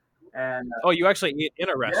cool. And oh, you actually eat in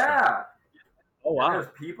a restaurant? Yeah. Oh wow. And there's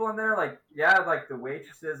people in there, like like the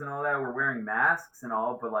waitresses and all that were wearing masks and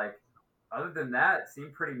all, but like other than that, it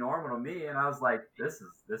seemed pretty normal to me. And I was like, this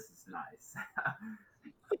is nice.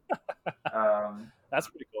 That's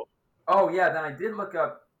pretty cool. Oh yeah, then I did look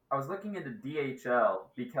up. I was looking into DHL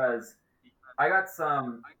because I got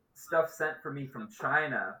some stuff sent for me from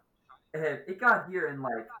China, and it got here in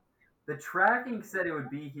like the tracking said it would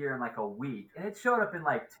be here in like a week, and it showed up in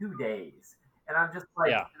like 2 days. And I'm just like,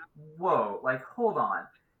 Yeah. whoa, like hold on.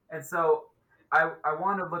 And so I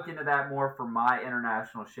want to look into that more for my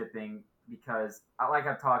international shipping because, like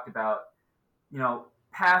I've talked about,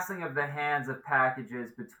 passing of the hands of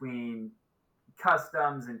packages between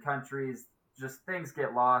customs and countries, just things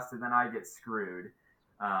get lost and then I get screwed.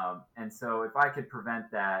 And so if I could prevent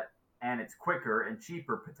that and it's quicker and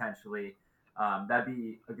cheaper potentially, that'd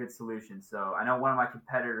be a good solution. So I know one of my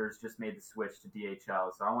competitors just made the switch to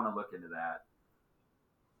DHL, so I want to look into that.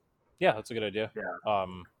 Yeah, that's a good idea. Yeah,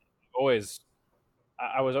 Always,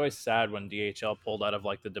 I was always sad when DHL pulled out of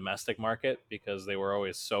like the domestic market because they were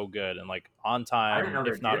always so good and like on I didn't time, know they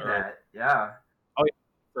if not did early. that. Yeah, Oh, yeah,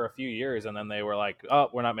 for a few years, and then they were like, "Oh,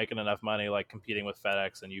 we're not making enough money, like competing with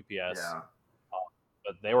FedEx and UPS." yeah,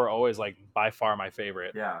 But they were always like by far my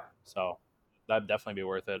favorite, yeah, so that'd definitely be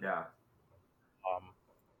worth it. yeah. Um,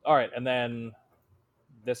 all right, and then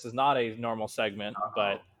this is not a normal segment,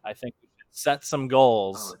 but Uh-oh. I think we should set some Oh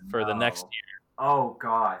goals for the next no. Oh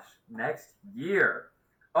gosh, next year.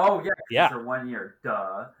 Oh yeah, 'cause year. these are 1 year.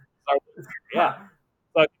 Duh. Yeah, yeah.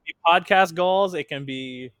 So it can be podcast goals. It can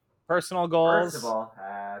be personal First of goals. all,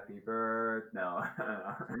 happy birthday. No.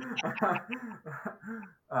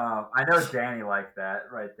 I know Danny liked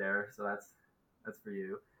that right there, so that's for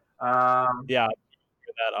you. Yeah,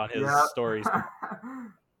 that on his Yeah. stories.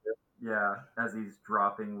 Yeah, as he's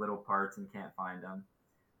dropping little parts and can't find them.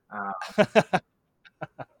 Uh,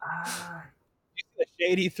 uh, You see the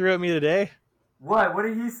shade he threw at me today? What? What?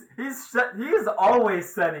 He's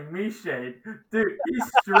always sending me shade, dude. He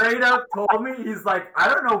straight up told me he's like, I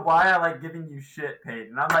don't know why I like giving you shit,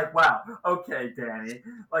 Peyton. I'm like, wow, okay, Danny.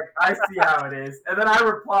 Like I see how it is. And then I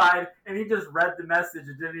replied, and he just read the message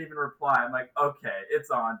and didn't even reply. I'm like, okay, it's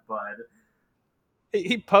on, bud.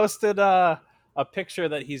 He posted a picture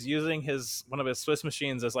that he's using his one of his Swiss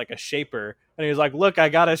machines as like a shaper, and he was like, "Look, I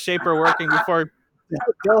got a shaper working before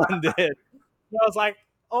Dylan did." And I was like,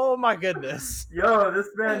 "Oh my goodness!" Yo, this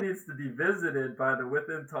man needs to be visited by the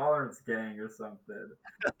Within Tolerance gang or something.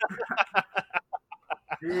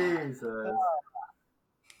 Jesus.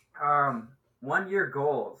 1 year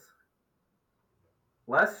goals.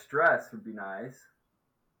 Less stress would be nice.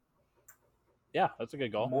 Yeah, that's a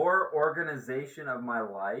good goal. More organization of my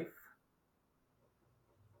life.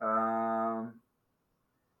 Um,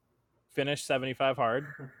 Finish 75 hard,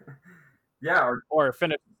 yeah, or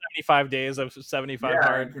finish 75 days of 75 yeah, and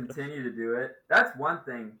hard. continue to do it. That's one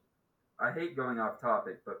thing. I hate going off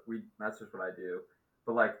topic, but that's just what I do.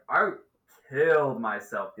 But like I killed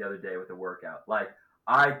myself the other day with a workout. Like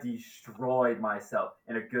I destroyed myself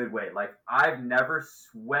in a good way. Like I've never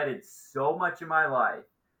sweated so much in my life.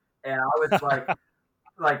 And I was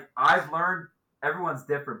like I've learned everyone's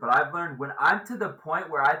different, but I've learned when I'm to the point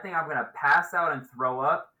where I think I'm gonna pass out and throw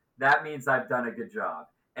up, that means I've done a good job.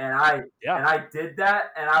 And I Yeah, and I did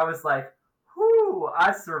that, and I was like, "Whoo!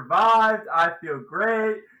 I survived. I feel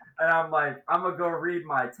great." And I'm like, "I'm gonna go read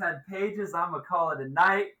my 10 pages. I'm gonna call it a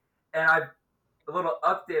night." And I a little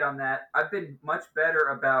update on that. I've been much better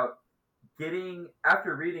about getting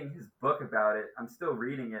after reading his book about it. I'm still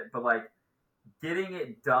reading it, but like getting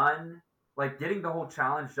it done, like getting the whole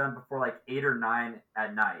challenge done before like 8 or 9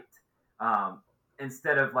 at night, um,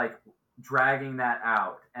 instead of like dragging that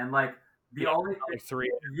out. And like the yeah, only thing, like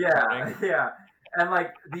 3 yeah, morning. yeah. And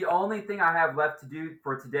like the only thing I have left to do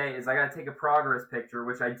for today is I got to take a progress picture,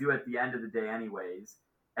 which I do at the end of the day, anyways.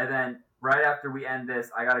 And then right after we end this,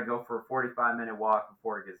 I got to go for a 45-minute walk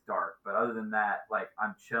before it gets dark. But other than that, like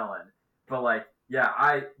I'm chilling. But like, yeah,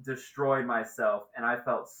 I destroyed myself, and I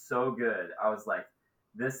felt so good. I was like,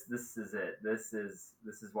 this is it. This is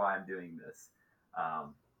why I'm doing this.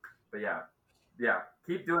 Um, but yeah, yeah,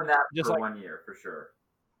 keep doing that Just for like 1 year for sure.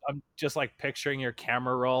 I'm just like picturing your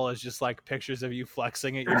camera roll as just like pictures of you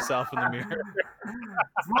flexing at yourself in the mirror.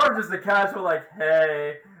 It's more of just a casual like,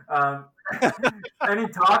 hey. Um, and he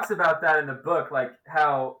talks about that in the book, like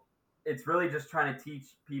how it's really just trying to teach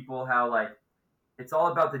people how like it's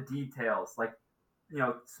all about the details. Like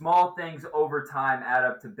small things over time add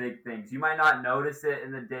up to big things. You might not notice it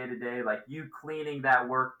in the day to day, like you cleaning that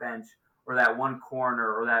workbench or that one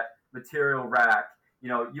corner or that material rack.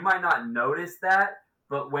 You might not notice that,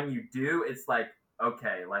 but when you do, it's like,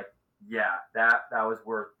 okay, like, yeah, that was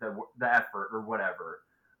worth the effort or whatever.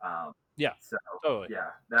 Um, Yeah, so totally. yeah,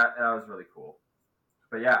 that was really cool.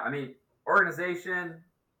 But yeah, I mean, organization.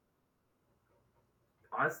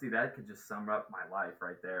 honestly, that could just sum up my life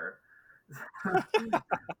right there.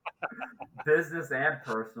 Business and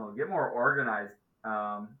personal. Get more organized.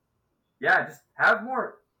 Um, yeah, just have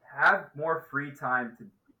more free time to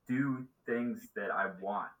do things that I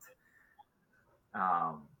want.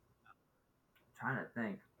 Trying to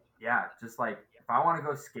think. Yeah, just like if I want to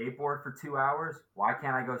go skateboard for 2 hours, why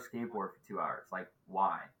can't I go skateboard for 2 hours? Like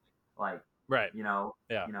why? Like Right. you know,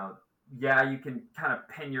 Yeah. yeah, you can kind of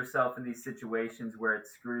pin yourself in these situations where it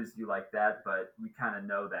screws you like that, but you kind of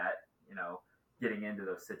know that, getting into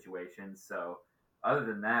those situations. So other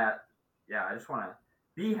than that, yeah, I just want to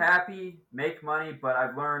be happy, make money, but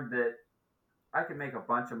I've learned that I can make a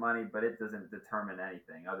bunch of money, but it doesn't determine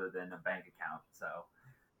anything other than a bank account. So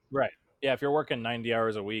Right. Yeah. If you're working 90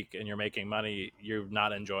 hours a week and you're making money, you're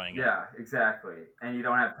not enjoying it. yeah, exactly. And you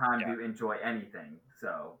don't have time Yeah. to enjoy anything.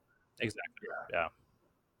 So Exactly. yeah. Yeah.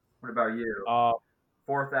 What about you? Uh,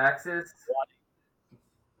 Fourth axis?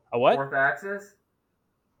 a what? Fourth axis?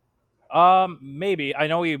 Maybe. I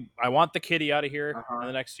want the kitty out of here Uh in huh.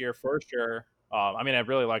 the next year for sure. I mean, I'd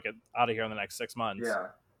really like it out of here in the next 6 months. Yeah.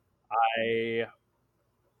 I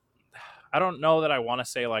I don't know that I want to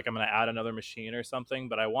say like I'm going to add another machine or something,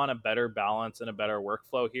 but I want a better balance and a better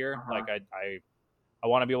workflow Uh here. huh. Like I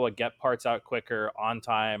want to be able to get parts out quicker on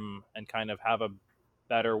time and kind of have a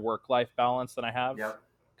better work life balance than I have. Yep.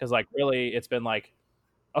 Because like really, it's been like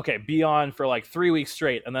okay, be on for like 3 weeks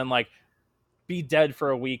straight, and then like be dead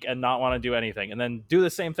for a week and not want to do anything, and then do the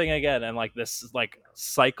same thing again, and like this like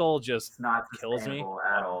cycle just It's not kills me. sustainable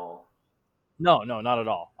at all. No, not at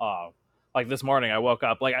all. Like this morning, I woke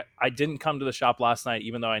up like I didn't come to the shop last night,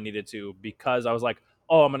 even though I needed to, because I was like,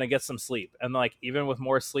 oh, I'm gonna get some sleep, and like even with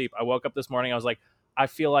more sleep, I woke up this morning, I was like, I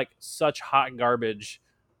feel like such hot garbage.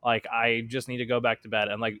 Like I just need to go back to bed,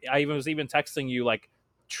 and like I was even texting you like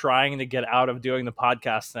trying to get out of doing the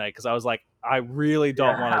podcast tonight because I was like, I really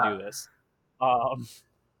don't want to Yeah. do this. Um,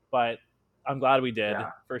 but I'm glad we did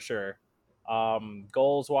Yeah. for sure.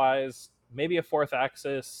 Goals wise, maybe a fourth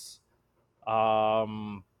axis.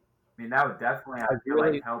 Um, I mean, that would definitely, I I feel like,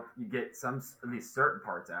 really, help you get some at least certain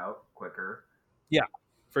parts out quicker. yeah,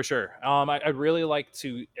 for sure. I'd really like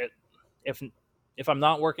to, if if I'm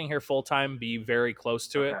not working here full time, be very close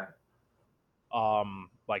to it. Okay.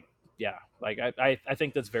 Like yeah, like I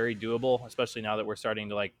think that's very doable, especially now that we're starting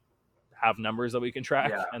to like have numbers that we can track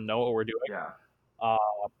Yeah. and know what we're doing. Yeah. Uh,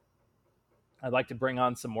 I'd like to bring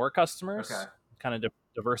on some more Okay. customers, kind of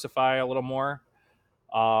diversify a little more.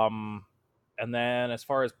 Um, and then as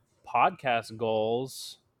far as podcast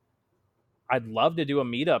goals, I'd love to do a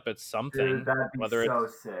meetup at Dude, something. that'd be Whether so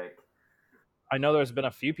it's, sick. I know there's been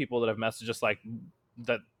a few people that have messaged us like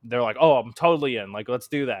that. They're like, "Oh, I'm totally in. Like, let's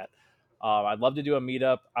do that." I'd love to do a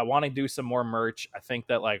meetup. I want to do some more merch. I think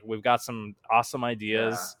that like we've got some awesome Yeah.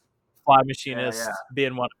 ideas. Fly Yeah. machinist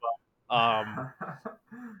being one of them.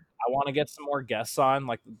 Yeah. I want to get some more guests on.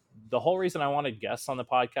 Like the whole reason I wanted guests on the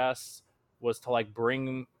podcast was to like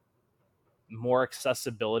bring more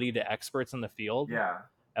accessibility to experts in the field. Yeah.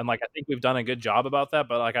 And like I think we've done a good job about that,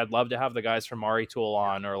 but like I'd love to have the guys from Mari Tool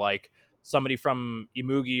on, or like somebody from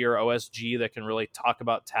Imugi or OSG that can really talk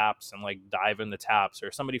about taps and like dive into taps,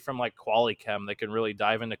 or somebody from like Qualichem that can really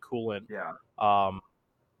dive into coolant. Yeah. Um,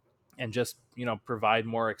 and just provide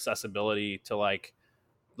more accessibility to I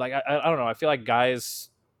don't know, I feel like guys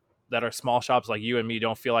that are small shops like you and me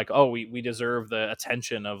don't feel like, oh, we deserve the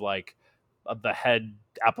attention of like of the head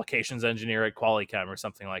applications engineer at Qualichem or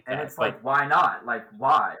something like And that. it's But like, why not? Like,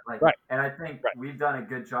 why? Like, right, and I think right, we've done a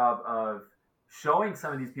good job of showing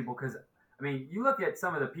some of these people because, I mean, you look at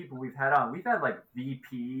some of the people we've had on. We've had like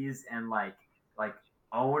VPs and like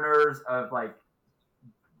owners of like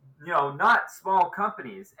not small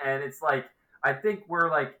companies, and it's like I think we're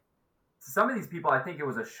like to some of these people. I think it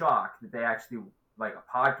was a shock that they actually like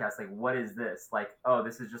a podcast. Like, what is this? Like, oh,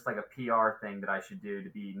 this is just like a PR thing that I should do to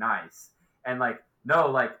be nice, and like no,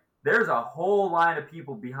 like there's a whole line of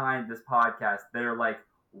people behind this podcast that are like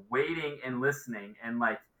waiting and listening, and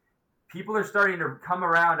like people are starting to come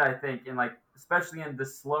around. I think, in like especially in the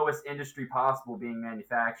slowest industry possible, being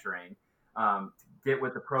manufacturing, to get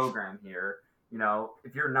with the program here.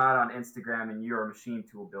 If you're not on Instagram and you're a machine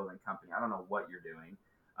tool building company, I don't know what you're doing.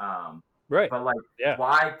 Um, right, but like, yeah,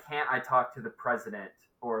 why can't I talk to the president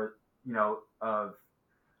or of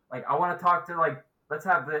like I want to talk to like let's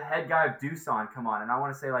have the head guy of Doosan come on, and I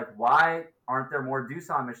want to say like why aren't there more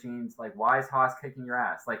Doosan machines? Like why is Haas kicking your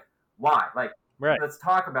ass? Like why? Like right, let's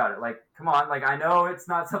talk about it. Like come on. Like I know it's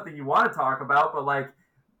not something you want to talk about, but like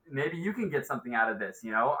maybe you can get something out of this.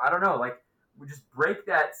 I don't know. Like we just break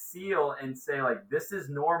that seal and say like this is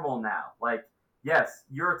normal now. Like yes,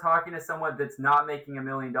 you're talking to someone that's not making $1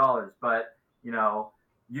 million, but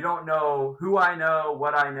you don't know who I know,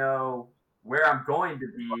 what I know, where I'm going to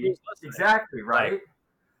be. Who's listening? Exactly, Like, right?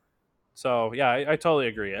 so yeah, I totally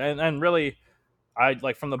agree. And really, I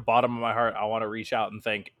like from the bottom of my heart, I want to reach out and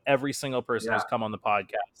thank every single person Yeah, who's come on the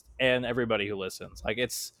podcast and everybody who listens. Like,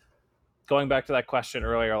 it's going back to that question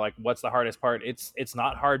earlier, like what's the hardest part? It's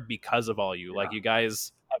not hard because of all you. Like, yeah, you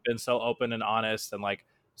guys have been so open and honest and like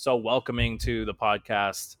so welcoming to the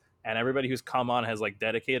podcast, and everybody who's come on has like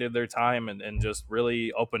dedicated their time and just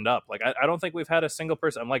really opened up. Like, I don't think we've had a single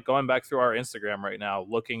person. I'm like going back through our Instagram right now,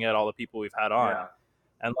 looking at all the people we've had on, yeah,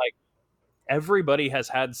 and like everybody has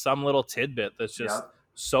had some little tidbit that's just yep,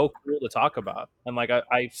 so cool to talk about. And like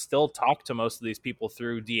I still talk to most of these people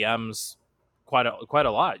through DMs quite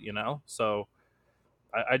a lot, you know? So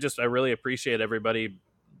I really appreciate everybody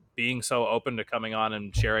being so open to coming on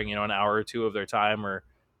and sharing, you know, an hour or two of their time, or,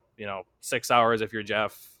 you know, 6 hours if you're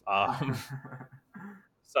Jeff.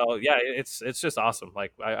 So yeah, it's just awesome.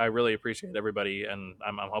 Like, I really appreciate everybody, and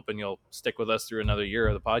I'm hoping you'll stick with us through another year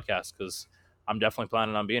of the podcast, because I'm definitely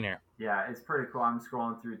planning on being here. yeah. It's pretty cool. I'm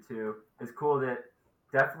scrolling through too. It's cool that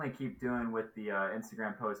definitely keep doing with the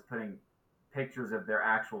Instagram posts, putting pictures of their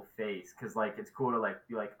actual face, because like it's cool to like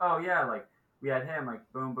be like, oh yeah, like we had him, like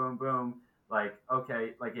boom, boom, boom, like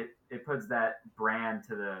okay, like it puts that brand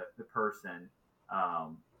to the person.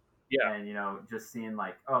 Um, Yeah. and just seeing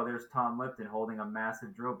like, oh, there's Tom Lipton holding a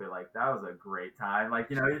massive drill bit, like that was a great time. Like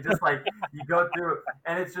you just like you go through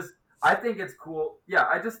and it's just, I think it's cool. Yeah,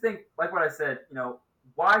 I just think like what I said,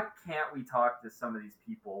 why can't we talk to some of these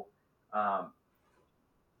people? um,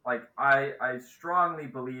 like I strongly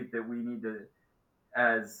believe that we need to,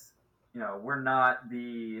 as we're not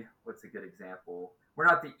the, what's a good example, we're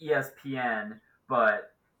not the ESPN,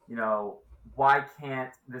 but you know why can't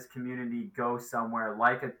this community go somewhere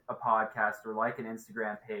like a podcast or like an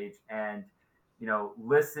Instagram page and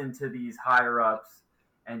listen to these higher ups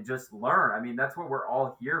and just learn? I mean, that's what we're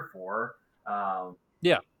all here for.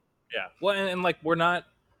 Yeah. Yeah. Well, and like we're not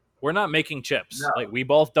making chips. No, Like, we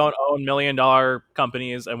both don't own $1 million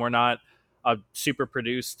companies, and we're not a super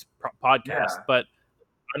produced podcast. yeah, But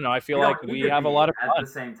I don't know. I feel we like don't need we to have a be lot of at fun. the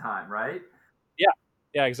same time, right? Yeah.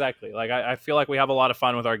 Yeah. Exactly. Like, I feel like we have a lot of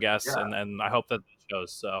fun with our guests, Yeah, and I hope that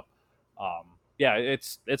shows. So, yeah,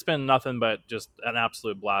 it's been nothing but just an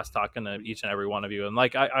absolute blast talking to each and every one of you. And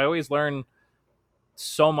like, I always learn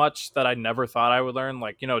so much that I never thought I would learn.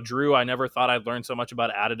 Like, you know, Drew, I never thought I'd learn so much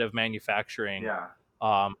about additive manufacturing. yeah,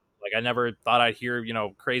 Like, I never thought I'd hear, you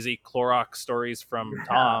know, crazy Clorox stories from yeah,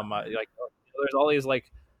 Tom. Like, there's all these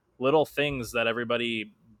like little things that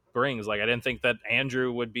everybody brings. Like, I didn't think that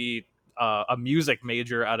Andrew would be a music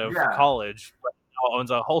major out of yeah. college, but now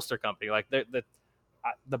owns a holster company. Like, the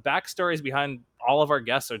backstories behind all of our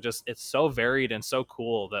guests are just, it's so varied and so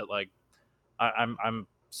cool that like I'm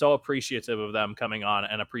so appreciative of them coming on,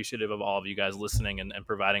 and appreciative of all of you guys listening and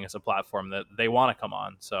providing us a platform that they want to come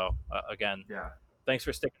on. So again, Yeah. thanks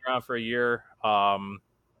for sticking around for a year.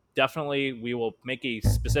 Definitely, we will make a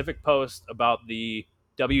specific post about the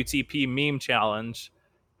WTP meme challenge.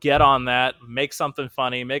 Get on that. Make something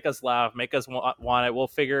funny. Make us laugh. Make us want it. We'll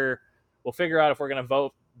figure out if we're gonna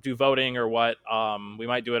do voting or what. We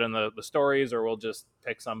might do it in the stories, or we'll just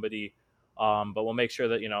pick somebody. But we'll make sure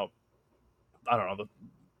that, I don't know,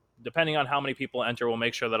 depending on how many people enter, we'll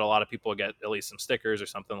make sure that a lot of people get at least some stickers or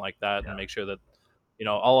something like that, and Yeah. make sure that,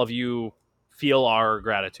 all of you feel our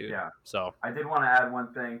gratitude. Yeah. So I did want to add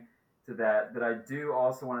one thing to that I do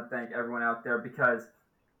also want to thank everyone out there, because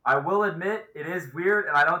I will admit it is weird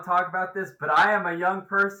and I don't talk about this, but I am a young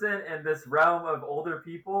person in this realm of older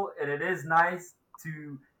people, and it is nice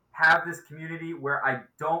to have this community where I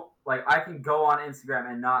don't like, I can go on Instagram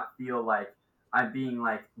and not feel like I'm being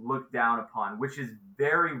like looked down upon, which is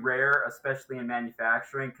very rare, especially in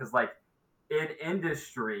manufacturing, because like in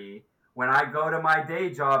industry, when I go to my day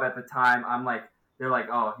job at the time, I'm like, they're like,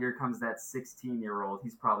 oh, here comes that 16-year-old.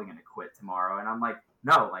 He's probably going to quit tomorrow. And I'm like,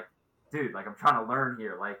 no, like, dude, like, I'm trying to learn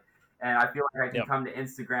here. Like, and I feel like I can yep. come to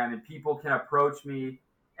Instagram and people can approach me.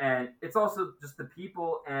 And it's also just the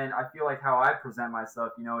people. And I feel like how I present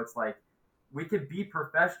myself, it's like, we could be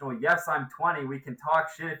professional. Yes, I'm 20. We can talk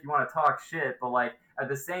shit if you want to talk shit. But like, at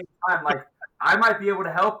the same time, like, I might be able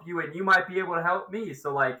to help you and you might be able to help me.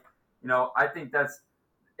 So like, I think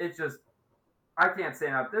it's just, I can't say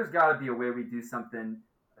enough. There's got to be a way we do something,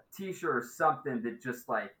 a T-shirt or something that just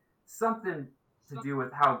like something to do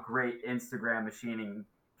with how great Instagram machining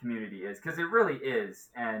community is, because it really is.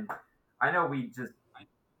 And I know we just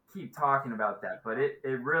keep talking about that, but it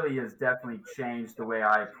really has definitely changed the way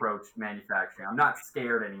I approach manufacturing. I'm not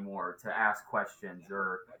scared anymore to ask questions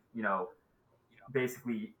or you know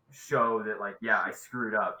basically show that like, yeah, I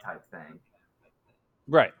screwed up type thing.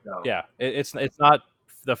 Right. So, Yeah. It's not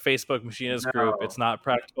the Facebook Machinist group. No. It's not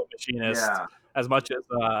Practical Machinist Yeah. as much as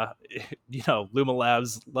Luma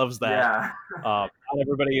Labs loves that. Yeah. Not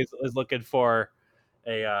everybody is looking for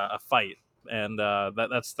a fight, and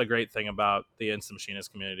that's the great thing about the Instant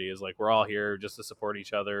Machinist community is like we're all here just to support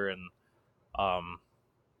each other, and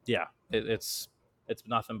it's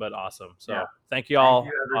nothing but awesome. So Yeah. thank you all.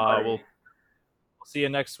 Thank you, everybody. We'll see you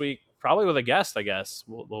next week, probably with a guest. I guess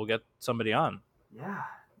we'll get somebody on. Yeah.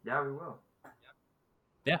 Yeah, we will.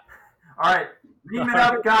 Yeah. All right. Beam it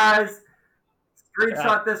up, guys.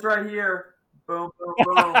 Screenshot this right here. Boom, boom,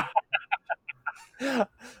 boom.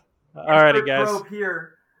 All righty, guys. Probe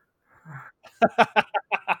here.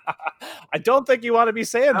 I don't think you want to be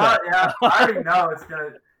saying that. Yeah, I already know it's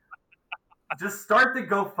gonna. Just start the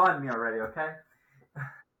GoFundMe already, okay?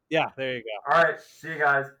 Yeah, there you go. All right, see you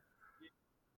guys.